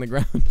 she's in the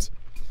ground.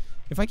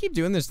 If I keep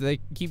doing this, do they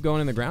keep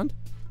going in the ground?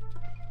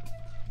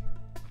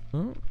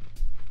 Oh.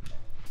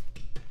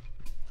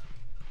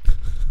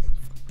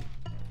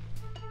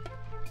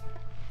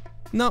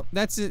 No,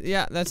 that's it.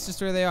 Yeah, that's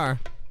just where they are.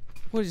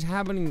 What is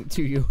happening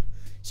to you?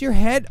 Is your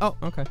head? Oh,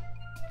 okay.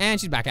 And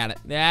she's back at it.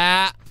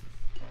 Yeah.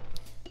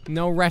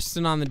 No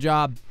resting on the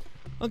job.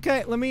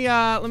 Okay, let me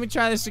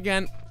try this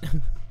again.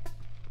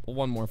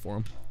 One more for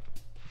him.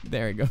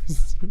 There he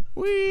goes.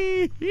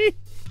 Whee!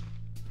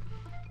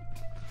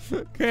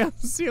 Okay, I'll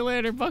see you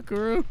later,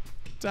 buckaroo.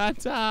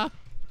 Ta-ta.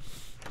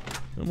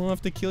 I'm gonna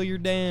have to kill your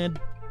dad.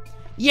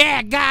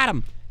 Yeah, got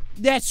him.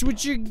 That's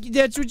what you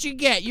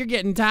get. You're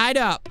getting tied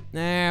up.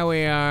 There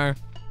we are.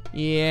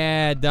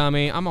 Yeah,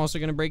 dummy. I'm also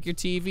gonna break your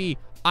TV.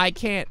 I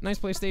can't. Nice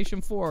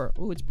PlayStation 4.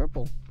 Ooh, it's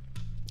purple.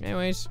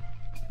 Anyways,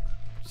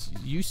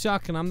 you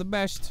suck and I'm the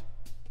best.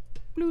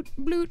 Bloot,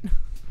 bloot.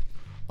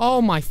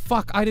 Oh my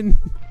fuck! I didn't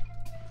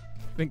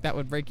think that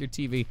would break your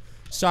TV.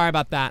 Sorry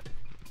about that.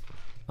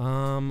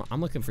 I'm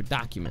looking for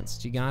documents.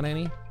 Do you got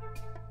any?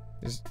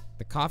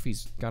 The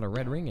coffee's got a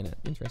red ring in it.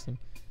 Interesting.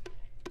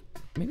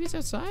 Maybe it's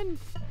outside.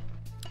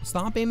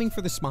 Stop aiming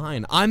for the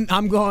spine. I'm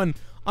not going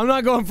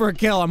for a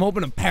kill. I'm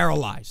hoping to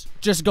paralyze.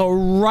 Just go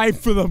right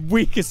for the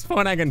weakest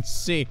point I can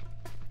see.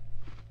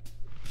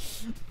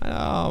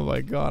 Oh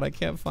my god, I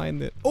can't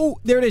find it. Oh,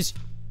 there it is.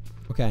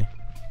 Okay.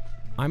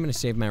 I'm gonna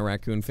save my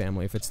raccoon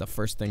family if it's the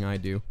first thing I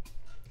do.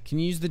 Can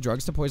you use the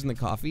drugs to poison the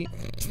coffee?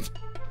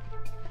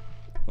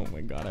 Oh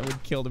my god, I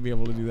would kill to be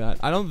able to do that.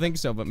 I don't think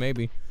so, but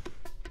maybe.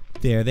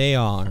 There they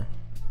are.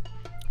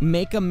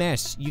 Make a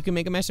mess. You can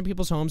make a mess in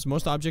people's homes.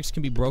 Most objects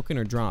can be broken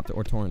or dropped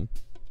or torn.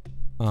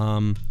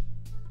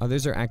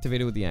 Others are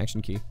activated with the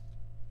action key.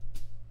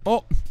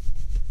 Oh!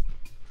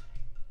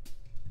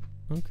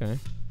 Okay.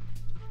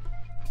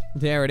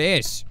 There it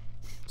is.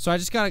 So I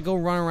just gotta go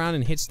run around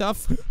and hit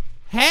stuff.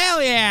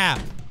 Hell yeah!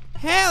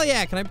 Hell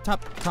yeah! Can I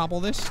topple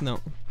this? No.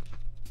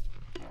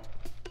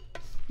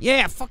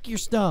 Yeah, fuck your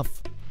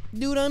stuff.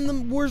 Dude, I'm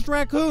the worst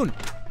raccoon.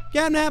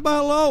 Catnap,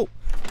 hello.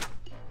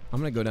 I'm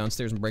gonna go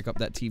downstairs and break up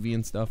that TV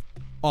and stuff.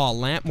 Oh,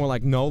 lamp? More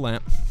like no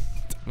lamp.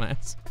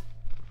 Dumbass.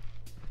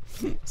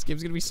 This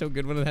game's gonna be so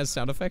good when it has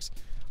sound effects.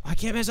 Oh, I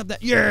can't mess up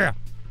that. Yeah!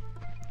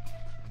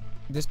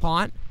 This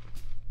pot?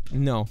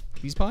 No.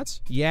 These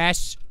pots?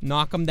 Yes.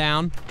 Knock them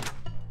down.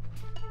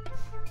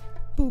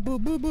 Boop, boop,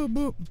 boop, boop,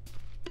 boop.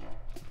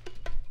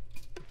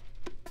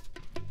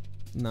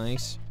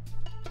 Nice.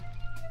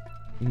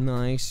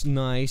 Nice,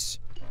 nice.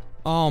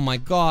 Oh my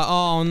god.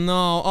 Oh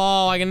no.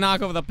 Oh, I can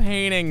knock over the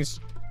paintings.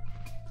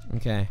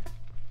 Okay.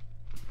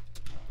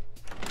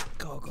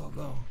 Go, go,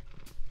 go.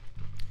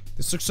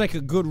 This looks like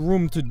a good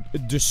room to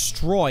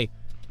destroy.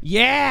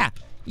 Yeah!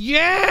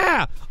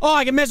 Yeah! Oh,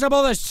 I can mess up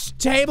all the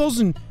tables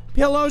and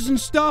pillows and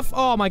stuff.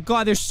 Oh my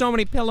god, there's so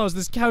many pillows.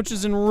 This couch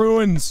is in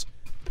ruins.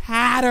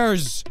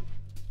 Hatters.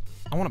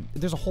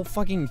 There's a whole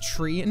fucking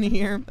tree in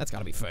here. That's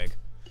gotta be fake.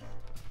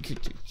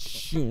 Get the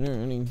shit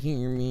out of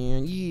here,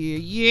 man. Yeah,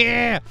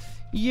 yeah,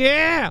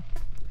 yeah!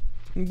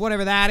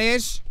 Whatever that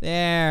is.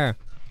 There.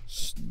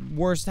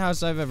 Worst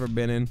house I've ever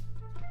been in.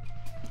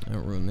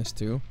 I'll ruin this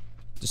too.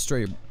 Destroy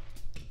your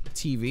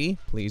TV.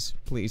 Please,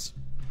 please,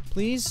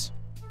 please.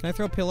 Can I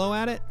throw a pillow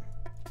at it?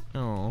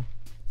 Oh.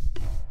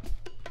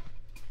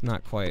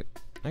 Not quite.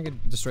 I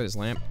could destroy this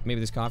lamp. Maybe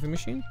this coffee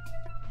machine?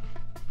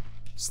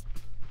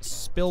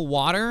 Spill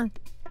water?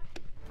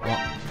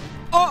 Oh.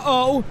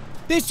 Uh-oh!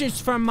 This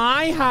is from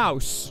my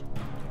house!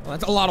 Well,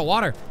 that's a lot of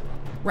water.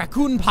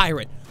 Raccoon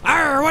pirate.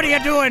 Arr, what are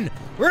you doing?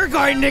 We're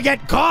going to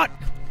get caught!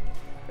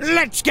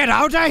 Let's get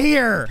out of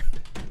here!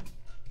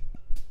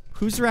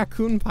 Who's the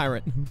raccoon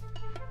pirate?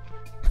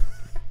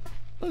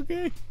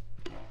 Okay.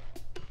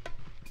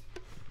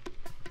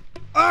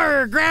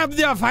 Arr, grab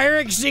the fire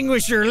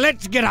extinguisher!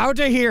 Let's get out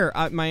of here!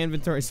 My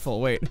inventory's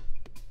full, wait.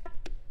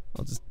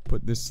 I'll just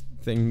put this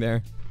thing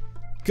there.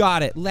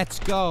 Got it, let's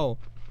go.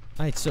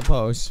 I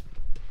suppose.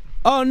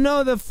 Oh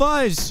no, the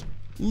fuzz!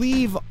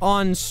 Leave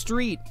on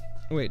street.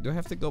 Wait, do I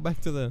have to go back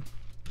to the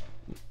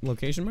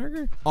location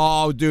marker?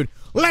 Oh, dude.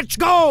 Let's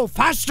go!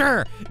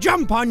 Faster!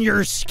 Jump on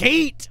your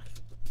skate!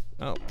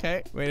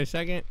 Okay, wait a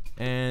second.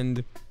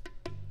 And...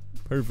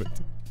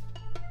 perfect.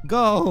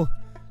 Go!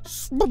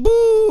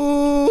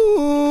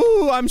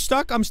 Boo! I'm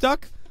stuck, I'm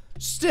stuck.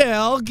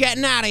 Still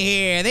getting out of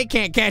here. They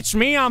can't catch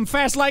me. I'm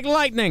fast like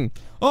lightning.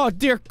 Oh,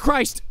 dear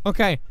Christ.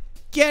 Okay.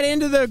 Get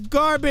into the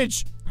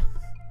garbage.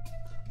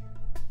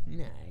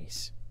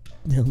 Nice.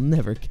 They'll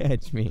never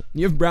catch me.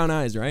 You have brown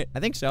eyes, right? I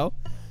think so.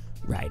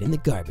 Right in the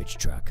garbage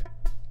truck.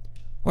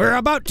 We're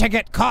about to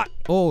get caught.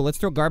 Oh, let's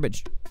throw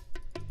garbage.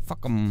 Fuck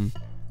 'em.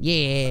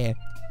 Yeah.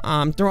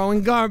 I'm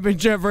throwing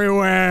garbage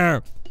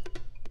everywhere.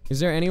 Is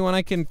there anyone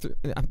I can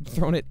I'm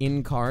throwing it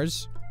in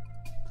cars?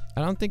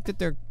 I don't think that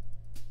they're...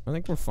 I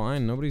think we're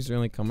fine. Nobody's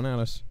really coming at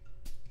us.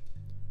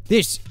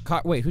 This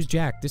car... Wait, who's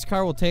Jack? This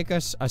car will take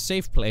us a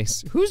safe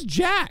place. Who's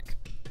Jack?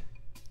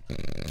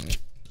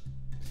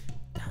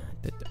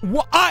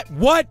 What?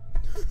 What?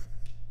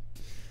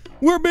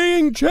 We're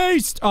being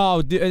chased!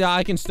 Oh, dude,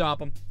 I can stop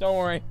them. Don't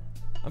worry.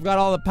 I've got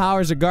all the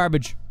powers of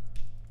garbage.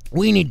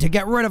 We need to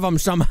get rid of them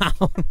somehow.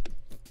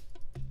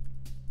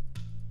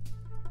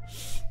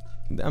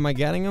 Am I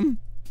getting them?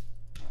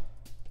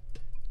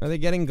 Are they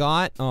getting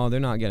got? Oh,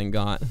 they're not getting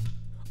got.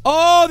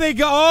 Oh, they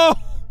go! Oh!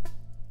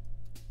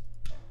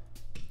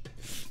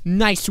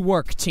 Nice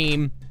work,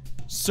 team.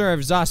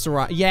 Serves us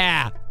right.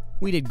 Yeah,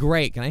 we did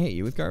great. Can I hit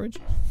you with garbage?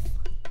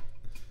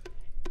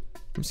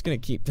 I'm just gonna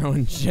keep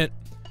throwing shit.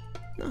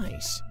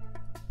 Nice.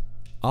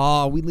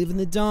 Oh, we live in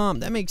the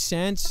dump. That makes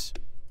sense.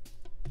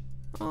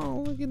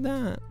 Oh, look at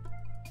that.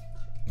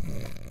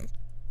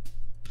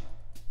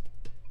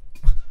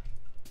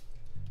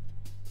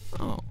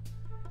 Oh.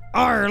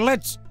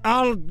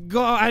 I'll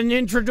go and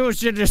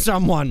introduce you to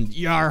someone.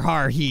 Yar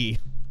har he.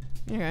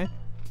 Okay.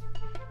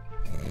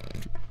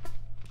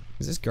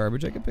 Is this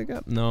garbage I could pick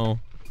up? No.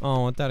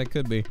 Oh, I thought it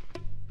could be.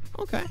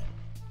 Okay.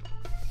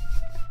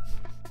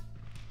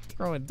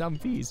 Throwing dumb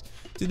peas.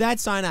 Did that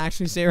sign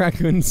actually say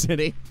Raccoon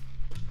City?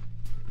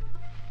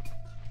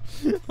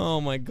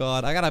 Oh my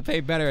god. I gotta pay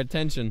better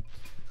attention.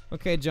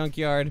 Okay,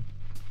 junkyard.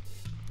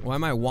 Why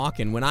am I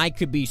walking when I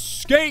could be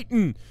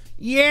skating?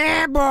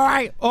 Yeah,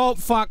 boy! Oh,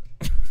 fuck.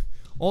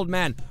 Old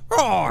man.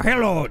 Oh,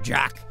 hello,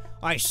 Jack.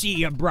 I see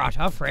you brought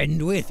a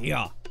friend with you.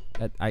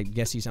 I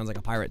guess he sounds like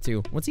a pirate,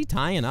 too. What's he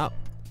tying up?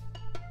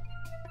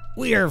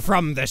 We're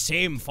from the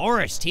same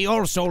forest. He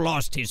also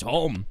lost his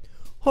home.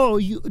 Oh,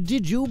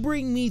 did you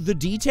bring me the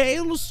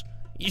details?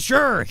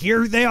 Sure,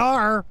 here they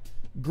are.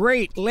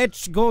 Great,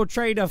 let's go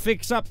try to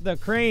fix up the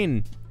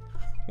crane.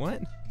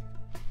 What?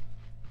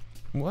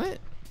 What?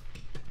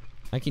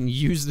 I can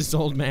use this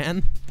old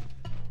man?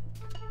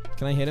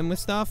 Can I hit him with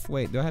stuff?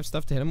 Wait, do I have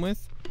stuff to hit him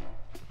with?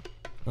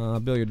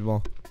 Billiard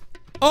ball.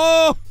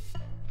 Oh!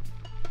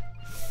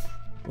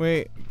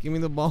 Wait, give me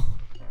the ball.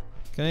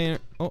 Can I...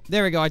 Oh,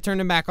 there we go. I turned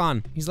him back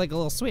on. He's like a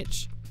little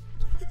switch.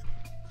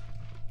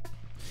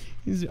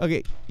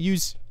 Okay,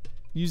 use.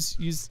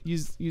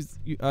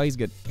 Oh, he's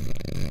good.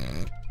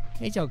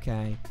 It's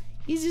okay.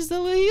 He's just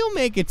he'll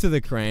make it to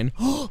the crane.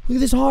 Look at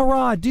this hot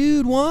rod,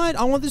 dude. What?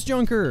 I want this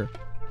junker.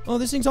 Oh,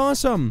 this thing's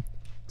awesome.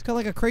 It's got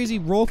like a crazy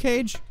roll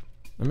cage.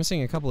 I'm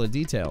missing a couple of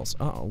details.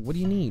 Uh-oh, what do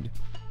you need?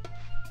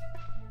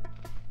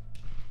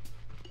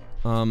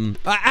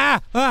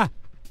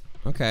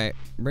 Okay,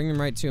 bring them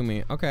right to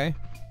me. Okay.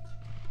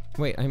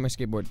 Wait, I have my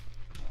skateboard.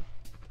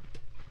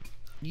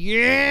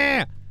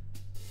 Yeah!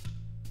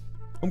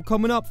 I'm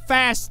coming up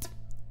fast.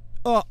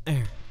 Oh,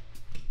 there.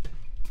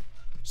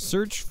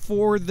 Search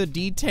for the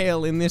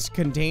detail in this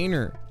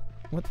container.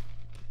 What?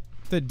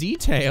 The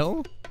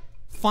detail?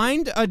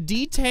 Find a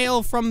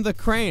detail from the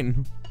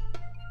crane.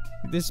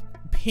 This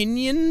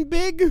pinion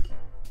big?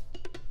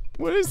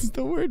 What does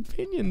the word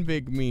pinion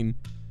big mean?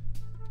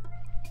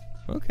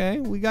 Okay,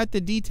 we got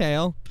the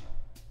detail.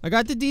 I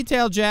got the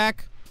detail,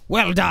 Jack.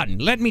 Well done.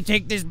 Let me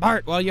take this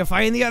part while you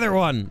find the other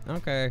one.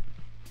 Okay.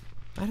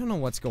 I don't know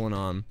what's going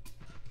on.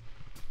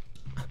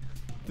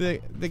 The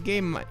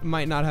game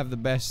might not have the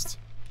best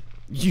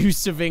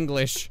use of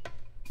English,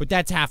 but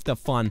that's half the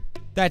fun.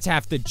 That's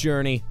half the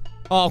journey.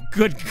 Oh,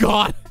 good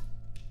God.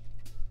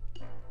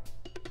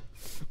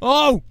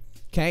 Oh!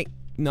 Okay.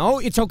 No,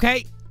 it's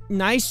okay.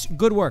 Nice.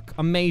 Good work.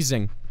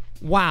 Amazing.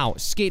 Wow.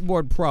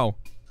 Skateboard pro.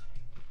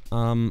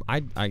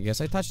 I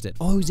guess I touched it.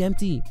 Oh, it's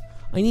empty.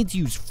 I need to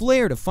use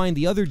flare to find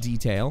the other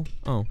detail.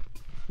 Oh.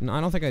 No,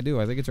 I don't think I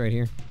do. I think it's right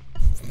here.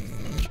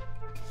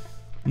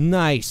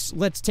 Nice.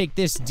 Let's take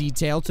this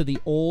detail to the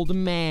old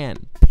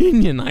man.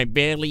 Pinion, I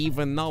barely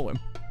even know him.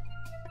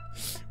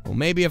 Well,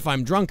 maybe if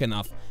I'm drunk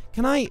enough.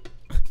 Can I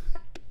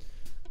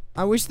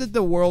wish that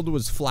the world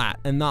was flat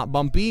and not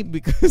bumpy,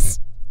 because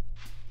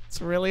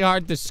it's really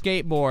hard to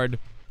skateboard.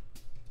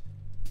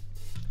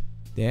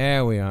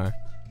 There we are.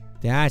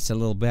 That's a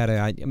little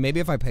better. Maybe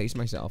if I pace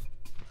myself.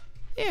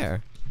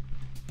 There.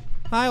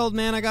 Hi, old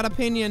man. I got a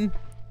pinion.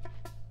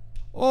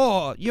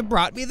 Oh, you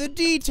brought me the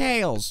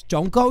details.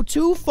 Don't go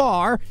too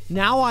far.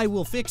 Now I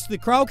will fix the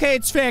croquet.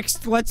 It's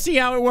fixed. Let's see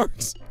how it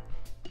works.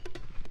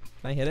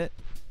 Can I hit it?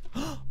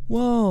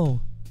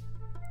 Whoa.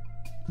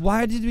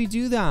 Why did we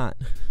do that?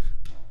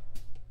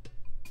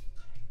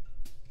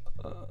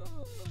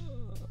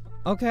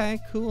 Okay,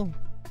 cool.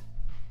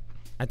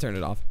 I turned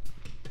it off.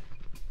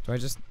 Do I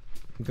just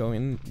go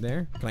in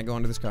there? Can I go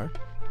under this car?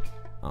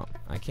 Oh,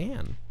 I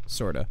can.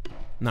 Sorta.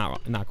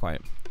 Not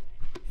quite.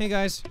 Hey,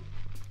 guys.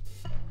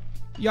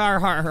 Yar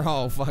har,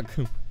 oh, fuck.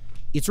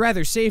 It's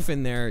rather safe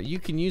in there. You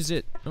can use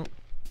it. Oh,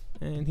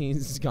 and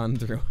he's gone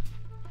through.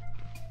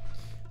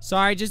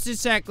 Sorry, just a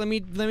sec. Let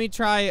me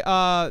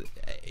try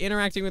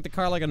interacting with the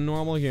car like a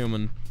normal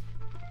human.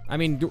 I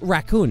mean,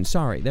 raccoon.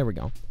 Sorry. There we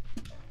go.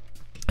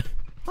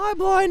 Hi,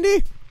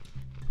 Blindy.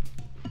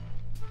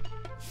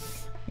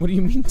 What do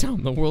you mean,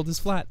 Tom? The world is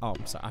flat. Oh,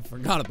 I'm sorry. I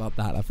forgot about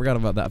that. I forgot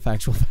about that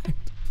factual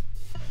fact.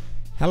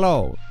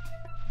 Hello.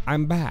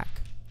 I'm back.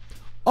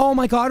 Oh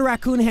my God,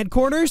 Raccoon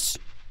headquarters?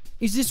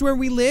 Is this where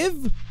we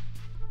live?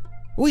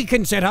 We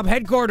can set up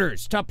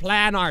headquarters to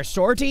plan our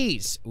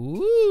sorties.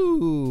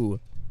 Ooh.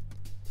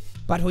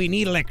 But we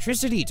need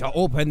electricity to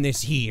open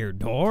this here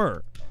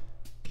door.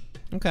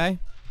 Okay.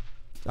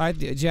 All right,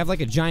 do you have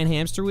like a giant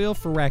hamster wheel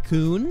for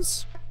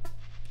raccoons?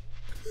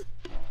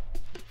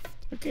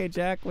 Okay,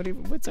 Jack,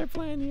 what's our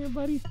plan here,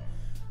 buddy?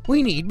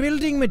 We need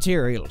building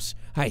materials.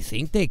 I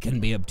think they can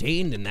be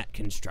obtained in that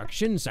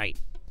construction site.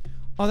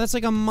 Oh, that's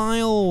like a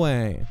mile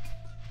away.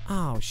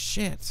 Oh,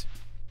 shit.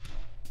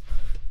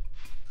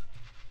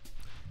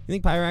 You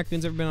think pirate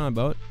raccoons ever been on a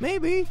boat?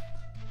 Maybe.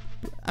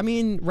 I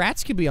mean,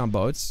 rats could be on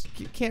boats.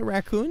 Can't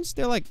raccoons?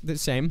 They're like the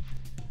same.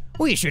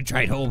 We should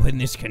try to open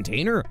this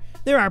container.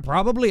 There are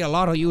probably a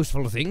lot of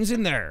useful things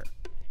in there.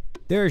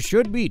 There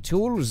should be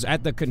tools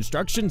at the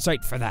construction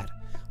site for that.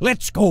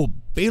 Let's go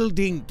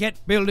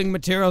get building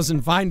materials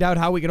and find out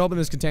how we can open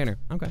this container.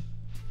 Okay.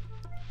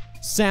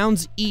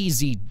 Sounds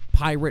easy,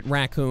 pirate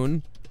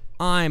raccoon.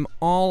 I'm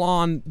all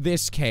on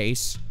this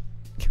case.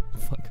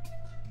 Fuck.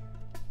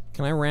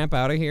 Can I ramp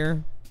out of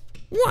here?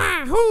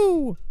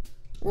 Wahoo!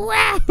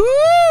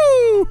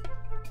 Wahoo!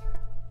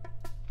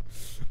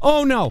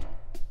 Oh no!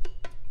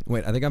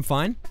 Wait, I think I'm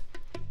fine?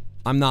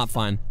 I'm not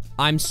fine.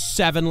 I'm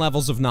 7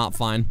 levels of not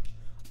fine.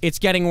 It's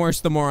getting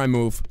worse the more I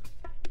move.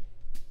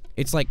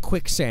 It's like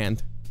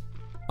quicksand.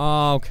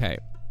 Okay.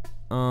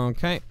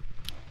 Okay.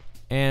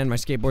 And my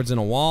skateboard's in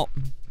a wall.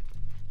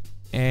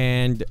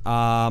 And,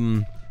 I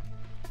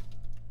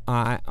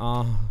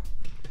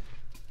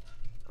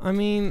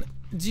mean,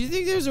 do you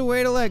think there's a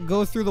way to, like,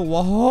 go through the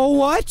wall? Oh,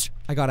 what?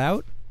 I got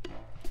out?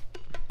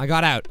 I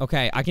got out.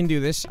 Okay, I can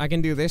do this. I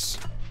can do this.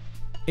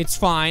 It's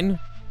fine.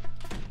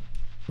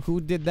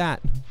 Who did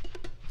that?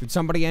 Did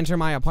somebody enter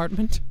my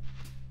apartment?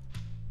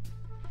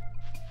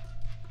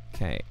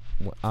 Okay.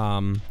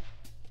 Can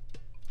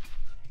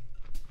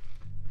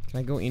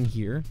I go in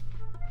here?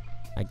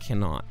 I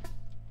cannot.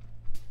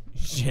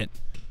 Shit.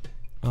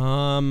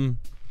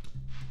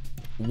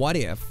 What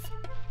if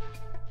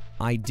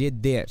I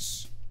did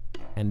this,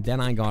 and then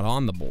I got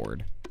on the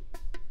board,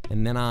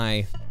 and then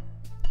I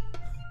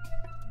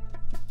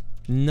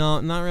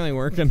No, not really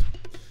working.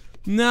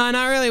 No,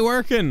 not really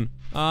working.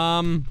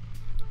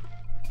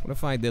 What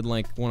if I did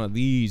like one of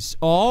these?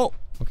 Oh,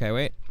 okay,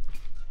 wait.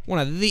 One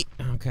of the.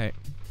 Okay.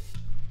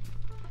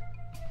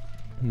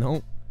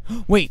 No.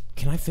 Wait,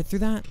 can I fit through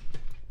that?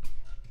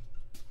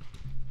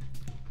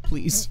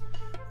 Please.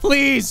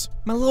 Please!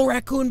 My little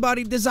raccoon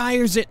body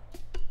desires it.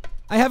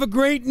 I have a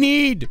great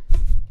need.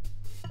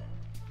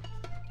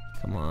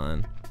 Come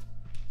on.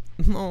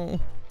 No.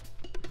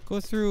 Go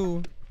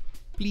through.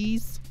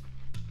 Please.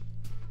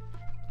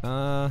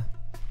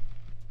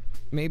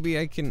 Maybe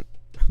I can.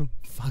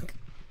 Fuck.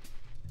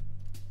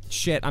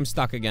 Shit, I'm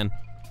stuck again.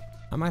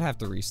 I might have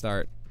to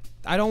restart.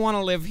 I don't want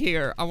to live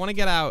here. I want to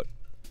get out.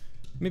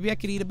 Maybe I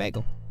could eat a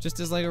bagel. Just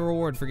as like a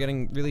reward for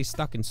getting really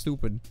stuck and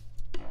stupid.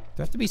 Do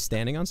I have to be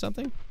standing on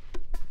something?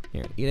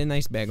 Here, eat a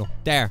nice bagel.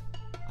 There.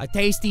 A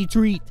tasty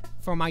treat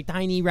for my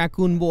tiny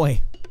raccoon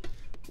boy.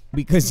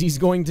 Because he's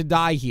going to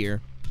die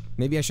here.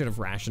 Maybe I should have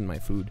rationed my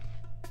food.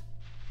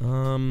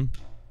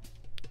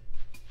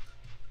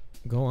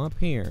 Go up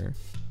here.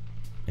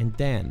 And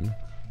then...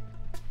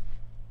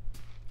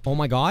 Oh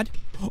my god.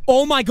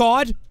 Oh my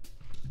god!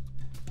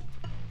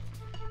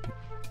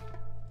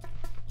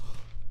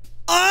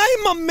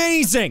 I'm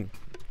amazing!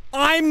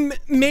 I'm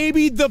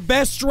maybe the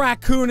best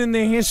raccoon in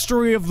the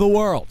history of the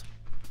world.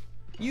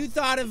 You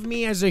thought of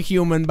me as a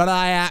human, but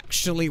I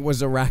actually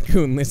was a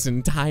raccoon this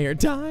entire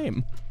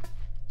time.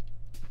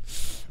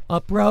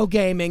 A pro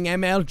gaming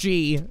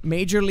MLG,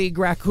 Major League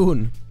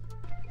Raccoon.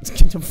 Let's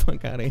get the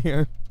fuck out of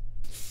here.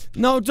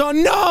 No,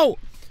 don't, no!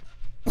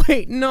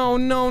 Wait, no,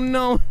 no,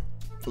 no.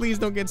 Please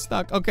don't get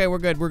stuck. Okay, we're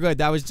good, we're good.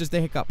 That was just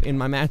a hiccup in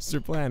my master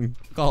plan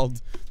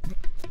called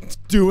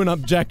do an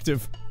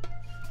objective.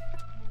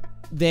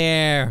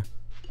 There.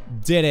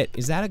 Did it.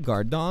 Is that a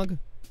guard dog?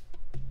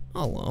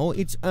 Hello,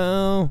 it's,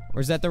 or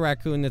is that the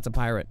raccoon that's a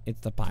pirate?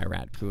 It's the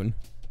pirate-coon.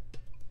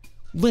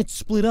 Let's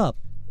split up.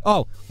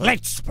 Oh,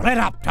 let's split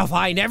up to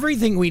find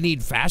everything we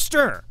need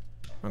faster.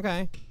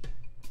 Okay.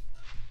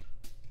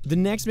 The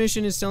next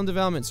mission is still in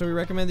development, so we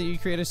recommend that you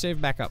create a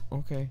safe backup.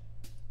 Okay.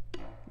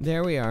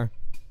 There we are.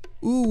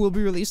 Ooh, will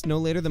be released no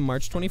later than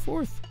March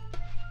 24th.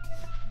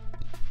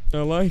 I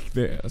like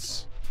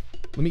this.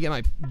 Let me get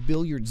my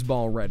billiards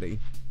ball ready.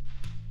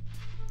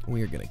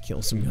 We are gonna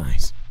kill some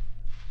guys.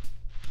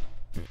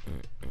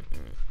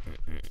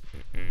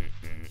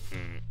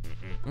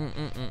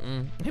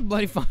 Hey,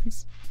 Bloody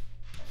Fox.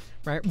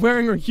 Right,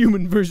 wearing a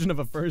human version of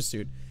a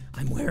fursuit.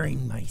 I'm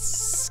wearing my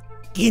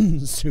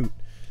skin suit.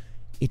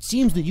 It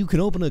seems that you can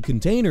open a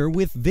container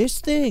with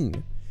this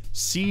thing.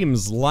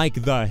 Seems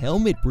like the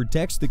helmet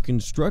protects the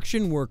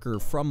construction worker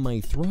from my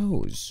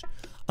throws.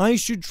 I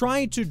should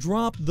try to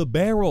drop the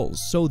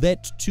barrels so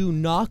that to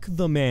knock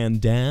the man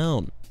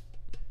down.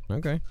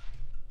 Okay.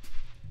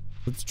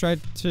 Let's try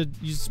to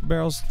use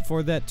barrels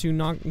for that to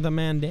knock the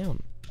man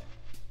down.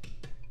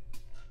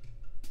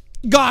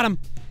 Got him!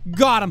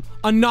 Got him!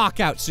 A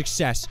knockout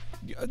success.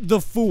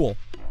 The fool.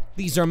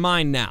 These are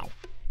mine now.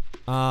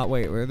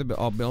 Wait, where are the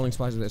building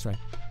supplies are this way?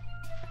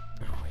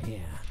 Oh, yeah.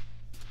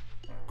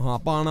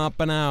 Hop on up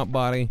and out,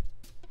 buddy.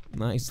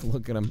 Nice,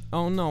 look at him.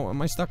 Oh no,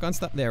 am I stuck on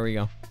stuff? There we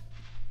go.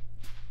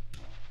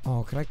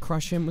 Oh, could I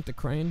crush him with the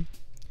crane?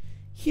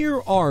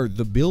 Here are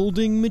the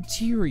building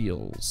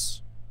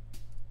materials.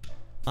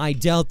 I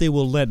doubt they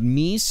will let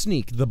me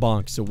sneak the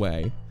box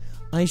away.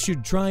 I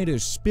should try to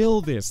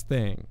spill this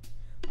thing.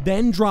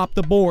 Then drop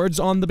the boards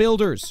on the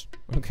builders.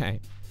 Okay.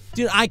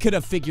 Dude, I could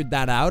have figured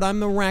that out. I'm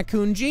the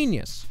raccoon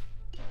genius.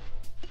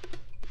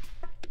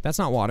 That's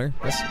not water.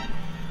 That's...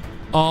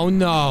 Oh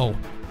no.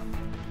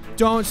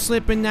 Don't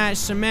slip in that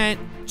cement.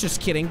 Just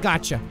kidding.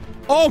 Gotcha.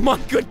 Oh my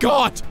good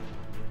god.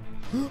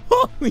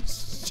 Holy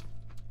shit.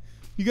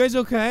 You guys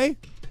okay?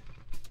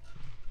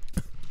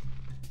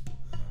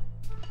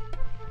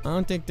 I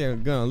don't think they're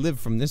gonna live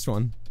from this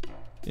one.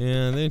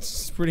 Yeah, they're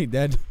just pretty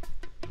dead.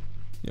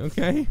 You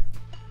okay?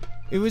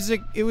 It was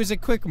a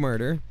quick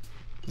murder.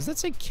 Does that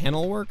say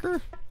kennel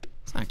worker?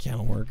 It's not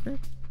kennel worker.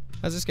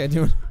 How's this guy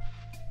doing?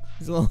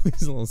 He's a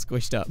little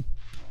squished up.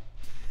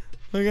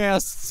 Okay, I'll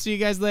see you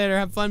guys later.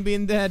 Have fun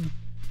being dead.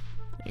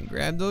 And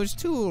grab those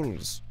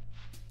tools.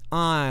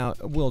 I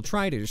will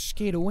try to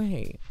skate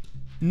away.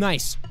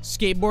 Nice.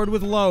 Skateboard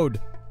with load.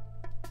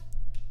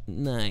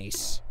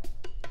 Nice.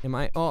 Am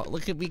I? Oh,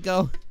 look at me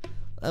go.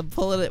 I'm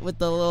pulling it with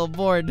the little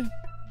board.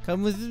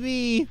 Come with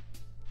me.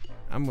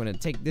 I'm gonna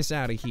take this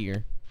out of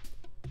here.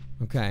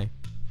 Okay.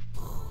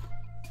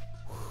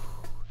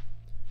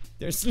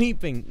 They're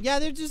sleeping. Yeah,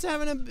 they're just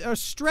having a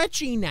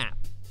stretchy nap.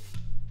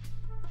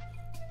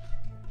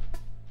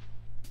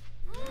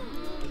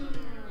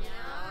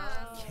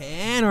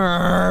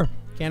 Canner,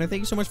 thank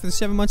you so much for the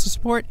 7 months of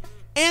support.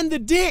 And the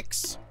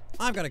dicks.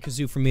 I've got a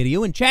kazoo from me to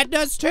you, and chat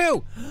does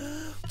too.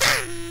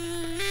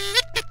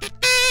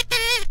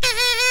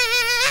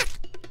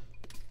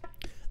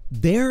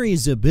 There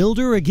is a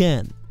builder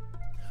again.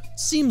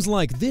 Seems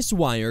like this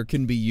wire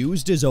can be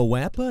used as a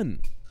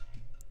weapon.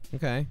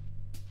 Okay.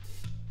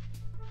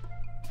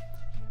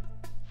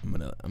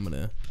 I'm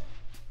gonna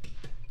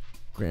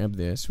grab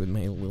this with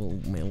my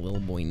little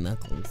boy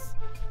knuckles.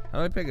 How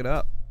do I pick it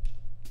up?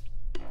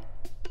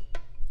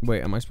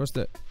 Wait, am I supposed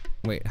to...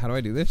 Wait, how do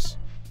I do this?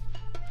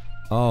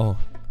 Oh.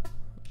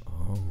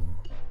 Oh.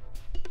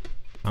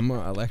 I'm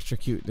gonna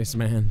electrocute this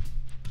man.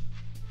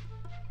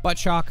 Butt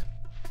shock.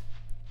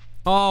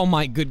 Oh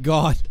my good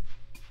god.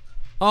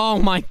 Oh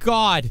my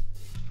god.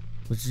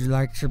 Would you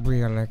like to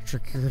be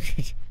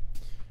electrocuted?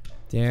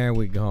 There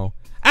we go.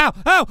 Ow!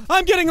 Ow!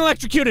 I'm getting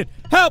electrocuted!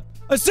 Help!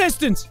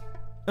 Assistance!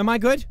 Am I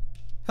good?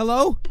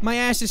 Hello? My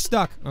ass is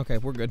stuck. Okay,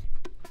 we're good.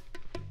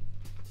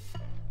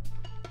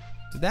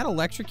 Did that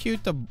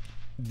electrocute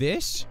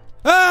this?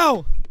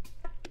 Oh!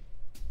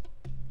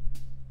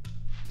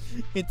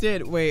 It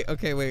did. Wait,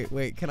 okay,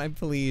 wait. Can I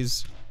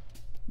please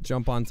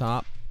jump on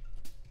top?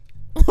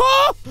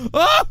 Oh!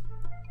 Oh!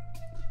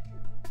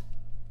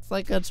 It's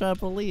like a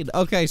trampoline.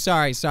 Okay,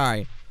 sorry.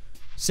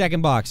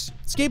 Second box.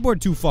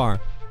 Skateboard too far.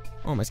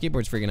 Oh, my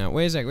skateboard's freaking out.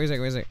 Wait a sec.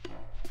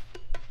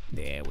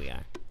 There we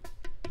are.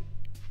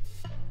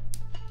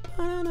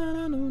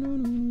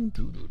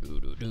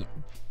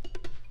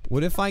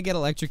 What if I get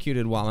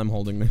electrocuted while I'm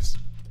holding this?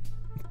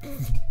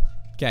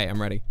 Okay,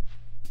 I'm ready.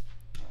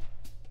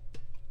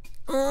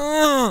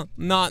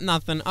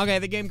 Nothing. Okay,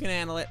 the game can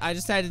handle it. I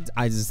just had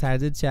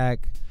to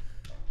check.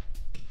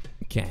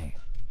 Okay.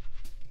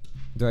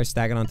 Do I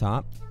stack it on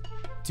top?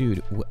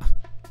 Dude.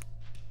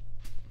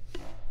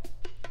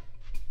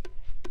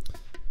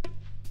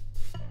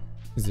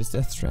 Is this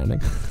Death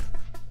Stranding?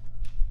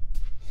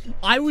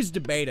 I was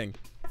debating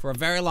for a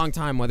very long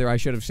time whether I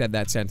should have said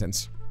that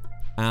sentence.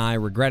 I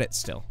regret it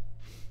still.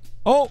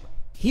 Oh,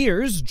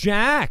 here's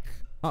Jack.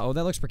 Uh-oh,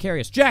 that looks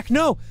precarious. Jack,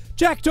 no!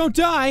 Jack, don't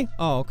die!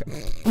 Oh,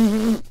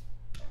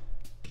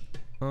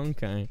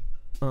 okay.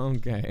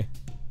 Okay.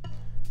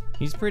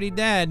 He's pretty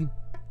dead.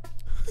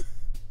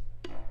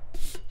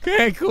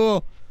 Okay,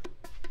 cool.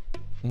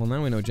 Well,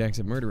 now we know Jack's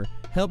a murderer.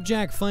 Help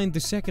Jack find the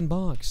second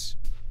box.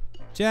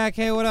 Jack,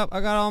 hey, what up?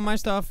 I got all my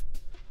stuff.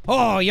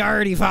 Oh, you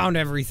already found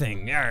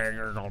everything.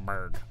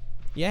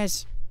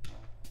 Yes.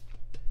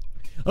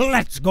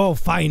 Let's go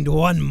find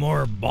one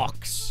more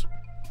box.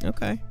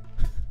 Okay.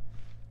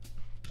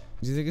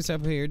 Do you think it's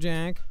up here,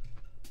 Jack?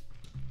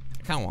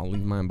 I kind of want to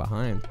leave mine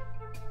behind.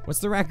 What's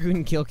the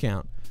raccoon kill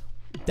count?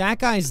 That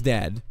guy's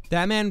dead.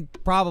 That man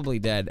probably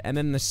dead. And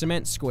then the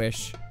cement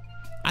squish.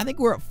 I think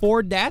we're at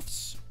 4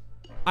 deaths.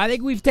 I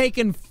think we've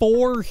taken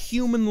 4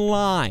 human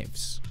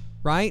lives.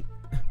 Right?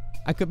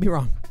 I could be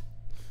wrong.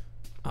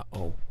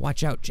 Uh-oh.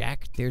 Watch out,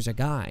 Jack. There's a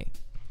guy.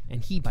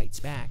 And he bites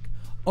back.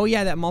 Oh,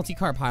 yeah, that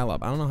multi-car pileup.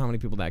 I don't know how many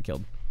people that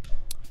killed.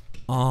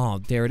 Oh,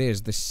 there it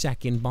is. The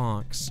second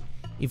box.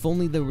 If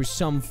only there was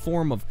some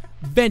form of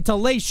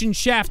ventilation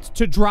shaft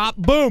to drop.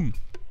 Boom!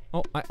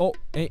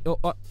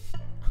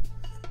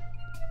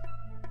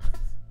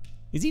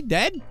 Is he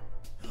dead?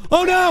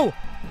 Oh, no!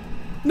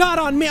 Not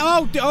on me.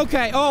 Oh,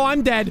 okay. Oh,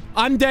 I'm dead.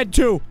 I'm dead,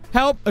 too.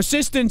 Help.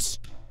 Assistance.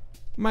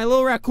 My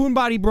little raccoon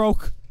body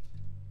broke.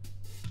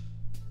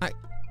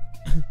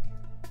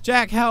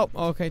 Jack, help.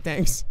 Okay,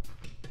 thanks.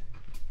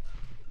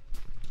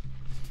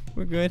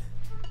 We're good.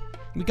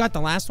 We got the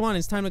last one.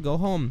 It's time to go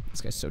home.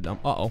 This guy's so dumb.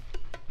 Uh-oh.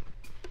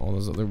 All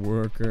those other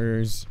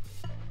workers.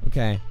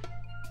 Okay.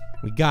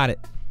 We got it.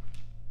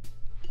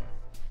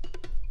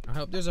 I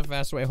hope there's a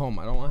fast way home.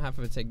 I don't want to have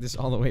to take this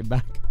all the way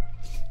back.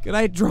 Could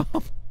I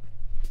drop?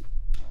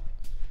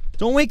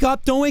 Don't wake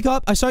up. Don't wake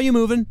up. I saw you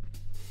moving.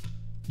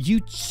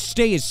 You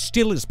stay as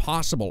still as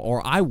possible,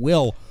 or I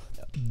will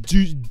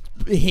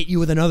hit you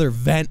with another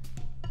vent.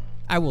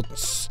 I will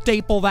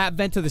staple that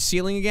vent to the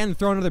ceiling again and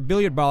throw another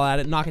billiard ball at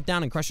it, knock it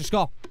down, and crush your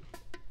skull.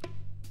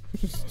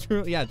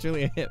 Truly a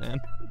hit, man.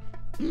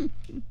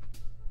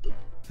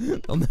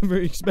 I'll never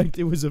expect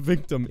it was a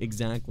victim.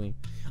 Exactly.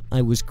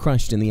 I was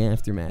crushed in the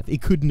aftermath.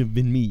 It couldn't have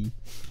been me.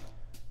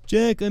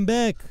 Jack, I'm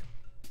back.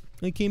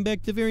 I came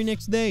back the very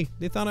next day.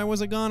 They thought I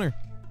was a goner.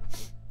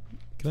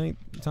 Can I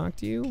talk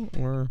to you?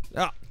 Or...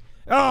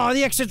 Oh,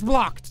 the exit's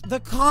blocked. The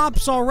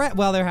cops already...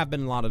 Well, there have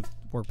been a lot of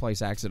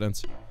workplace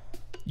accidents.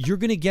 You're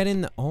gonna get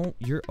in the... Oh,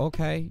 you're...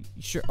 Okay.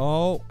 Sure.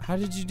 Oh, how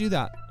did you do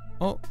that?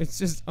 Oh, it's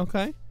just...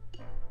 Okay.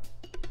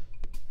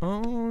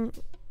 Oh...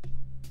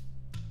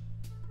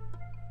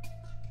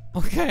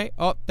 Okay.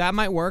 Oh, that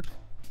might work.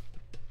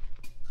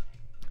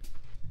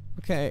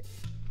 Okay.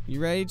 You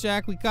ready,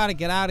 Jack? We gotta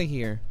get out of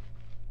here.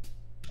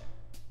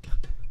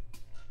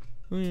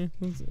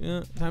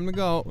 Yeah, time to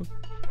go.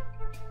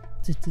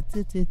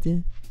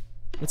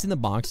 What's in the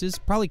boxes?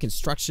 Probably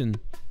construction.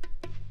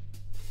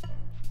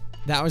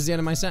 That was the end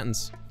of my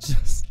sentence.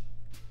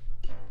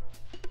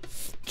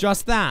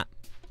 Just that.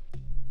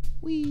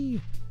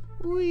 Wee.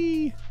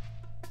 I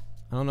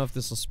don't know if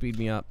this will speed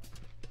me up.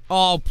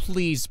 Oh,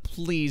 please.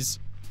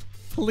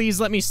 Please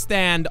let me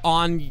stand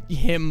on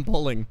him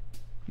pulling.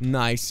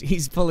 Nice.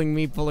 He's pulling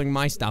me, pulling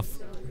my stuff.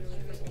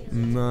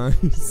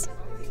 Nice.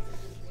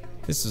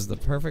 This is the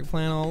perfect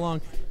plan all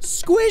along.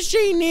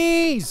 Squishy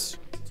knees!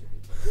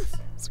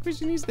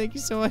 Squishy knees, thank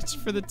you so much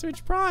for the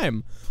Twitch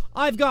Prime.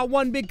 I've got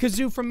one big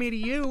kazoo from me to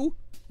you.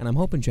 And I'm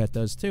hoping Chet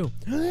does too.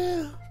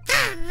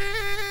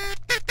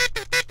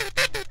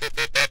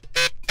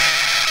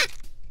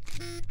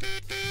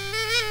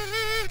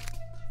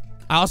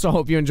 I also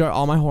hope you enjoy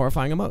all my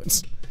horrifying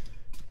emotes.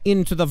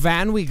 Into the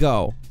van we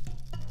go.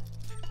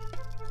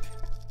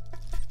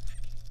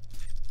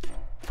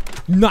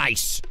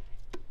 Nice.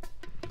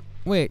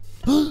 Wait.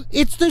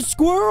 It's the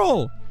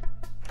squirrel.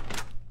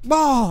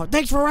 Oh,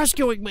 thanks for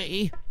rescuing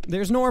me.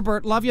 There's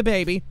Norbert. Love you,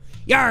 baby.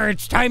 Yeah,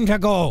 it's time to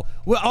go.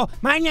 Well, oh,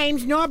 my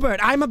name's Norbert.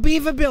 I'm a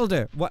beaver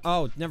builder. What?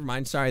 Oh, never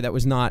mind. Sorry, that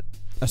was not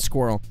a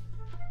squirrel.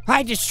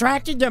 I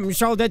distracted them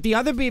so that the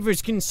other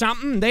beavers can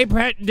something. They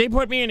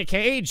put me in a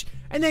cage,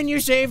 and then you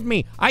saved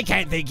me. I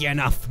can't thank you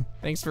enough.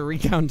 Thanks for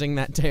recounting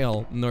that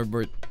tale,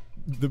 Norbert,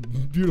 the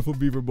beautiful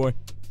beaver boy.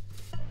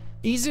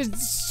 He's a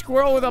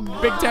squirrel with a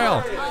big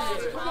tail.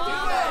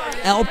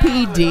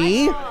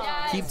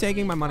 LPD? Keep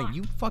taking my money.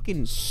 You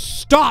fucking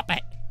stop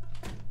it.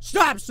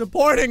 Stop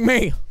supporting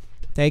me.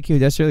 Thank you.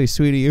 That's really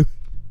sweet of you.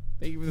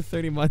 Thank you for the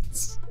 30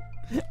 months.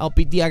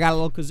 LPD, I got a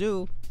little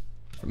kazoo.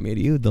 From me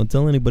to you. Don't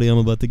tell anybody I'm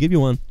about to give you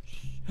one.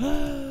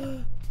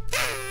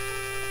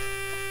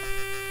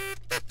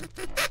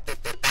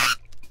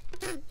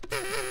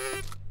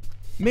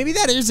 Maybe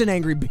that is an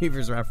Angry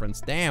Beavers reference.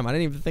 Damn, I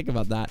didn't even think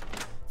about that.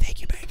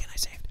 Thank you, Bacon. I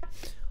saved.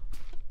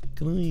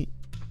 Can I...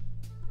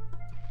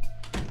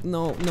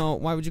 No, no.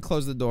 Why would you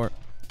close the door?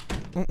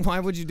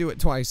 Why would you do it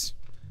twice?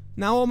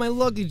 Now all my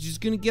luggage is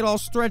gonna get all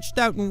stretched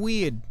out and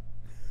weird.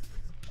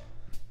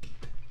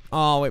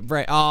 Oh, it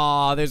break.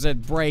 Oh, there's a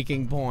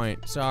breaking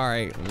point.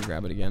 Sorry. Let me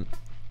grab it again.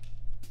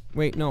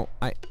 Wait, no.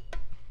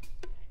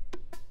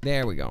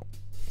 There we go.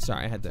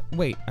 Sorry, I had to.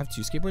 Wait, I have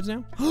 2 skateboards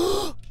now?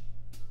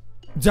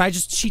 Did I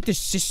just cheat the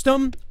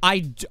system?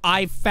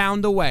 I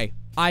found a way.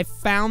 I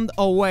found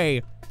a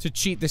way to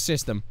cheat the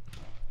system.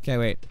 Okay,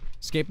 wait.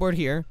 Skateboard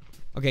here.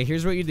 Okay,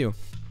 here's what you do.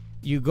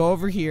 You go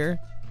over here.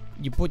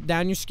 You put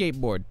down your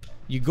skateboard.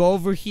 You go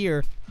over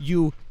here.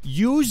 You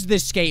use the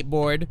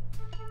skateboard.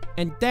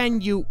 And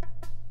then you...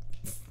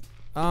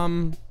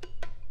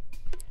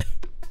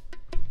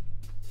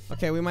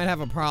 Okay, we might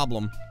have a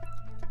problem.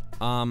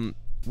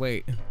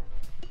 Wait.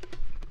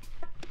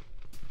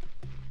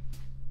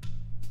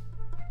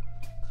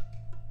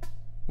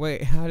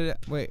 Wait, how did it...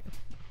 Wait.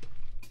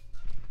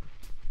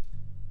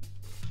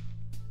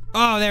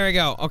 Oh, there we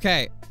go.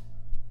 Okay.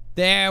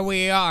 There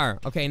we are.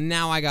 Okay,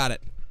 now I got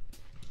it.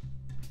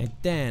 And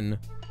then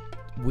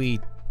we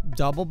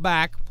double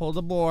back, pull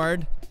the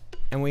board,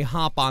 and we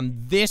hop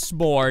on this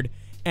board,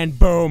 and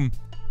boom.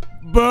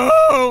 Boom!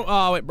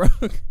 Oh, it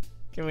broke.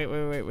 Okay,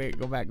 wait.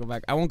 Go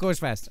back. I won't go as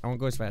fast.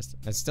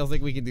 I still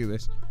think we can do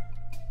this.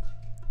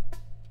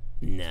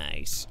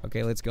 Nice.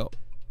 Okay, let's go.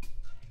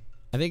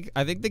 I think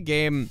the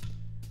game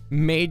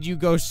made you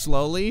go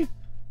slowly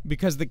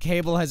because the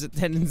cable has a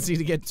tendency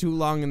to get too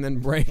long and then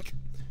break.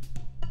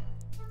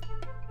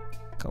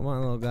 Come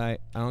on, little guy.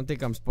 I don't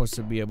think I'm supposed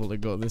to be able to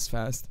go this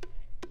fast.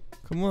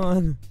 Come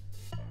on.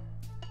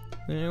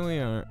 There we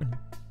are.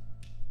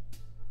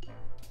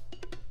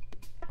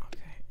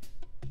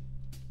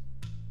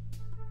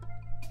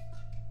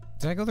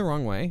 Did I go the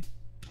wrong way?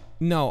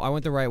 No, I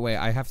went the right way.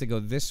 I have to go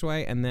this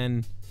way and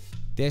then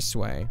this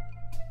way.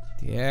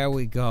 There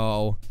we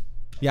go.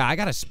 Yeah, I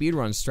got a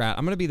speedrun strat.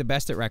 I'm gonna be the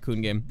best at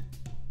Raccoon game.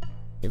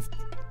 If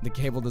the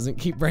cable doesn't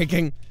keep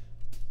breaking.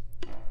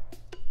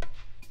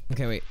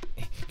 Okay, wait.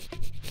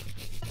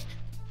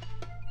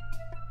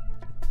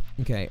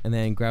 Okay, and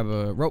then grab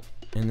a rope,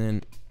 and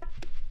then...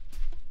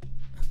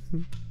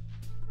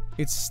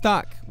 It's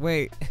stuck.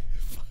 Wait.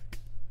 Fuck.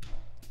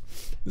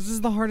 This is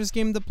the hardest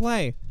game to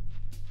play.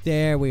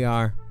 There we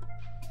are.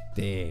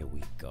 There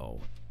we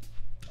go.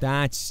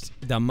 That's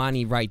the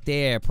money right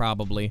there,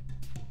 probably.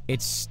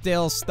 It's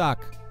still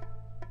stuck.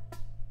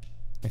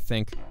 I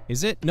think.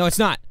 Is it? No, it's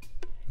not.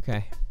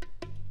 Okay.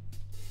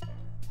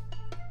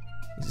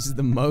 This is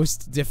the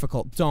most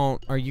difficult.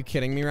 Don't. Are you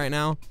kidding me right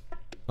now?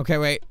 Okay,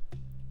 wait.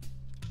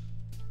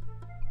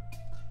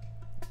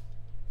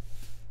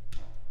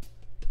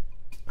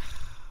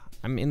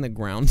 I'm in the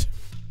ground.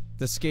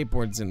 The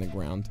skateboard's in the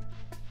ground.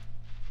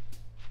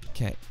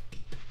 Okay.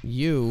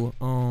 You,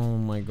 oh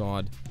my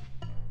god.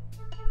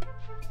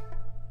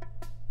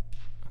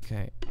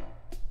 Okay.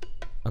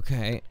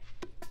 Okay.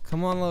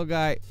 Come on, little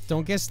guy.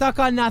 Don't get stuck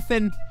on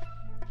nothing.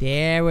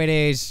 There it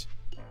is.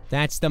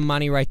 That's the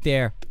money right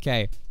there.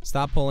 Okay.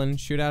 Stop pulling.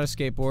 Shoot out a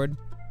skateboard.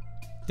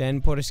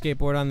 Then put a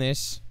skateboard on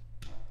this.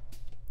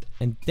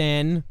 And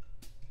then...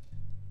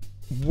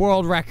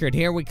 World record.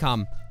 Here we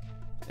come.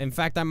 In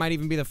fact, I might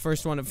even be the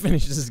first one to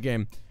finish this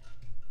game.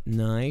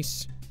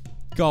 Nice.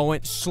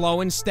 Going slow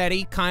and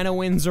steady, kind of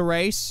wins a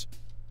race.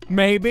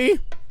 Maybe.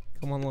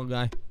 Come on, little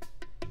guy.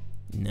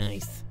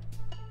 Nice.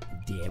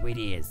 There it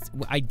is.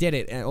 I did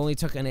it. It only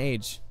took an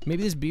age.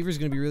 Maybe this beaver's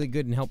gonna be really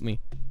good and help me.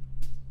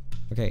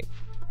 Okay.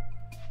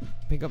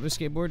 Pick up the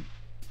skateboard.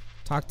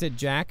 Talk to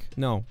Jack.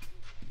 No.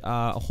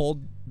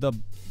 Hold the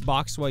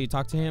box while you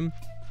talk to him.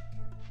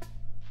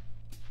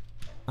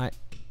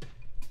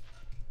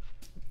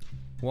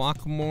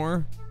 Walk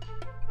more.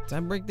 Did I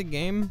break the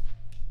game?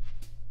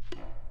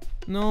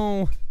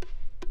 No.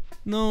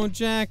 No,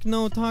 Jack.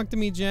 No, talk to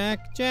me,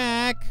 Jack.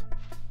 Jack!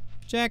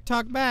 Jack,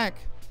 talk back.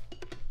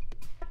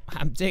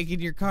 I'm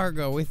taking your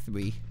cargo with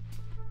me.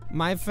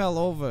 My fell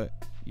over.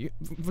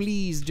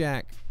 Please,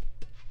 Jack.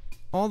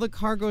 All the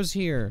cargo's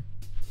here.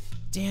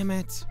 Damn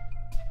it.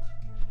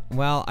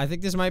 Well, I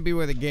think this might be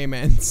where the game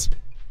ends.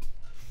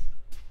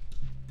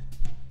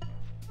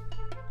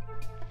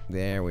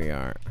 There we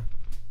are.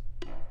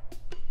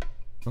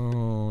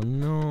 Oh,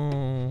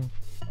 no.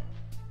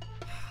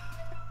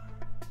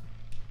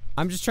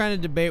 I'm just trying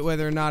to debate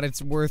whether or not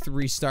it's worth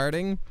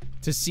restarting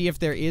to see if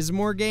there is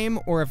more game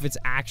or if it's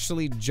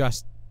actually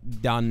just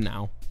done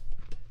now.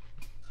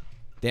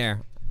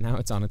 There. Now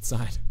it's on its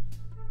side.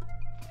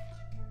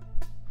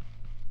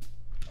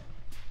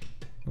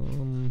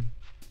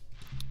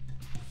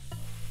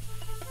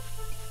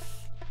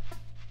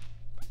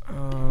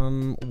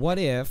 What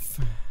if...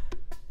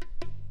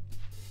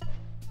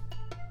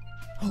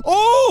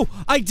 Oh!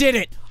 I did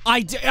it!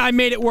 I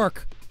made it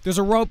work! There's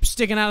a rope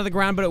sticking out of the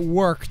ground, but it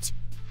worked.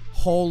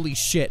 Holy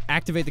shit.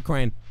 Activate the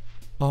crane.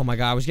 Oh my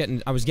god,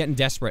 I was getting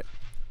desperate.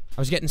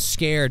 I was getting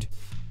scared.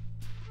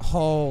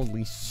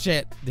 Holy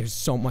shit. There's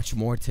so much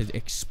more to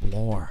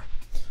explore.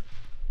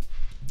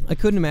 I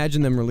couldn't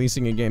imagine them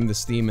releasing a game to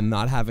Steam and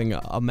not having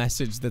a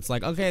message that's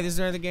like, okay, this is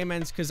where the game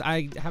ends because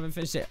I haven't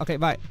finished it. Okay,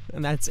 bye.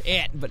 And that's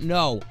it. But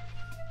no.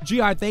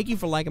 GR, thank you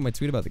for liking my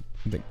tweet about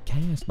the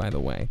cast, by the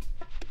way.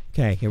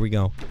 Okay, here we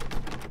go.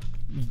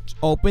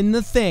 Open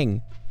the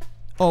thing.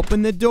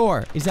 Open the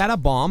door. Is that a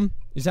bomb?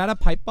 Is that a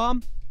pipe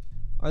bomb?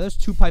 Are those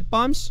 2 pipe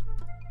bombs?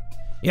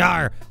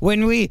 Yar,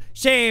 when we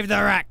save the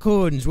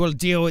raccoons, we'll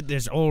deal with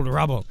this old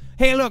rubble.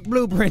 Hey, look,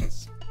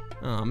 blueprints.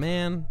 Oh,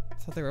 man. I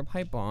thought they were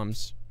pipe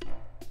bombs.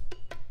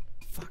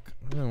 Fuck.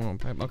 I don't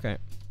want pipe. Okay.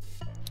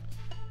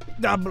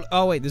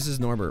 Oh, wait, this is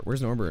Norbert.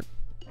 Where's Norbert?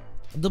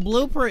 The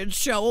blueprints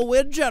show a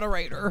wind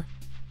generator.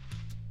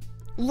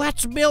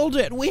 Let's build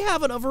it. We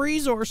have enough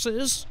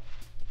resources.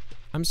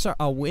 I'm sorry.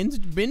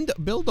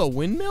 Build a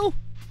windmill?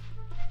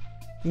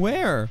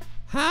 Where?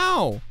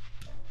 How?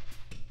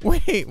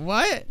 Wait,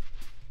 what?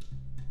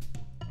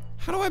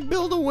 How do I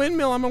build a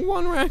windmill? I'm a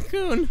 1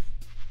 raccoon.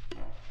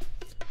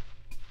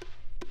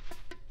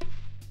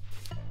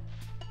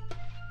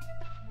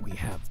 We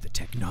have the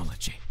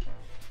technology.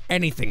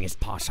 Anything is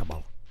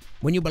possible.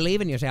 When you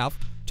believe in yourself,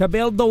 to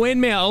build the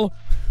windmill.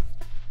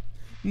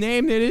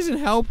 Name that isn't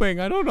helping.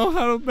 I don't know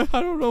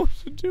I don't know what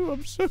to do.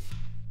 I'm so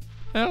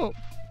help.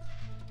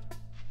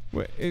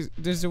 Wait,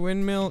 does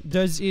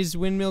is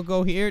windmill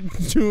go here?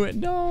 Do it.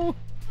 No.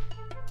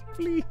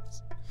 Please.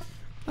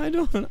 I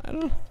don't.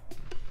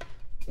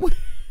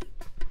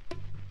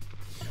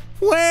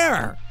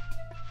 Where?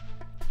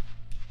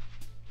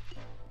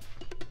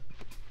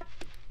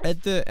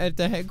 At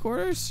the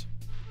headquarters?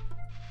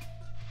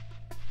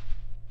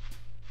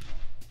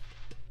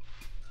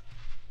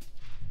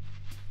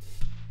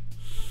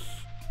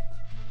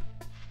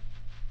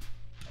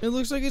 It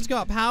looks like it's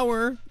got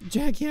power.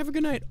 Jackie, have a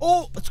good night.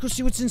 Oh, let's go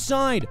see what's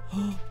inside.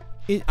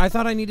 I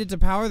thought I needed to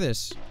power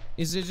this.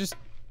 Is it just...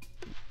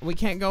 We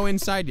can't go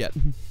inside yet.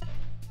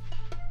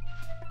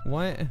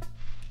 What?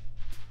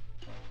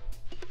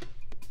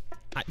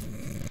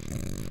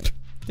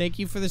 Thank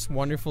you for this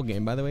wonderful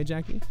game, by the way,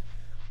 Jackie.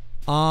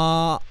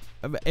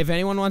 If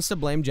anyone wants to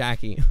blame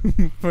Jackie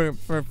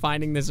for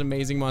finding this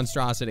amazing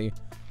monstrosity,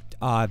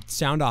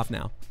 sound off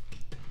now.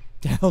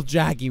 Tell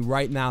Jackie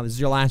right now, this is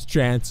your last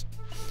chance.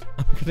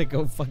 I'm gonna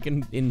go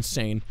fucking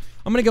insane.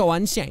 I'm gonna go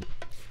insane.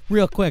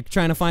 Real quick,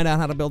 trying to find out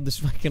how to build this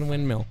fucking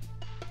windmill.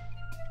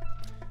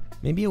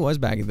 Maybe it was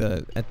back at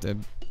the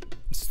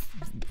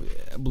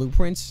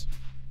blueprints.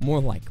 More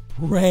like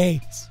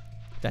praise.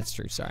 That's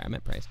true. Sorry, I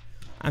meant praise.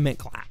 I meant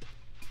clap.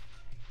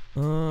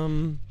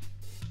 I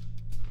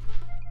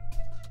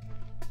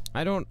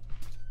don't...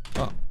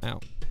 Oh, ow.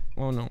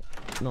 Oh, no.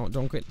 No,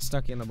 don't get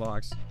stuck in the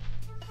box.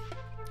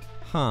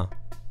 Huh.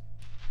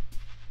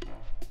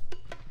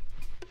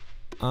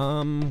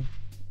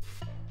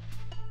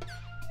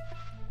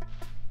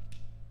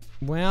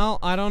 Well,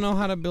 I don't know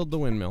how to build the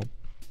windmill.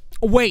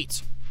 Oh,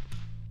 wait!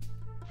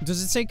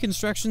 Does it say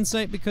construction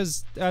site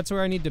because that's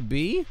where I need to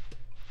be?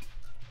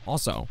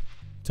 Also,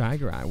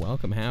 Tiger Eye,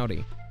 welcome,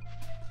 howdy.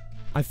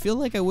 I feel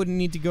like I wouldn't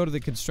need to go to the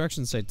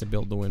construction site to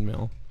build the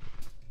windmill.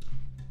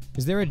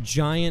 Is there a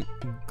giant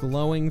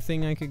glowing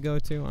thing I could go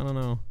to? I don't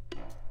know.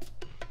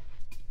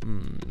 Do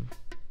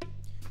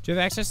you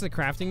have access to the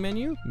crafting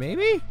menu?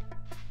 Maybe?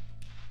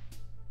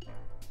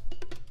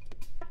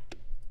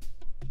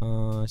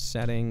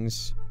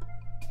 Settings.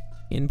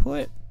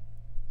 Input.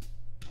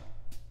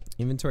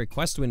 Inventory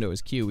quest window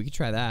is Q. We could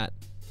try that.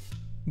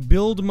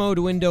 Build mode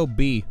window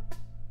B.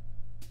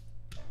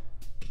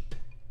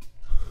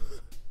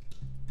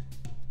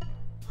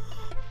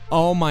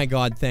 Oh my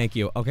god, thank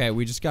you. Okay,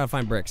 we just gotta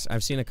find bricks.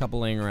 I've seen a couple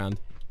laying around.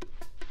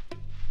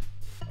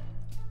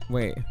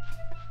 Wait.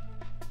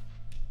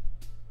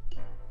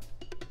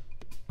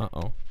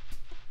 Uh-oh.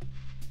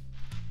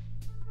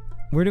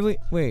 Where do we...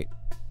 Wait.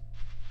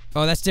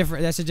 Oh, that's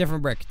different. That's a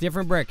different brick.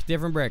 Different brick.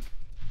 Different brick.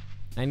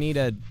 I need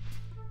a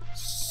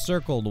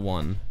circled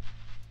one.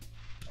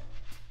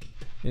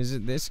 Is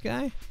it this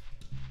guy?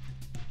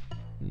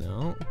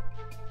 No.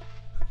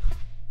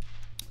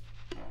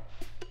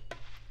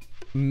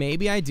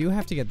 Maybe I do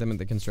have to get them at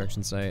the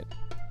construction site.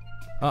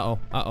 Uh-oh,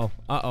 uh-oh,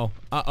 uh-oh,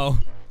 uh-oh.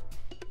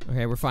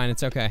 Okay, we're fine,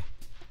 it's okay.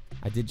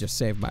 I did just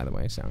save, by the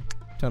way, so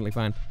totally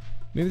fine.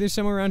 Maybe there's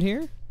somewhere around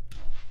here?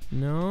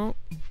 No.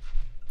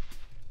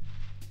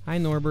 Hi,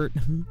 Norbert.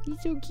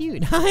 He's so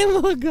cute. Hi,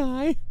 little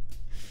guy.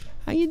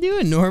 How you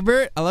doing,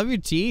 Norbert? I love your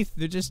teeth.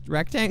 They're just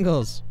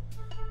rectangles.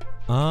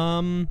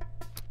 I'm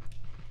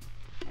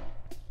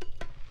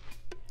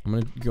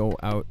gonna go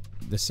out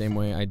the same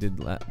way I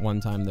did one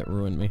time that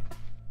ruined me.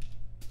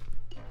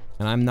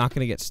 And I'm not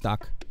gonna get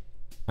stuck.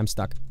 I'm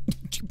stuck.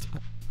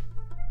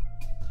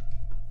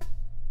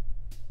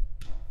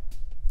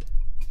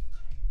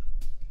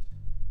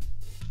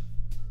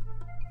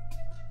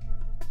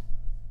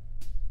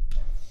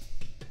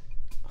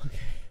 Okay.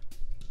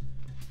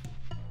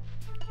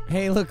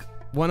 Hey, look.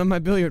 One of my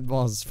billiard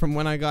balls from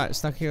when I got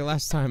stuck here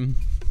last time.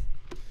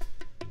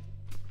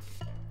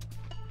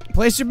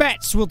 Place your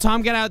bets. Will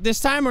Tom get out this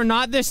time or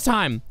not this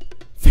time?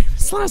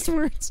 Famous last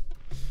words.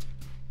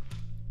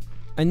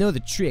 I know the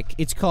trick.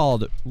 It's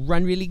called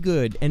run really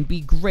good and be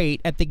great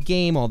at the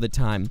game all the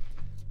time.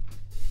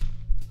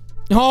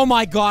 Oh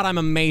my god, I'm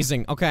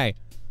amazing. Okay.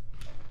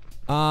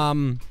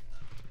 I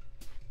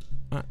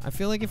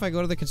feel like if I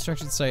go to the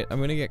construction site, I'm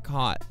gonna get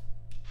caught.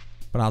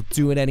 But I'll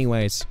do it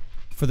anyways.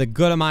 For the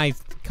good of my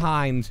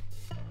kind.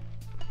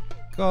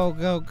 Go,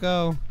 go,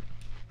 go.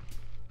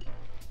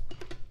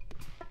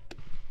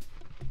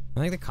 I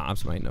think the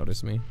cops might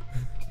notice me.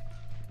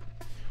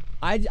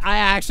 I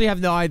actually have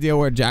no idea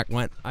where Jack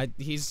went.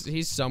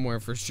 He's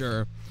somewhere for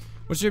sure.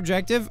 What's your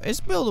objective?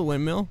 It's build a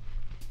windmill.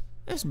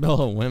 Let's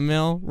build a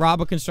windmill. Rob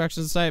a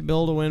construction site,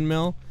 build a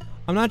windmill.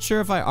 I'm not sure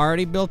if I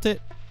already built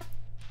it.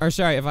 Or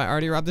sorry, if I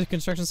already robbed the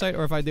construction site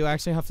or if I do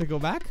actually have to go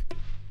back.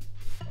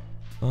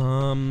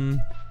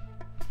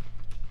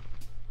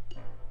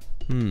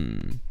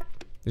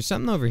 There's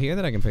something over here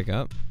that I can pick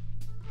up.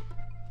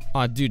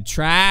 Oh, dude,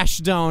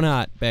 trash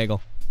donut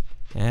bagel.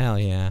 Hell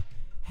yeah.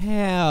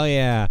 Hell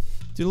yeah.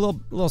 Dude, a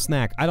little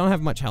snack. I don't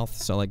have much health,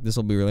 so like this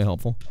will be really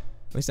helpful.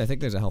 At least I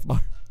think there's a health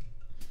bar.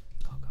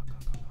 Go, go, go,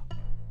 go, go.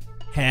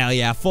 Hell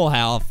yeah, full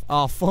health.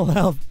 Oh, full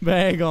health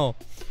bagel.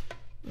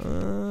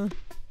 I'm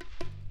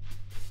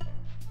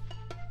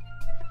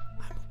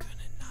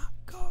gonna not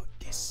go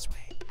this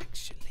way,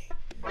 actually.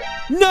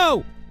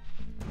 No!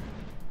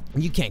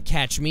 You can't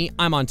catch me.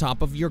 I'm on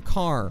top of your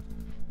car.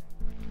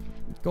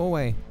 Go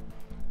away.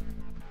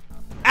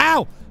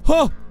 Ow!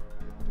 Huh!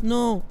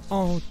 No.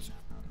 Oh.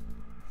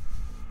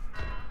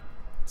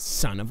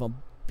 Son of a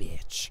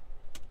bitch.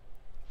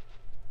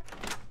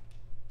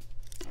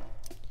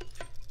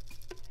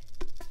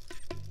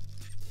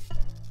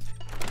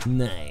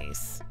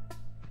 Nice.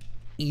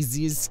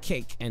 Easy as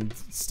cake and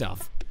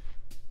stuff.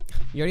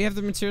 You already have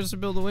the materials to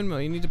build a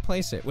windmill. You need to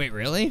place it. Wait,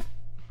 really?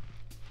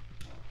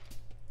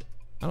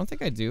 I don't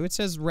think I do. It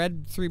says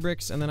red 3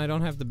 bricks, and then I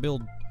don't have the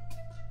build.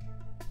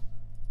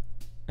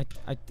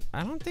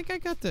 I don't think I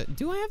got the.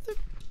 Do I have the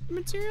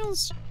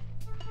materials?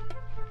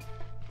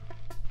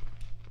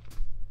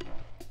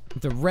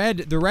 The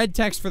red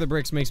text for the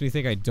bricks makes me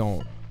think I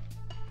don't.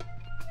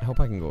 I hope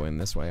I can go in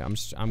this way.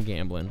 I'm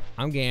gambling.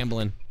 I'm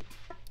gambling.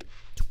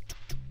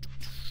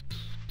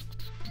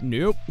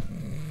 Nope.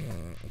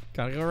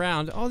 Gotta go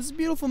around. Oh, this is a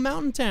beautiful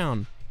mountain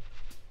town.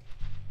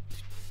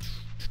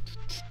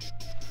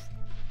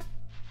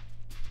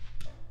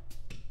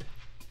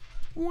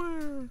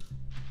 Wow.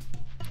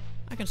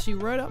 I can see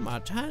right up my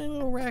tiny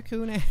little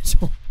raccoon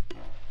asshole.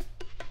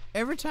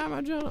 Every time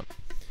I jump.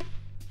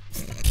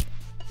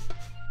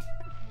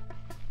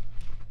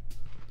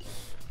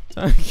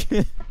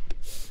 Okay.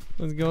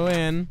 Let's go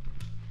in.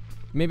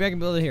 Maybe I can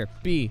build it here.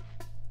 B.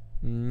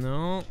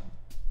 No.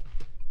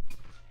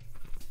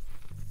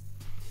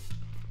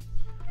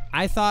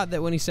 I thought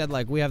that when he said,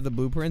 like, we have the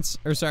blueprints,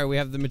 or sorry, we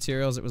have the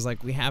materials, it was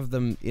like, we have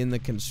them in the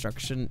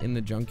construction, in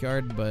the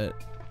junkyard, but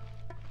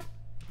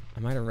I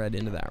might have read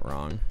into that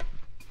wrong.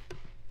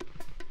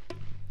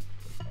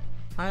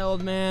 Hi,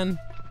 old man.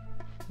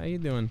 How you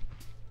doing?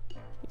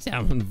 He's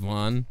having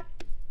fun.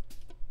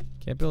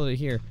 Can't build it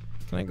here.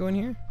 Can I go in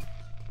here?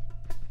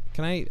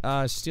 Can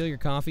I steal your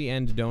coffee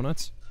and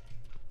donuts?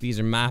 These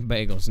are my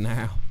bagels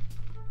now.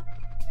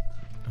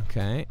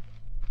 Okay.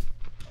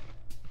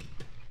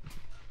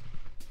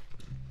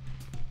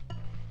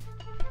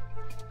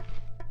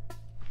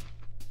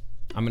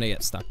 I'm gonna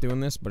get stuck doing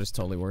this, but it's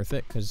totally worth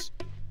it, because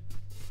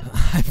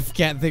I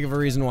can't think of a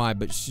reason why,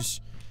 but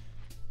just...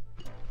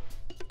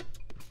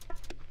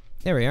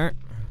 There we are.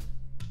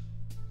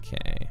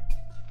 Okay.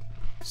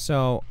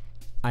 So,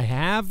 I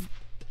have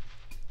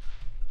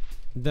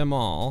them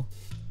all.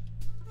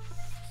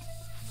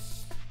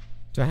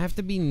 Do I have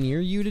to be near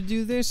you to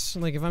do this?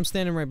 Like, if I'm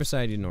standing right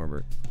beside you,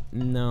 Norbert.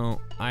 No,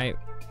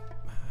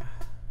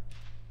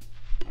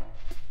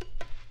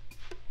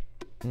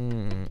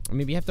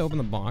 maybe you have to open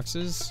the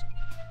boxes?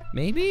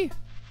 Maybe?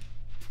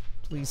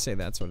 Please say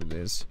that's what it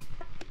is.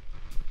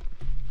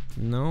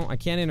 No, I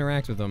can't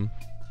interact with them.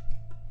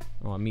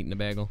 Oh, I'm eating a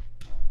bagel.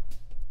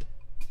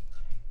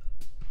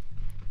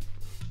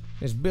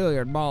 This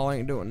billiard ball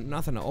ain't doing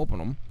nothing to open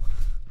them.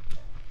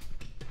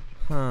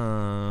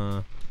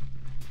 Huh.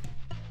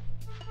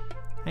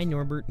 Hi,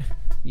 Norbert.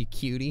 You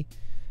cutie.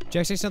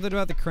 Jack say something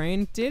about the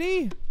crane? Did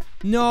he?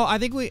 No, I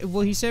think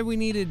well, he said we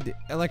needed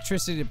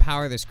electricity to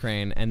power this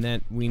crane, and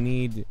that we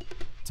need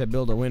to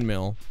build a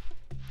windmill.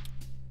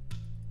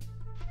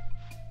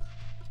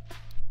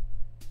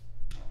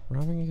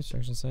 Robbing a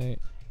construction site.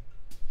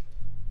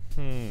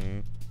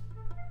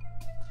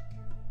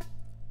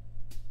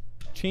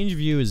 Change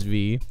view is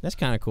V. That's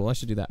kind of cool. I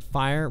should do that.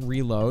 Fire,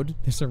 reload.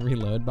 There's a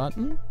reload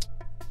button.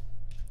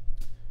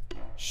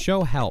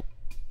 Show help.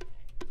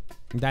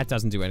 That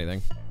doesn't do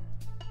anything.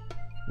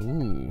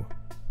 Ooh.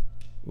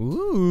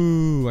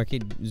 Ooh. I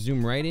could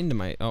zoom right into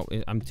my... Oh,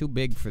 I'm too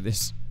big for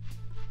this.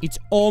 It's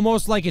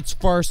almost like it's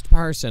first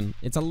person.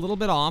 It's a little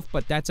bit off,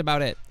 but that's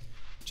about it.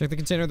 Check the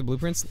container of the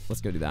blueprints.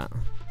 Let's go do that.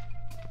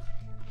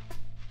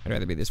 I'd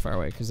rather be this far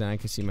away, because then I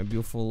can see my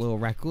beautiful little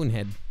raccoon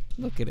head.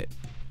 Look at it.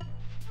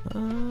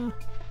 Because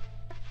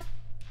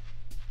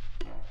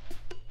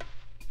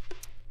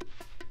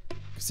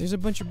there's a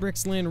bunch of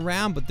bricks laying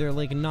around, but they're,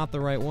 like, not the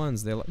right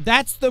ones. They're like,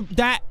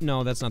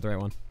 no, that's not the right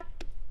one.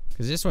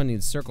 Because this one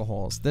needs circle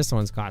holes. This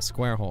one's got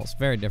square holes.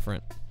 Very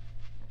different.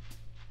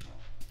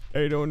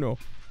 I don't know.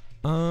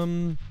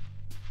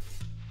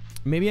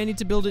 Maybe I need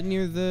to build it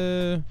near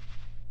the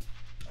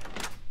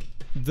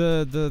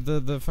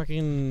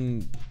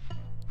fucking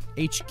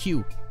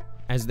HQ,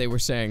 as they were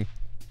saying.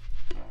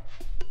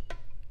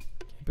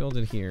 Build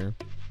it here.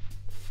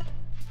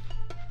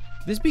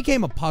 This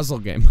became a puzzle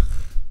game.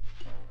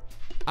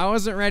 I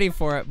wasn't ready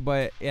for it,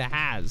 but it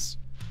has.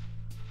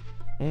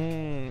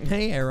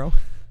 Hey, Arrow.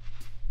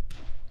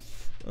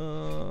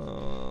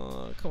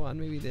 Come on,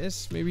 maybe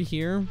this, maybe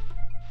here.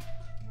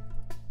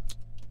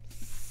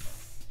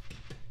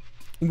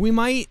 We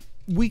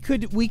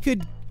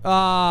could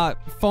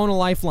phone a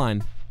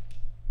lifeline.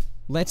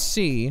 Let's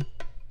see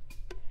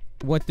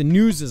what the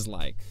news is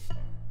like.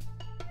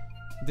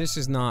 This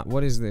is not,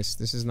 what is this?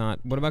 This is not,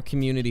 what about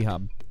Community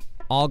Hub?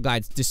 All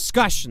guides,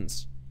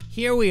 discussions.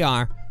 Here we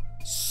are,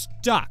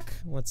 stuck.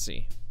 Let's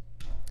see.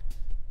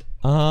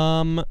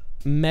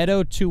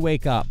 Meadow to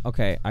wake up.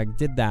 Okay, I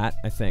did that,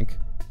 I think.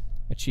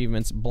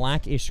 Achievements,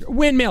 black issue.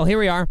 Windmill, here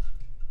we are.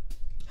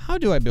 How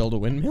do I build a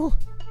windmill?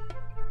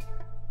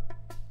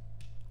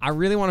 I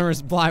really want to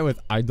reply with,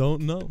 I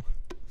don't know.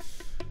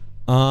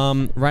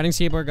 Riding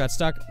skateboard got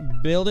stuck.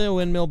 Building a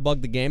windmill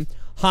bugged the game.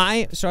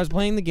 Hi, so I was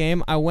playing the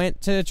game. I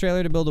went to the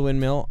trailer to build a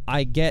windmill.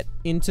 I get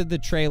into the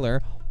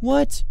trailer.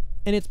 What?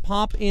 And it's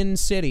pop-in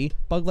city.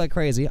 Bug like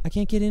crazy. I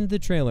can't get into the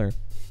trailer.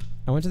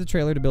 I went to the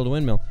trailer to build a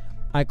windmill.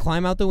 I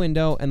climb out the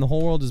window and the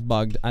whole world is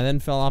bugged. I then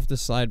fell off the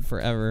slide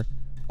forever.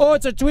 Oh,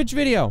 it's a Twitch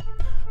video.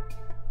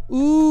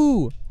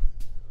 Ooh.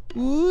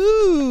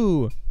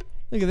 Ooh.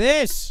 Look at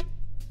this.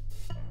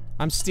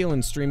 I'm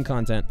stealing stream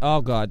content.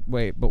 Oh god,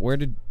 wait, but where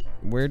did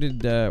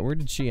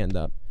she end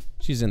up?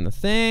 She's in the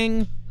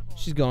thing.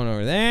 She's going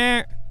over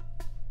there.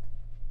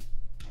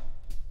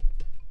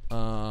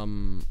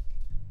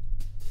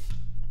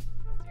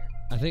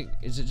 I think,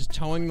 is it just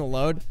towing the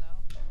load?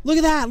 Look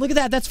at that, look at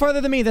that. That's farther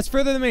than me. That's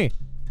further than me.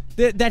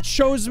 That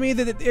shows me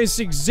that this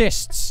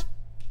exists.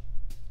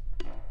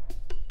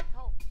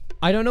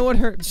 I don't know what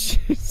her,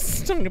 she's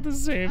stuck at the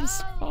same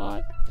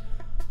spot.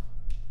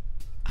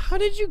 How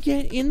did you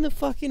get in the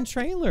fucking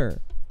trailer?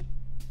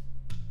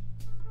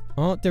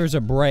 Oh, there's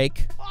a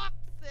break.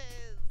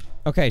 Boxes.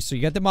 Okay, so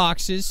you got the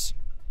boxes.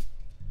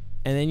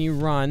 And then you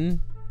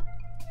run.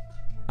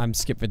 I'm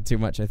skipping too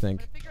much, I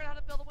think. I figured out how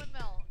to build a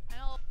windmill.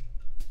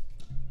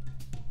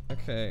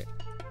 Okay.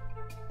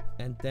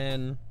 And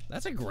then,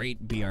 that's a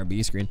great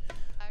BRB screen.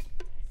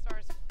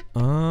 Stars.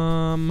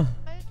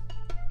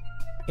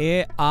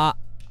 It,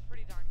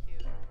 Pretty darn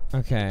cute.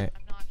 okay.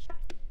 I'm not sure.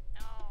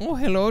 No. Oh,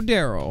 hello,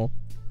 Daryl.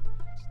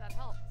 That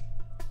helps.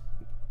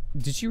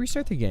 Did she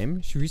restart the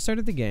game? She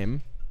restarted the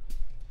game.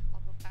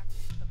 I'll go back to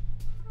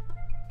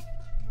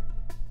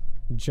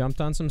the Jumped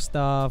on some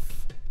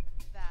stuff.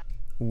 that.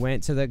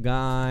 Went to the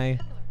guy.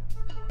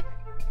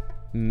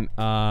 Ooh, okay.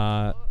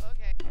 Oh,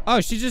 Okay.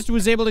 oh, she just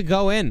was able to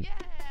go in. Yeah.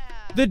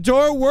 The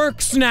door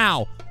works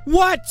now.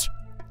 What?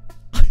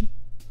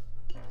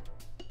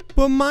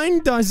 But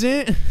mine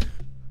doesn't.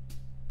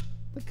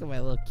 Look at my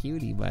little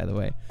cutie, by the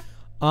way.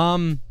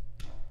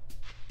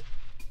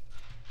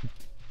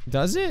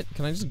 Does it?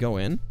 Can I just go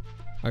in?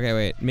 Okay,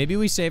 wait. Maybe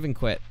we save and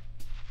quit.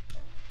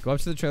 Go up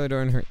to the trailer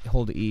door and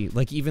hold E.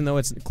 Like, even though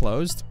it's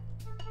closed.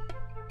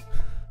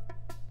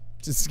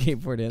 Just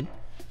skateboard in.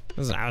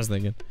 That's what I was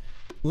thinking.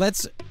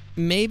 Let's...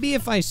 Maybe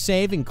if I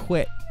save and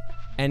quit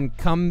and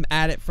come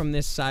at it from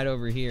this side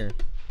over here.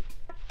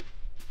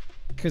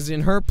 Because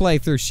in her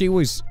playthrough, she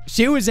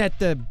was at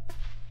the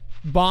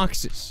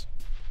boxes.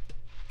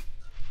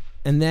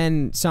 And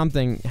then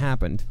something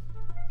happened.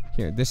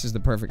 Here, this is the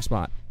perfect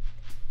spot.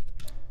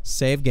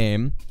 Save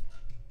game.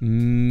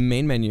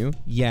 Main menu.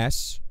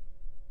 Yes.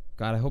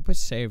 God, I hope I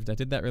saved. I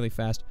did that really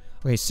fast.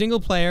 Okay, single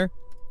player.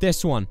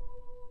 This one.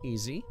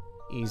 Easy.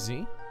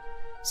 Easy.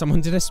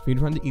 Someone did a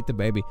speedrun to Eat the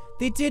Baby.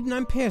 They did, and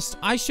I'm pissed.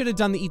 I should have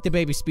done the Eat the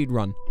Baby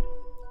speedrun.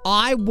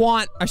 I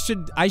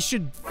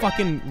should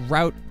fucking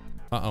route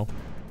Uh-oh.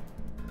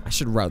 I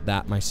should route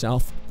that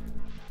myself.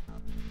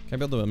 Can I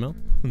build a windmill?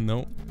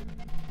 No.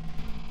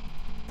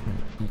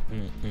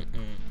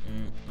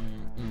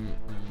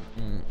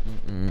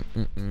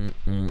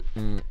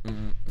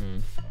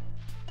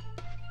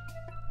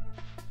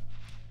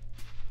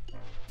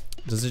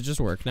 Does it just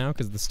work now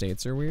because the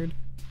states are weird?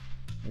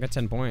 I got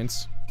 10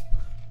 points.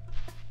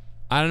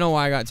 I don't know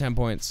why I got 10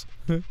 points.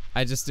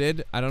 I just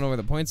did. I don't know where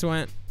the points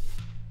went.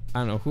 I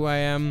don't know who I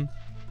am.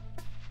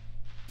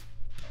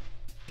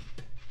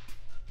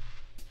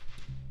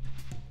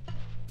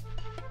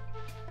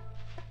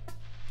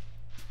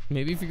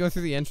 Maybe if you go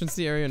through the entrance to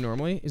the area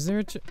normally. Is there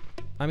a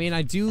I mean,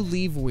 I do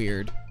leave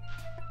weird.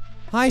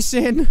 Hi,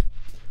 Sin.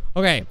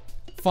 Okay.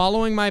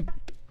 Following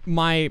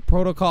my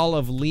protocol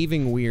of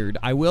leaving weird.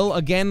 I will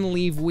again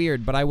leave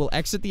weird, but I will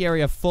exit the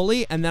area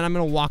fully, and then I'm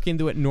going to walk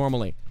into it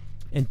normally.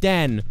 And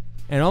then,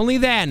 and only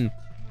then,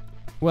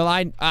 will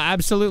I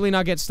absolutely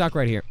not get stuck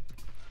right here.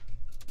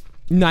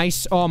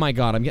 Nice. Oh my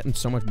god, I'm getting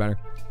so much better.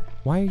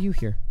 Why are you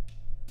here?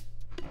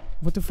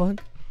 What the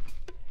fuck?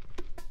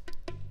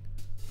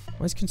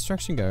 Why is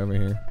construction guy over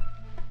here?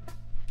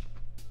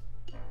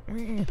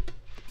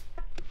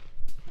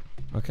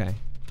 Okay.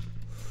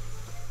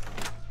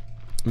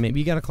 Maybe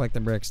you gotta collect the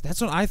bricks.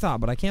 That's what I thought,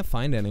 but I can't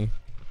find any.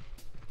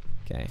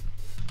 Okay.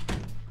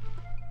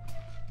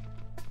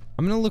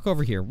 I'm gonna look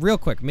over here real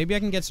quick. Maybe I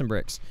can get some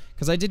bricks.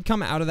 Because I did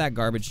come out of that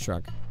garbage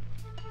truck.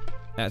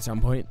 At some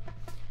point.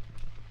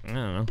 I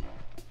don't know.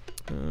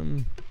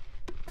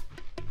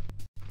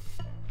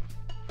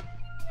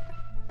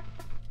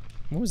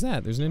 What was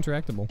that? There's an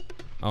interactable.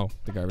 Oh,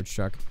 the garbage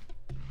truck.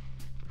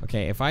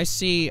 Okay, if I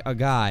see a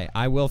guy,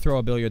 I will throw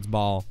a billiards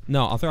ball.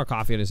 No, I'll throw a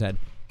coffee at his head.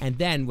 And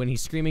then, when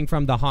he's screaming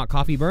from the hot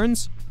coffee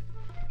burns,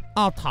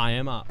 I'll tie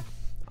him up.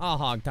 I'll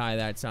hog tie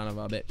that son of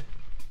a bitch.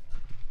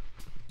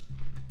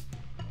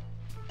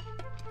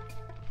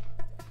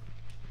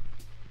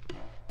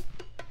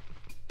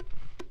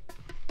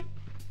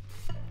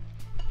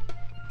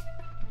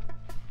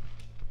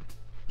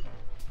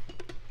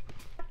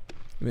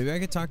 Maybe I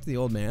could talk to the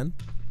old man.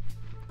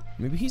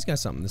 Maybe he's got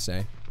something to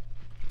say.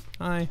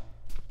 Hi.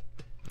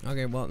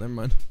 Okay, well, never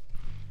mind.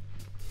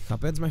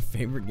 Cuphead's my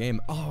favorite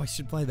game. Oh, I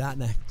should play that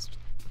next.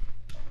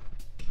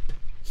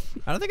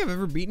 I don't think I've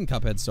ever beaten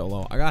Cuphead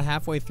solo. I got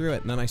halfway through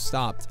it, and then I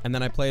stopped. And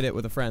then I played it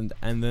with a friend.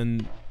 And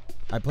then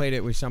I played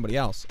it with somebody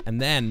else. And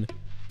then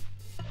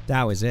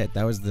that was it.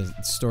 That was the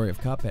story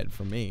of Cuphead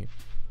for me.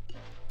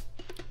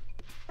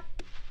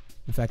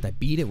 In fact, I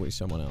beat it with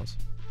someone else.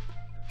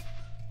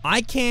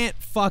 I can't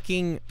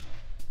fucking...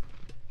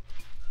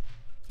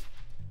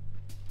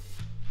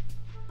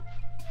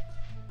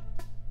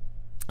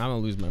 I'm gonna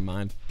lose my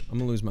mind. I'm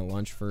gonna lose my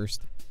lunch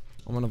first.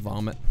 I'm gonna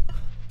vomit.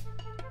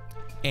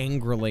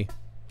 Angrily.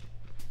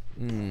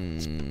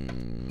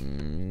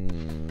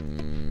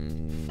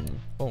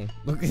 Oh,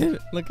 look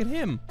at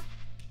him.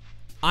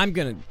 I'm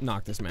gonna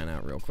knock this man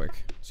out real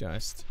quick.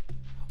 Just.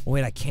 Oh,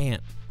 wait, I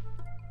can't.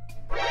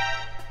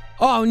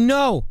 Oh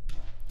no!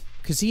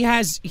 Cause he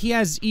has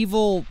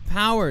evil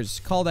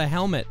powers called a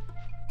helmet.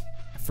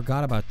 I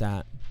forgot about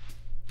that.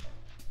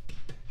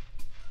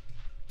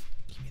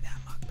 Give me that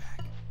mug back.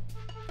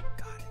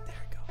 Got it. There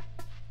we go.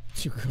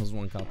 2 girls,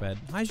 1 Cuphead.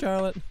 Hi,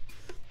 Charlotte.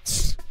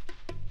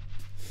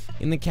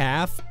 In the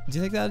calf. Do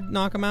you think that'd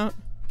knock him out?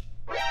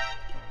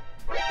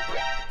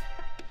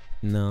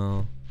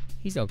 No.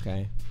 He's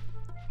okay.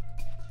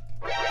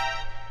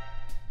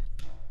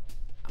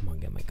 I'm gonna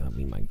get my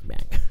coffee mug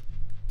back.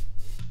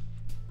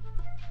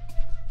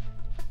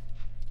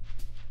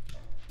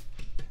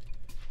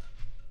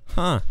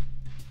 Huh.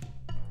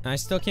 I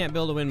still can't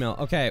build a windmill.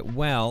 Okay,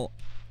 well,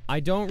 I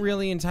don't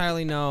really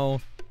entirely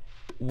know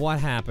what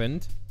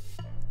happened.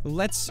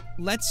 Let's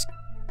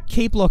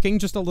keep looking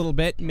just a little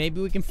bit.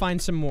 Maybe we can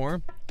find some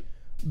more.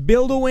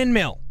 Build a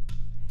windmill.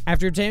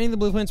 After obtaining the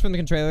blueprints from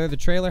the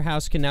trailer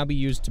house can now be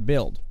used to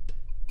build.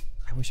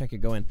 I wish I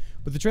could go in.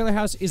 But the trailer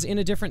house is in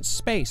a different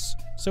space,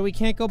 so we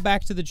can't go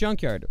back to the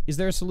junkyard. Is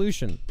there a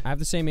solution? I have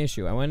the same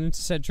issue. I went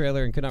into said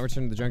trailer and could not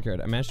return to the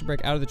junkyard. I managed to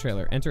break out of the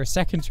trailer, enter a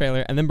second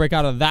trailer, and then break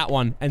out of that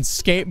one, and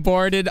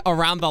skateboarded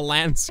around the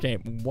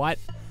landscape. What?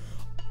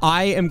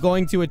 I am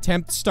going to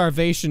attempt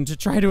starvation to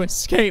try to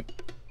escape.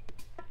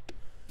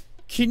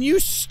 Can you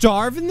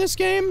starve in this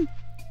game?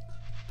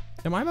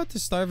 Am I about to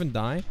starve and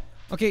die?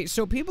 Okay,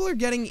 so people are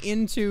getting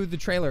into the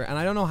trailer, and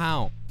I don't know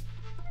how.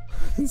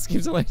 This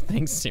game's like,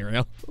 thanks,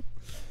 cereal.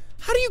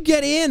 How do you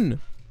get in?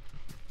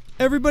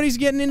 Everybody's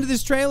getting into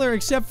this trailer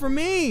except for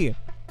me.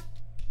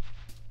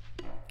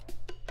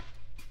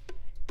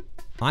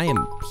 I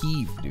am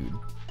peeved, dude.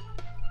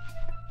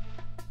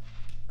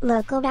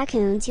 Local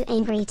raccoon too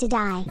angry to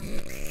die.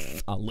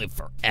 I'll live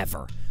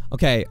forever.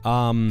 Okay,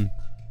 main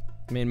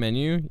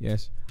menu,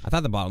 yes. I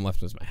thought the bottom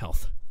left was my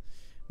health.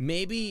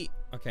 Maybe,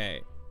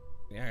 okay.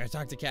 Yeah, I gotta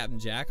talk to Captain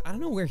Jack. I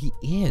don't know where he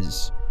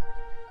is.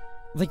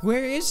 Like,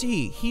 where is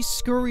he? He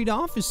scurried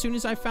off as soon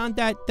as I found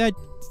that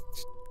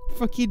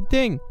fucking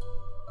thing.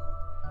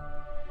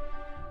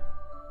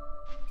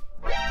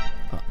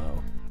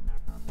 Uh-oh.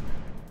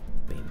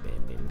 Bam,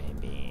 bam, bam, bam,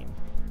 bam.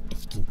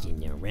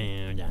 running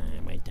around.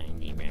 I'm a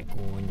tiny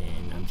raccoon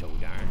and I'm so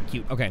darn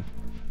cute. Okay.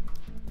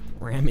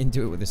 Ram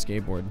into it with a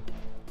skateboard.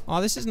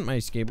 Oh, this isn't my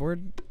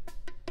skateboard.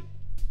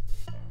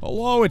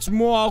 Hello, it's me.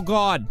 Oh,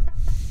 God.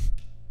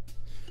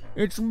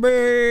 It's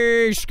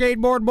me,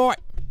 skateboard boy.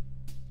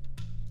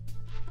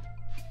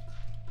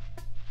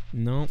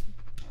 No.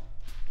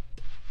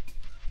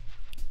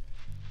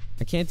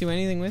 I can't do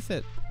anything with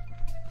it.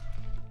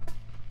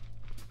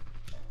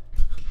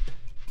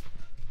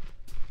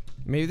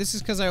 Maybe this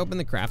is because I opened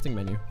the crafting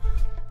menu.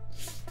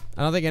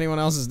 I don't think anyone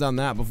else has done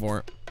that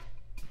before.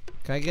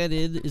 Can I get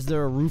in? Is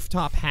there a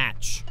rooftop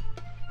hatch?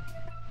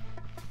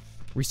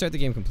 Restart the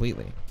game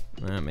completely.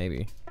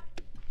 Maybe.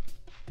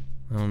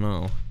 I don't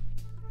know.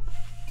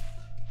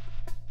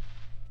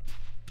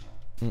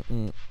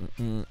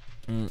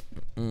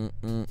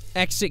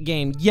 Exit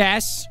game.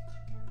 Yes!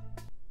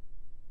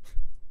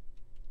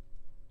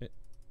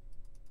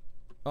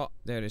 Oh,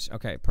 there it is.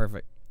 Okay,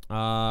 perfect.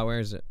 Where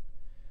is it?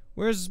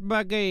 Where's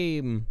my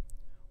game?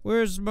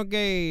 Where's my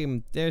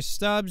game? There's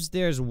Stubbs.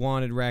 There's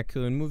Wanted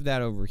Raccoon. Move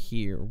that over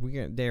here.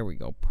 There we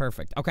go.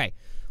 Perfect. Okay.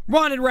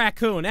 Wanted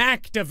Raccoon,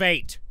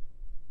 activate!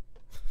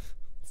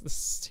 It's the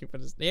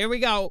stupidest. Here we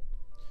go.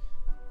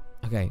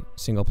 Okay,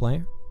 single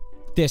player.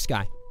 This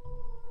guy.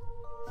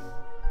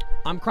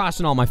 I'm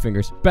crossing all my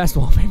fingers. Best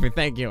wallpaper,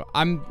 thank you.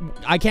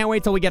 I can't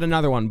wait till we get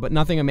another one, but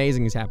nothing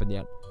amazing has happened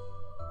yet.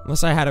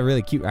 Unless I had a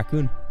really cute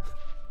raccoon.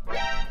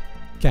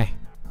 Okay.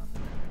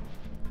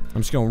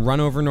 I'm just gonna run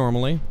over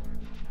normally.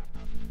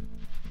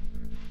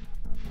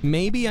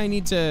 Maybe I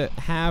need to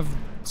have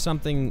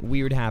something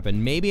weird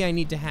happen. Maybe I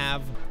need to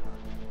have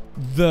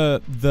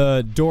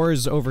the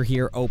doors over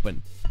here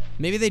open.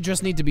 Maybe they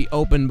just need to be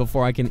open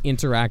before I can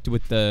interact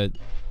with the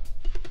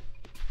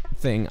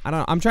thing. I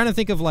don't know. I'm trying to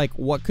think of like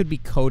what could be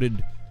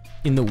coded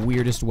in the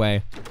weirdest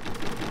way.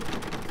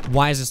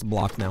 Why is this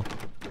blocked now?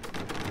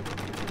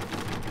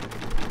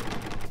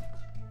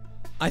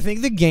 I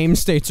think the game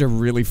states are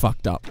really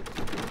fucked up.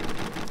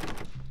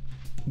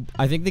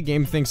 I think the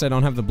game thinks I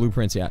don't have the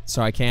blueprints yet,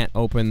 so I can't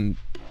open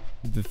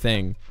the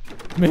thing.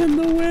 Man,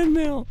 the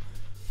windmill!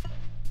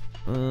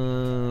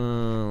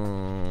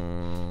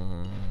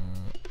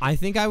 I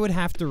think I would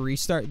have to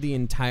restart the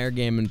entire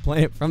game and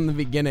play it from the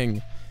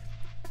beginning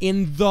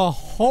in the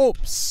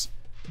hopes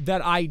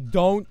that I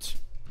don't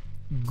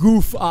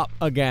goof up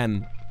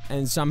again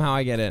and somehow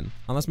I get in.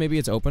 Unless maybe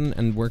it's open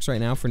and works right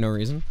now for no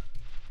reason.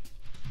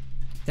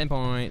 10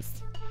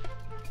 points.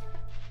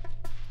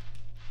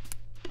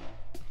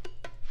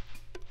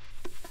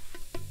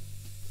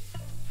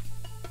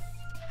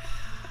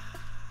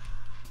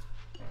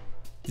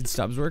 Did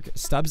Stubbs work?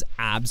 Stubbs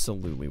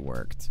absolutely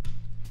worked.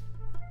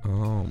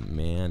 Oh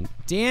man.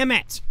 Damn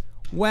it!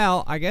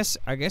 Well, I guess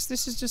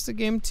this is just a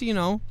game to, you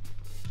know,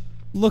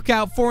 look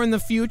out for in the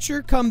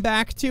future, come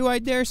back to, I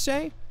dare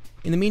say.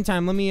 In the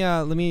meantime, let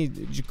me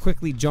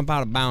quickly jump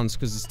out of bounds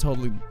because it's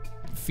totally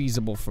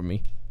feasible for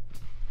me.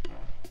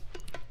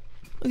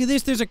 Look at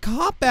this, there's a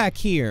cop back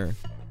here.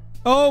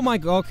 Oh my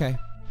god, okay.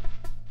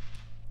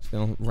 Just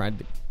gonna ride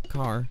the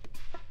car.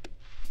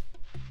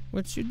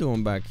 What you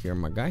doing back here,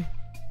 my guy?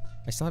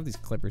 I still have these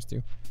clippers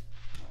too.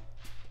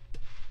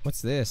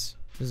 What's this?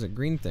 This is a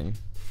green thing.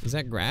 Is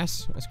that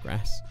grass? That's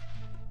grass.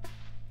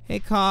 Hey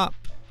cop,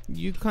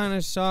 you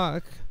kinda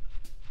suck.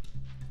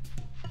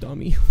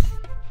 Dummy.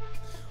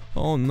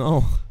 Oh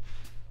no.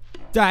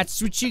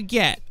 That's what you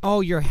get.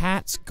 Oh, your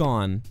hat's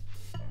gone.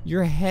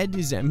 Your head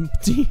is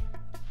empty.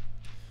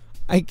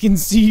 I can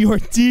see your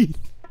teeth.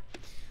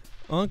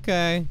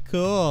 Okay,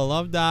 cool.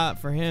 Love that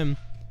for him.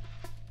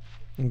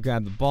 And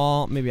grab the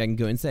ball. Maybe I can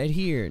go inside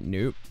here.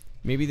 Nope.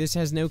 Maybe this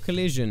has no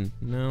collision.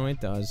 No, it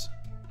does.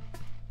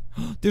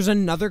 There's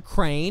another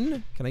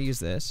crane. Can I use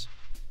this?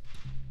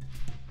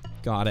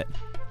 Got it.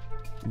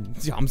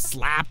 I'm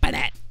slapping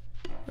it.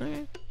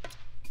 Okay.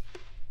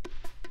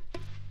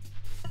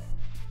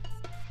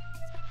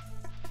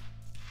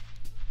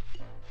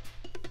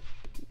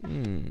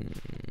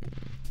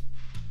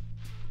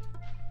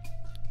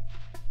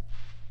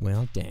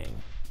 Well,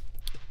 dang.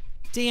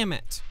 Damn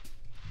it.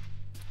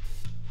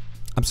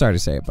 I'm sorry to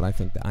say it, but I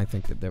think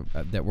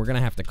that we're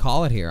gonna have to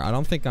call it here. I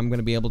don't think I'm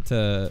gonna be able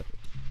to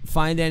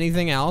find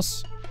anything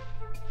else,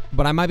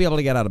 but I might be able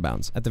to get out of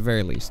bounds at the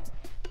very least.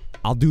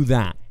 I'll do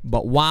that.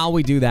 But while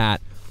we do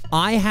that,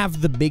 I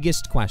have the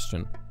biggest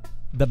question,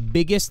 the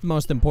biggest,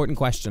 most important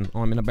question.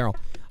 Oh, I'm in a barrel.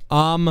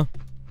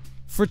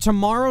 For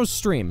tomorrow's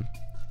stream,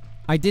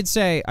 I did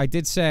say,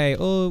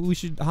 oh, we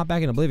should hop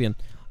back in Oblivion.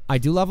 I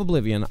do love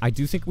Oblivion. I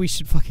do think we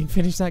should fucking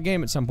finish that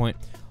game at some point.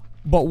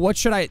 But what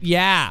should I...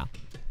 Yeah.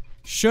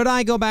 Should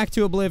I go back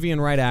to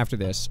Oblivion right after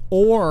this?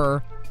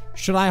 Or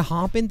should I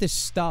hop into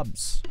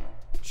Stubbs?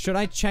 Should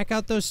I check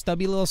out those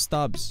stubby little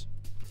Stubbs?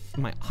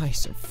 My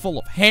eyes are full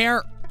of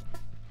hair.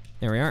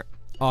 There we are.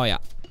 Oh, yeah.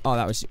 Oh,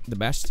 that was the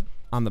best.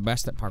 I'm the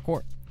best at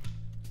parkour.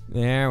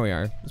 There we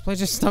are. Let's play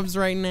just Stubbs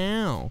right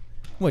now.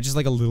 What, just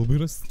like a little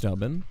bit of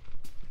stubbing?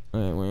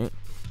 Oh,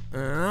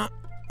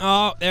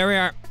 there we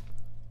are.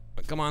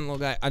 Come on, little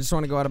guy. I just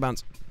want to go out of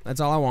bounds. That's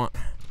all I want.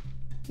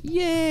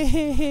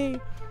 Yay!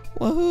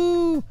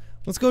 Woohoo!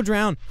 Let's go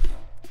drown.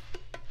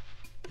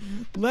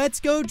 Let's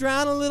go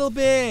drown a little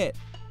bit.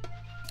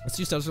 Let's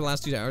do Stubbs for the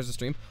last 2 hours of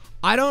stream.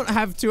 I don't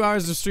have 2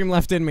 hours of stream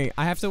left in me.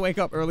 I have to wake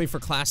up early for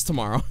class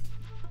tomorrow.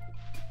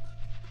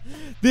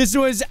 This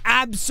was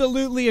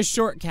absolutely a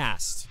short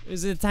cast. It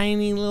was a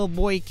tiny little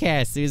boy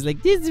cast. It was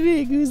like this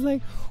big. It was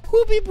like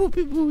whoopie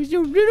poopie poo, so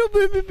little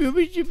boopie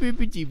poopie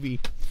poopie TV.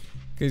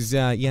 Cause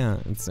yeah,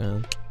 it's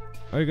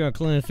I got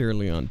class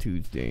early on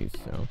Tuesdays,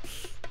 so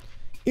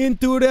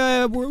into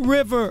the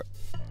river.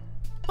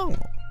 Oh,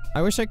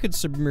 I wish I could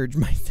submerge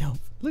myself.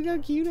 Look how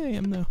cute I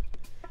am, though.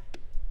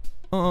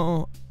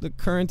 Oh, the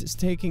current is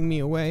taking me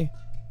away.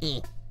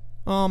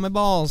 Oh, my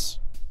balls.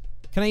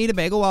 Can I eat a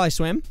bagel while I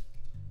swim?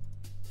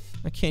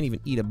 I can't even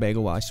eat a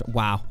bagel while I swim.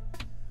 Wow.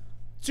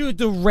 Dude,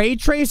 the ray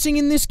tracing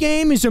in this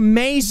game is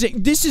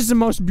amazing. This is the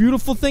most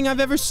beautiful thing I've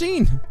ever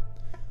seen.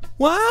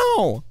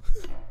 Wow.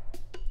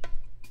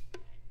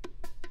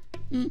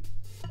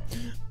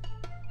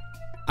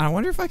 I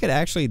wonder if I could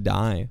actually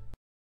die.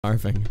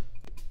 Starving.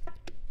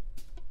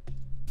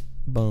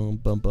 Boom,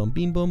 boom, boom,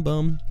 beam, boom,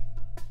 boom.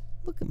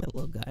 Look at my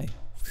little guy.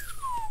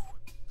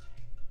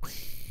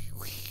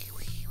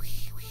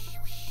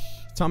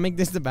 So I'll make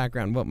this the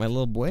background. What, my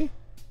little boy?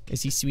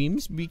 As he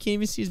swims, we can't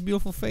even see his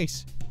beautiful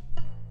face.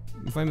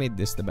 If I made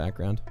this the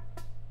background.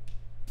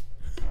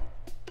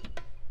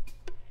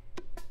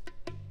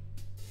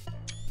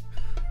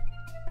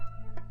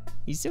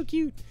 He's so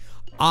cute.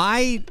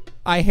 I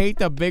hate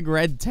the big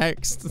red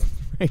text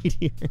right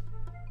here.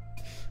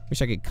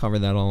 Wish I could cover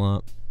that all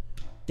up.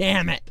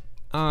 Damn it.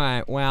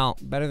 Alright, well,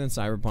 better than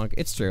Cyberpunk.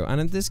 It's true.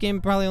 And this game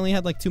probably only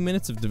had like 2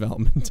 minutes of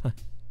development time.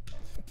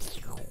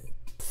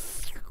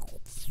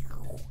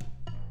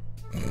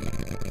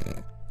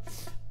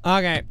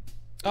 Okay.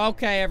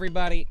 Okay,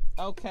 everybody.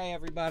 Okay,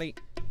 everybody.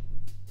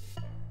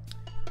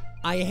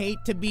 I hate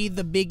to be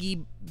the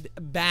biggie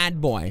bad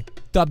boy.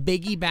 The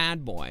biggie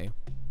bad boy.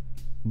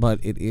 But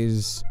it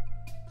is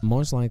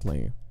most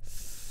likely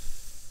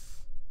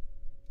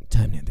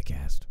time to end the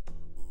cast.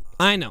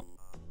 I know.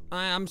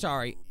 I'm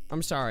sorry.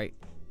 I'm sorry.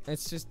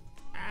 It's just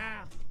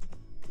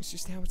it's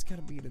just how it's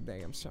gotta be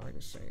today. I'm sorry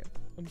to say it.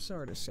 I'm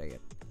sorry to say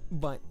it.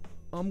 But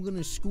I'm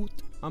gonna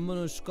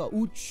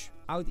scooch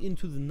out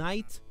into the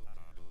night.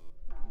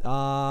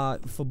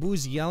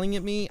 Fabu's yelling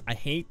at me. I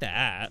hate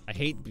that. I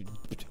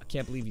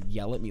can't believe you'd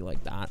yell at me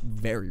like that.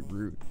 Very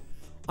rude.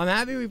 I'm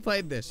happy we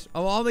played this.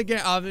 Of all the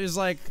games, it's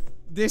like,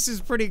 this is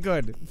pretty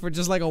good for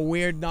just like a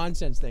weird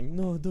nonsense thing.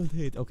 No, don't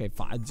hate. Okay,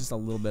 fine. Just a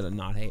little bit of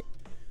not hate.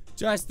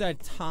 Just a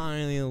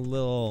tiny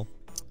little,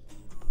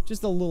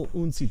 just a little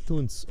unsy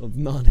tunts of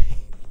not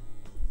hate.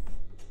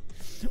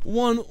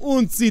 One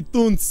unsy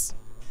tunts.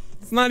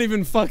 It's not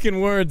even fucking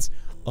words.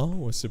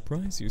 Oh, a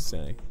surprise, you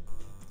say?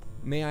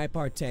 May I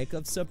partake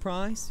of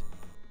surprise?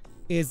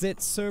 Is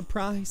it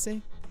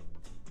surprising?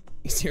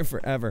 He's here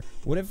forever.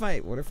 What if I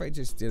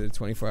just did a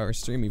 24-hour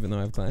stream even though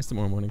I have class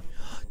tomorrow morning?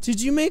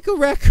 Did you make a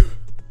record?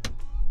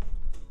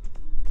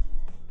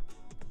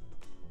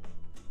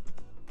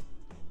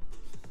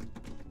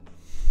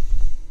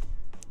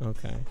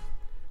 Okay.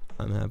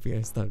 I'm happy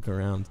I stuck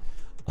around.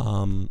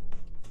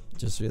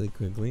 Just really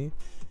quickly.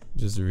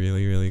 Just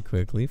really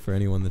quickly. For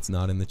anyone that's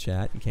not in the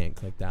chat, you can't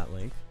click that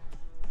link.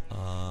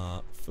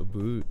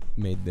 Fabu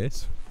made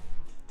this.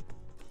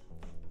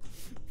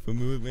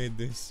 Fabu made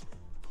this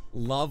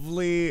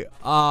lovely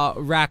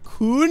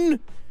raccoon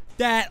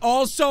that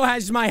also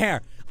has my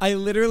hair. I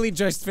literally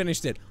just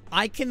finished it.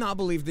 I cannot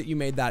believe that you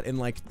made that in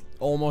like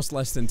almost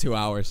less than 2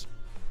 hours.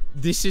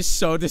 This is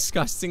so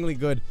disgustingly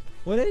good.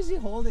 What is he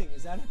holding?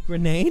 Is that a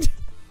grenade?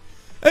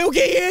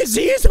 Okay,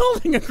 he is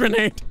holding a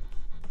grenade.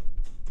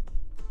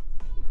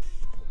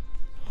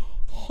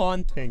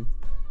 Haunting.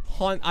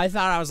 I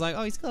thought, I was like,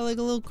 oh, he's got like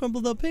a little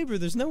crumpled up paper.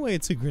 There's no way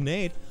it's a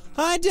grenade.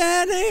 Hi,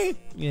 Danny.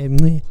 Yeah,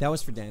 that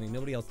was for Danny.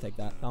 Nobody else take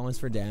that. That one's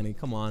for Danny.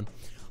 Come on.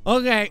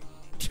 Okay.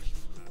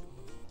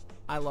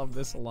 I love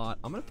this a lot.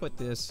 I'm gonna put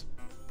this.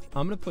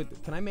 I'm gonna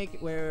put. Can I make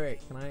it?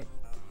 Wait. Can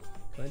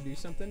I do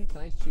something?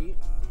 Can I cheat?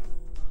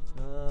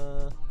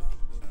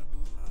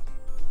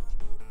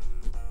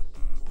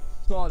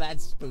 Oh,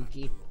 that's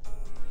spooky.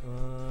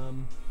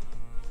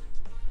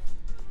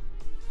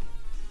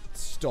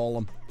 Stole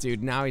him,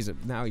 dude. Now he's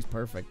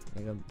perfect.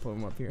 I gotta put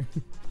him up here.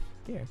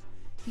 Here,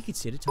 he could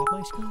sit atop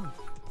my skull.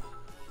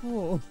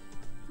 Oh,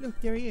 look,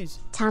 there he is.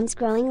 Tom's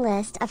growing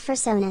list of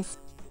personas: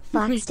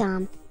 Fox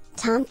Tom,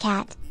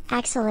 Tomcat,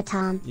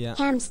 Axolatom, Yeah.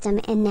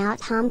 Hamstom, and now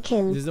Tom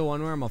Coon. This is the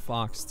one where I'm a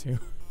fox too.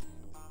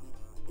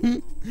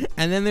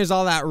 And then there's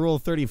all that Rule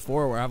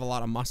 34 where I have a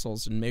lot of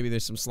muscles and maybe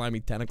there's some slimy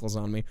tentacles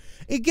on me.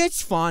 It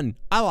gets fun.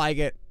 I like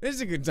it. This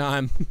is a good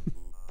time.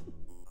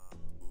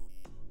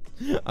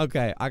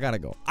 Okay, I gotta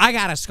go. I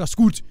gotta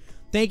scoot.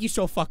 Thank you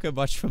so fucking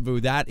much,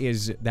 Fabu. That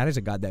is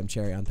a goddamn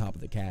cherry on top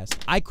of the cast.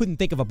 I couldn't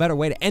think of a better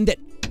way to end it.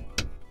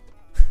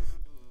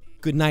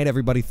 Good night,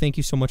 everybody. Thank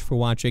you so much for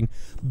watching.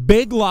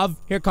 Big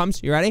love. Here it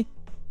comes. You ready?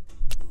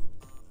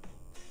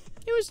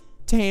 It was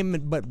tame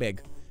but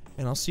big.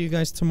 And I'll see you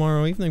guys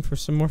tomorrow evening for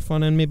some more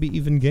fun and maybe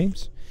even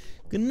games.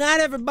 Good night,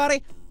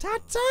 everybody.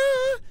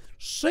 Ta-ta.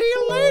 See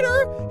you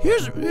later.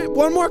 Here's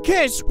one more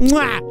kiss.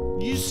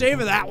 Mwah. You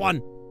savor that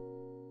one.